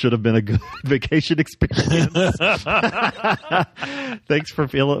should have been a good vacation experience. Thanks for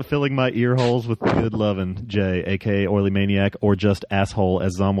filling my ear holes with good lovin', Jay, aka Oily Maniac, or just asshole,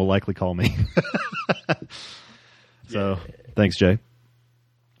 as Zom will likely call me. So, thanks, Jay.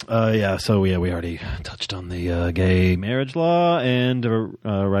 We already touched on the gay marriage law, and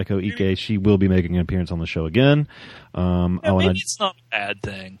Raiko Ike, she will be making an appearance on the show again. Maybe it's not a bad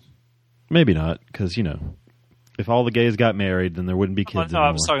thing. Maybe not, because, if all the gays got married, then there wouldn't be kids anymore.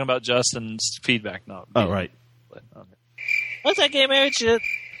 I was talking about Justin's feedback, not me. Oh, right. What's that gay marriage shit?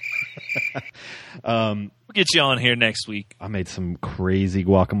 We'll get you on here next week. I made some crazy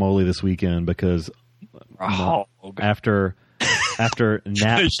guacamole this weekend because after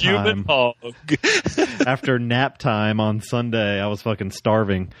nap time, after nap time on Sunday, I was fucking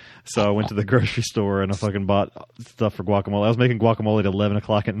starving. So I went to the grocery store and I fucking bought stuff for guacamole. I was making guacamole at 11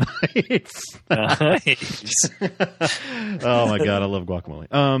 o'clock at night. Nice. Oh my God, I love guacamole.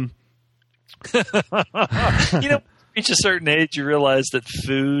 Reach a certain age, you realize that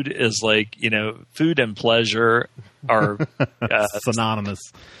food is like, food and pleasure are synonymous.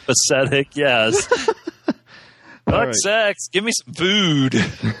 Pathetic, yes. Fuck right. Sex. Give me some food.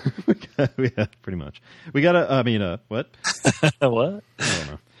 Yeah, pretty much. We got what? What? I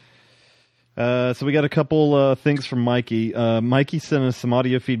don't know. So we got a couple things from Mikey. Mikey sent us some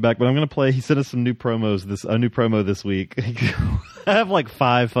audio feedback, but I'm going to play. He sent us some new promos. A new promo this week. I have like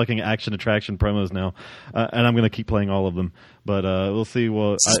 5 fucking Action Attraction promos now, and I'm going to keep playing all of them. But we'll see.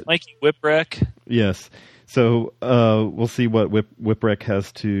 Well, Mikey Whipwreck. Yes. So we'll see what Whipwreck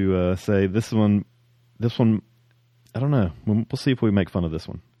has to say. This one, I don't know. We'll see if we make fun of this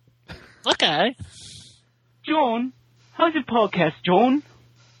one. Okay. John, how's your podcast, John?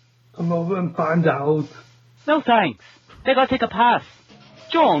 Come over and find out. No thanks. They gotta take a pass.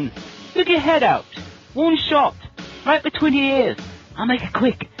 John, stick your head out. One shot. Right between your ears. I'll make it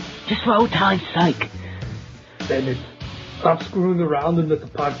quick. Just for old time's sake. Bennett, stop screwing around and let the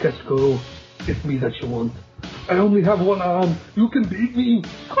podcast go. It's me that you want. I only have one arm. You can beat me.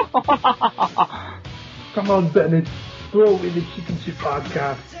 Come on, Bennett. Throw in the Chicken Shit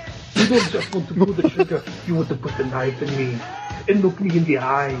podcast. You don't just want to pull the trigger. You want to put the knife in me. And look me in the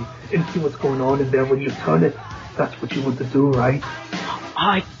eye. And see what's going on in there when you turn it. That's what you want to do, right?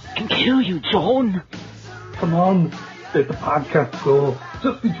 I can kill you, John. Come on. Let the podcast go.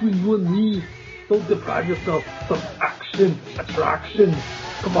 Just between you and me. Don't deprive yourself of action, attraction.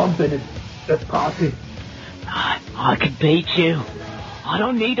 Come on, Bennett. Let's party. I can beat you. I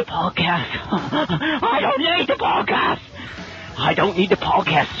don't need a podcast. I don't need the podcast. I don't need the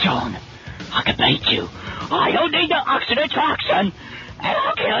podcast, John. I can beat you. I don't need the action attraction. And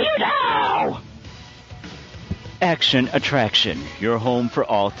I'll kill you now. Action Attraction, your home for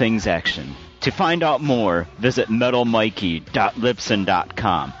all things action. To find out more, visit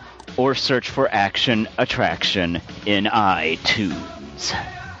metalmikey.libsyn.com or search for Action Attraction in iTunes.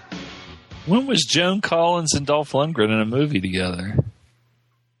 When was Joan Collins and Dolph Lundgren in a movie together?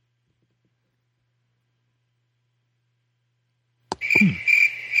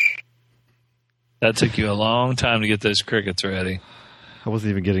 That took you a long time to get those crickets ready. I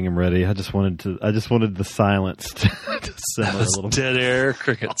wasn't even getting them ready. I just wanted the silence to simmer a little bit. Dead air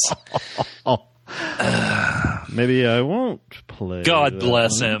crickets. Maybe I won't play. God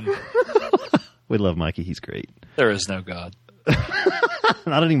bless him. We love Mikey. He's great. There is no God.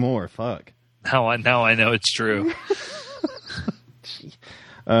 Not anymore. Fuck. Now I know it's true.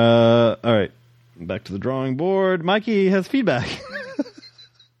 All right. Back to the drawing board. Mikey has feedback.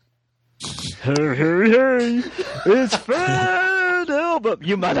 Hey, it's Fat Album,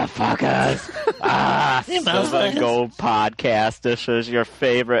 you motherfuckers. Silver Gold Podcast. This is your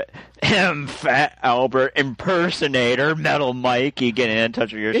favorite Fat Albert impersonator, Metal Mikey, getting in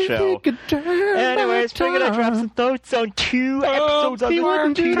touch with your show. Anyways, we're going to drop some thoughts on 2 episodes of the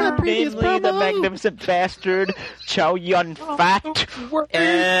namely The Magnificent Bastard, Chow Yun Fat,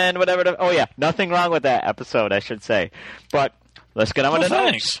 and whatever. Nothing wrong with that episode, I should say. But let's get on with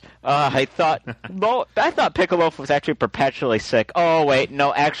the notes. I thought Piccolo was actually perpetually sick. Oh, wait.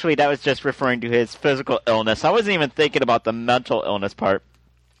 No, actually, that was just referring to his physical illness. I wasn't even thinking about the mental illness part.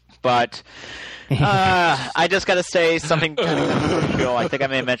 But I just got to say something controversial. I think I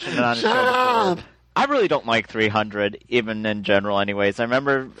may have mentioned it on the show before. I really don't like 300, even in general anyways. I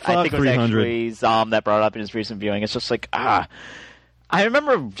remember, I think it was actually Zom that brought it up in his recent viewing. It's just like, I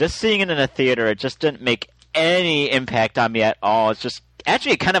remember just seeing it in a theater. It just didn't make any impact on me at all. It's just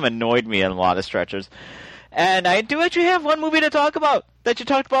actually it kind of annoyed me in a lot of stretches. And I do actually have one movie to talk about that you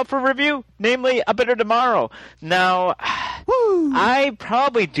talked about for review, namely A Better Tomorrow. Now, I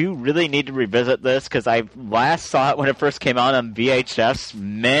probably do really need to revisit this because I last saw it when it first came out on VHS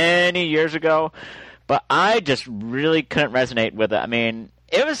many years ago, but I just really couldn't resonate with it. I mean,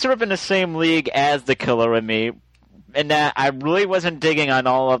 it was sort of in the same league as The Killer with me, in that I really wasn't digging on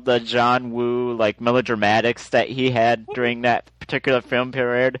all of the John Woo, like, melodramatics that he had during that particular film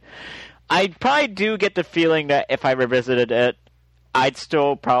period. I probably do get the feeling that if I revisited it, I'd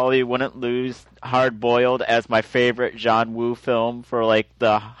still probably wouldn't lose Hard Boiled as my favorite John Woo film for, like,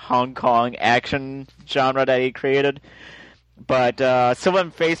 the Hong Kong action genre that he created. But Silver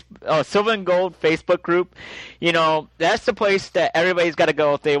and Gold Facebook group, you know, that's the place that everybody's got to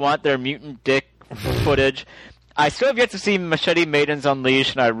go if they want their mutant dick footage. I still have yet to see Machete Maidens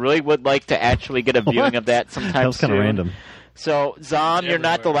Unleashed, and I really would like to actually get a viewing of that sometime soon. That was kind of random. So, Zom, you're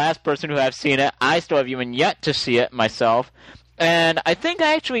not the last person who have seen it. I still have even yet to see it myself. And I think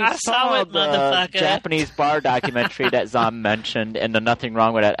I actually saw the Japanese bar documentary that Zom mentioned in the Nothing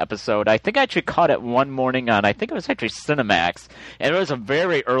Wrong With That episode. I think I actually caught it one morning on, I think it was actually Cinemax. And it was a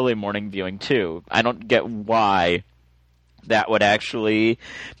very early morning viewing, too. I don't get why that would actually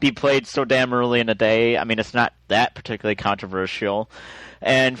be played so damn early in the day. I mean, it's not that particularly controversial.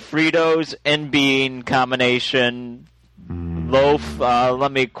 And Fritos and Bean combination, loaf,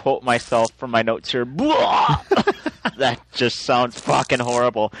 let me quote myself from my notes here. That just sounds fucking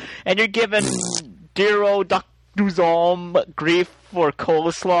horrible. And you're giving dear old Dr. Zom grief for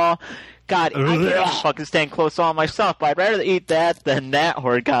coleslaw. God, I can't fucking stand coleslaw myself, but I'd rather eat that than that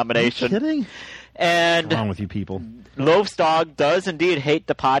horrid combination. Are you kidding? And what's wrong with you people? Loaf's dog does indeed hate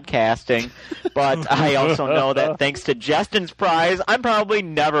the podcasting, but I also know that thanks to Justin's prize, I'm probably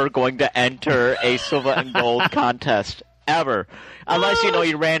never going to enter a silver and gold contest, ever. Unless, you know,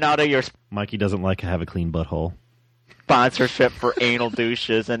 you ran out of your Mikey doesn't like to have a clean butthole. Sponsorship for anal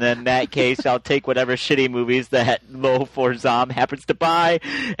douches, and in that case, I'll take whatever shitty movies that Loaf or Zom happens to buy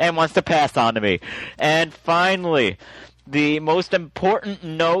and wants to pass on to me. And finally, the most important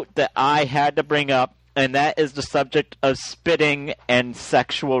note that I had to bring up and that is the subject of spitting and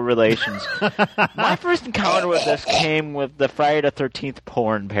sexual relations. My first encounter with this came with the Friday the 13th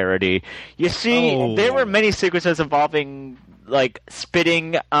porn parody. You see, there were many sequences involving like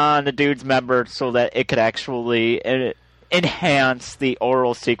spitting on the dude's member so that it could actually enhance the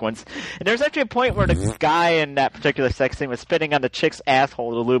oral sequence. And there's actually a point where the guy in that particular sex scene was spitting on the chick's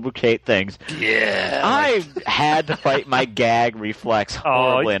asshole to lubricate things. Yeah. I had to fight my gag reflex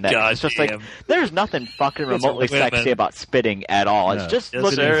horribly in that. God It's just damn. like, there's nothing fucking remotely Those are women. sexy about spitting at all. No. It's just Yes,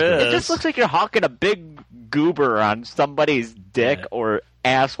 looks, there it is. just looks like you're hawking a big goober on somebody's dick or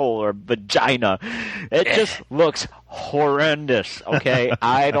asshole or vagina. It just looks horrendous, okay?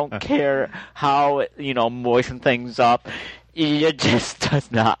 I don't care how, moisten things up. It just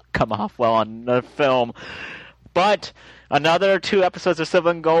does not come off well on the film. But another 2 episodes of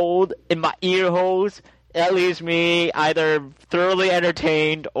Silver and Gold in my ear holes, that leaves me either thoroughly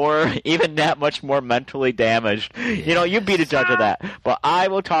entertained or even that much more mentally damaged. You be the judge of that. But I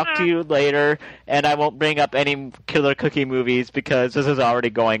will talk to you later, and I won't bring up any Killer Cookie movies because this is already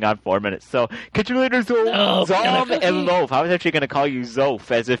going on 4 minutes. So, catch you later, Zof. Zof and Loaf. I was actually going to call you Zof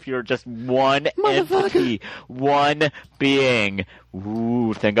as if you're just one entity, one being.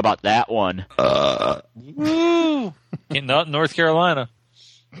 Ooh, think about that one. Woo! Not in North Carolina.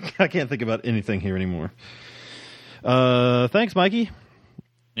 I can't think about anything here anymore. Thanks, Mikey.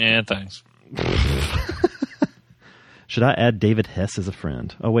 Yeah, thanks. Should I add David Hess as a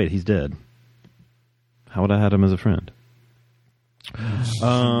friend? Oh, wait, he's dead. How would I add him as a friend?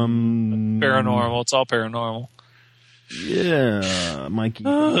 Paranormal. It's all paranormal. Yeah, Mikey.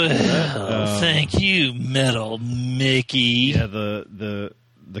 Thank you, Metal Mickey. Yeah, the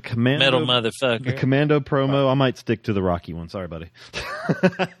commando Metal motherfucker. The commando promo. I might stick to the Rocky one. Sorry, buddy.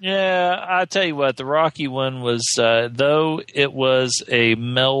 Yeah, I tell you what, the Rocky one was, though it was a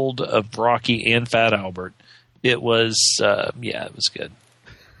meld of Rocky and Fat Albert, it was, it was good.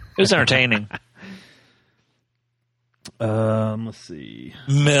 It was entertaining. Let's see.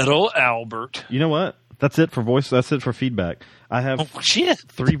 Metal Albert. You know what? That's it for voice. That's it for feedback. I have 3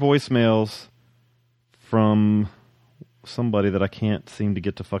 voicemails from somebody that I can't seem to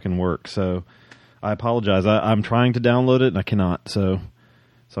get to fucking work. So I apologize. I'm trying to download it and I cannot. So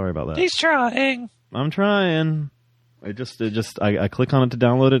sorry about that. He's trying. I'm trying. I click on it to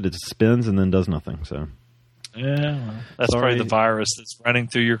download it. It just spins and then does nothing. So yeah, that's Sorry. probably the virus that's running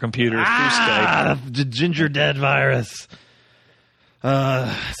through your computer through Skype. The ginger dead virus.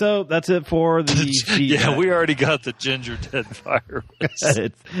 So that's it for the feedback. Yeah, we already got the ginger dead virus.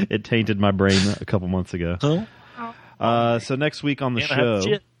 It tainted my brain a couple months ago. So next week on the show,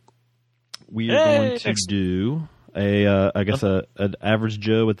 we are going to do an Average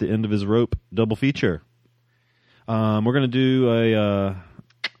Joe at the end of his rope double feature. We're going to do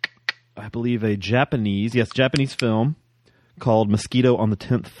I believe a Japanese film called Mosquito on the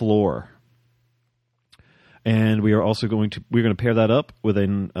 10th Floor. And we are also going to pair that up with a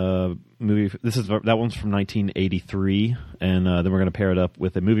movie. That one's from 1983, and then we're going to pair it up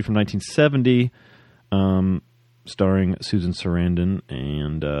with a movie from 1970, starring Susan Sarandon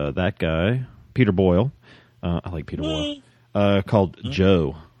and that guy Peter Boyle. I like Peter Boyle. Called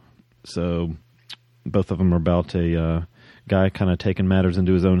Joe. So both of them are about a guy kind of taking matters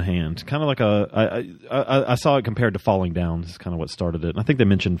into his own hands. Kind of like I saw it compared to Falling Down. This is kind of what started it. And I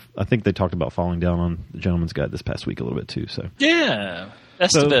think they talked about Falling Down on The Gentleman's Guide this past week a little bit too. So yeah,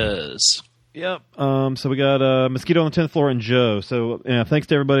 best of us. Yep. So we got Mosquito on the 10th Floor and Joe. So thanks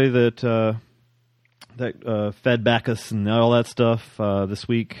to everybody that fed back us and all that stuff this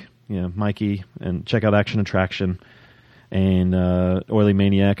week. Mikey, and check out Action Attraction and Oily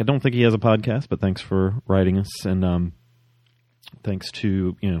Maniac. I don't think he has a podcast, but thanks for writing us, and thanks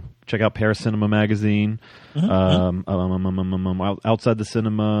to check out Paracinema Magazine, Outside the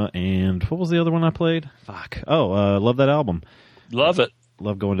Cinema, and what was the other one I played? Love that album. Love it.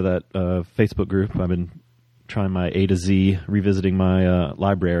 Love going to that Facebook group. I've been trying my A to Z, revisiting my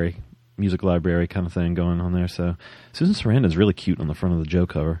music library kind of thing going on there. So Susan Sarandon's really cute on the front of the Joe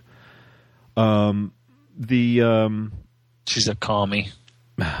cover. She's a commie.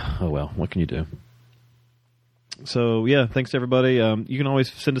 Oh well, what can you do? So yeah, thanks to everybody. You can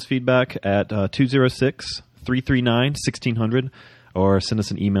always send us feedback at 206-339-1600 or send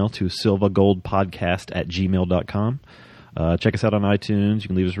us an email to silvagoldpodcast@gmail.com. Check us out on iTunes. You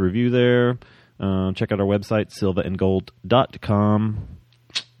can leave us a review there. Check out our website, silvaandgold.com.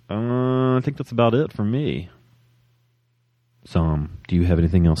 I think that's about it for me. Sam, do you have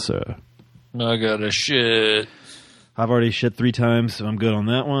anything else, sir? I got a shit. I've already shit 3 times, so I'm good on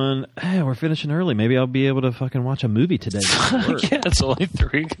that one. Hey, we're finishing early. Maybe I'll be able to fucking watch a movie today. Yeah, it's only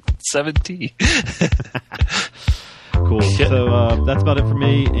 3:17. Cool. So that's about it for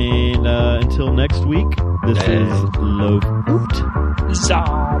me. And until next week, this is Low Boot.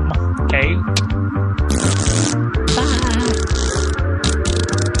 Zom. Cake.